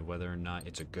and whether or not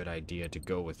it's a good idea to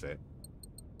go with it.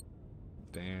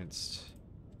 Advanced,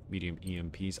 medium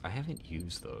EMPs. I haven't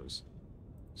used those,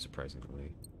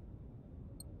 surprisingly.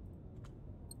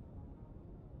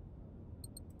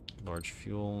 Large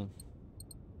fuel.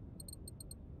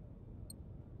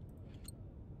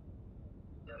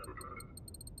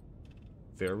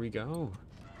 There we go.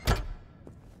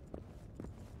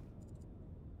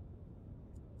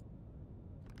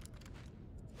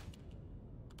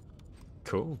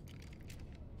 Cool.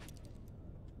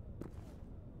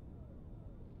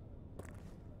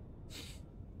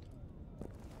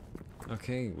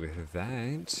 Okay, with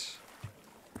that...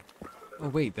 Oh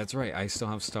wait, that's right. I still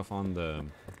have stuff on the...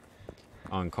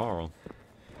 on Carl.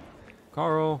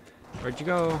 Carl, where'd you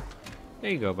go?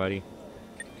 There you go, buddy.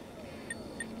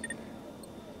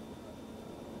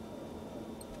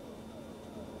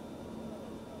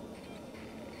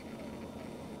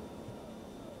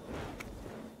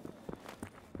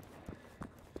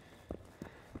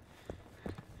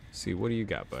 See, what do you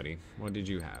got, buddy? What did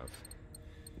you have?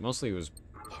 Mostly it was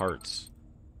parts,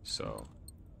 so...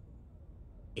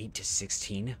 8 to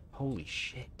 16? Holy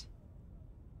shit.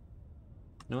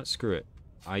 You know what? Screw it.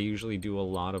 I usually do a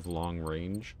lot of long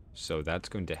range, so that's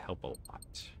going to help a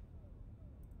lot.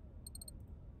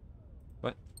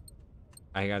 What?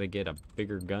 I gotta get a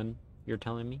bigger gun, you're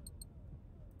telling me?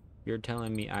 You're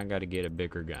telling me I gotta get a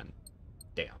bigger gun.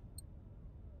 Damn.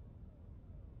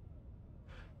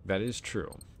 That is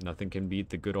true. Nothing can beat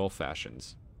the good old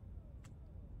fashions.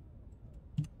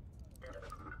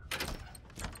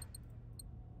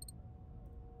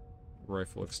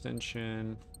 Rifle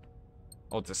extension.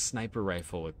 Oh, it's a sniper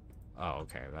rifle. Oh,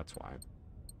 okay, that's why.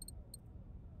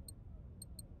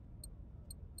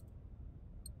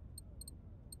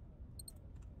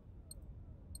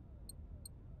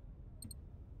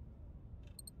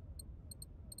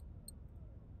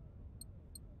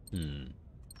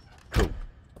 Cool.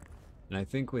 And I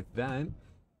think with that,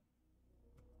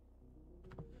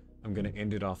 I'm gonna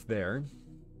end it off there.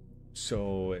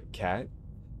 So, Kat,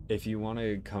 if you want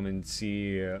to come and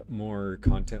see more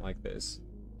content like this,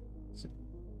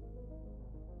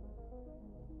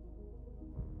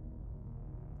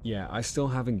 yeah, I still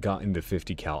haven't gotten the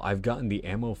 50 cal. I've gotten the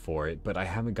ammo for it, but I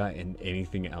haven't gotten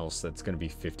anything else that's gonna be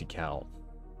 50 cal.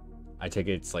 I take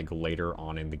it it's like later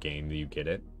on in the game that you get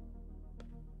it.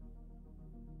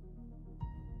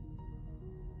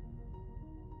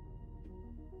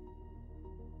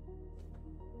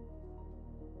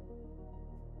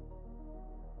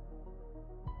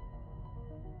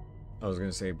 I was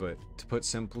gonna say, but to put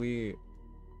simply,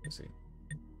 let's see.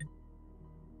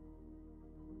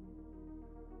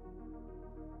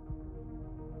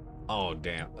 Oh,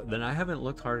 damn. Then I haven't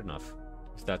looked hard enough,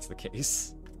 if that's the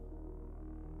case.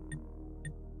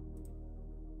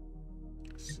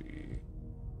 Let's see.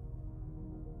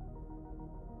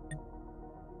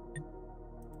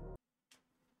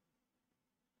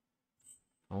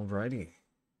 Alrighty.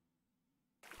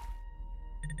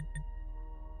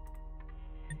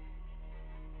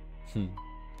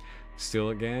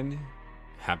 Still again,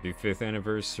 happy 5th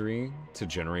anniversary to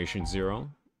Generation Zero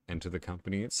and to the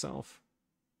company itself.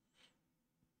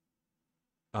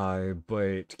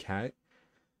 But Kat,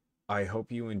 I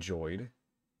hope you enjoyed.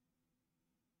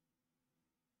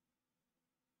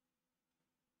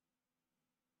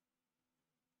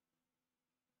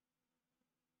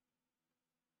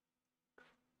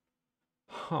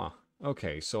 Huh.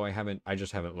 Okay, so I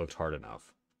just haven't looked hard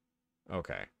enough.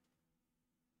 Okay.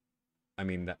 I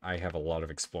mean, I have a lot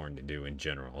of exploring to do in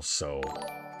general, so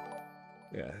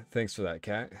yeah, thanks for that,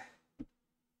 Kat.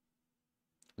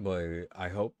 But I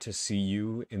hope to see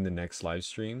you in the next live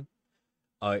stream.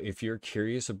 If you're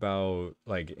curious about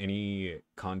like any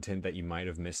content that you might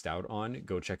have missed out on,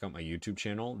 go check out my YouTube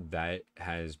channel. That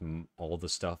has all the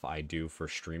stuff I do for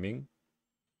streaming.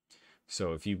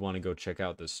 So if you want to go check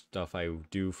out the stuff I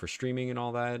do for streaming and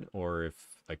all that, or if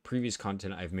like previous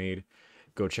content I've made,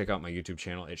 go check out my YouTube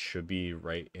channel. It should be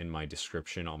right in my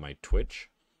description on my Twitch.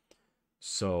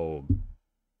 So,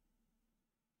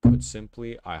 put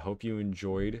simply, I hope you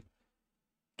enjoyed.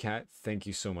 Kat, thank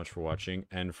you so much for watching.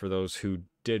 And for those who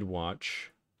did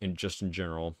watch, and just in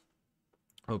general,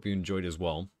 I hope you enjoyed as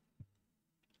well.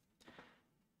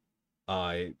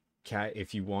 Kat,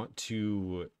 if you want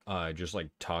to just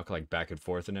like talk like back and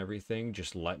forth and everything,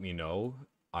 just let me know.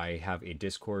 I have a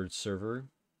Discord server.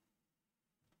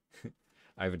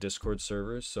 I have a Discord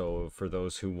server, so for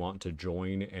those who want to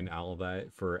join and all of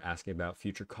that for asking about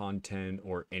future content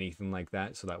or anything like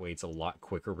that, so that way it's a lot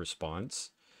quicker response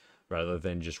rather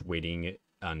than just waiting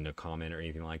on a comment or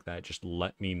anything like that, just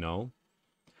let me know.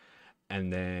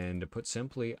 And then to put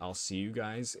simply, I'll see you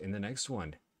guys in the next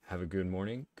one. Have a good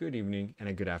morning, good evening, and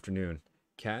a good afternoon.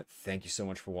 Kat, thank you so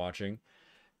much for watching.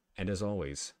 And as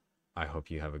always, I hope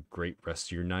you have a great rest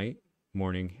of your night,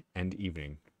 morning, and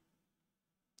evening.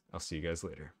 I'll see you guys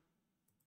later.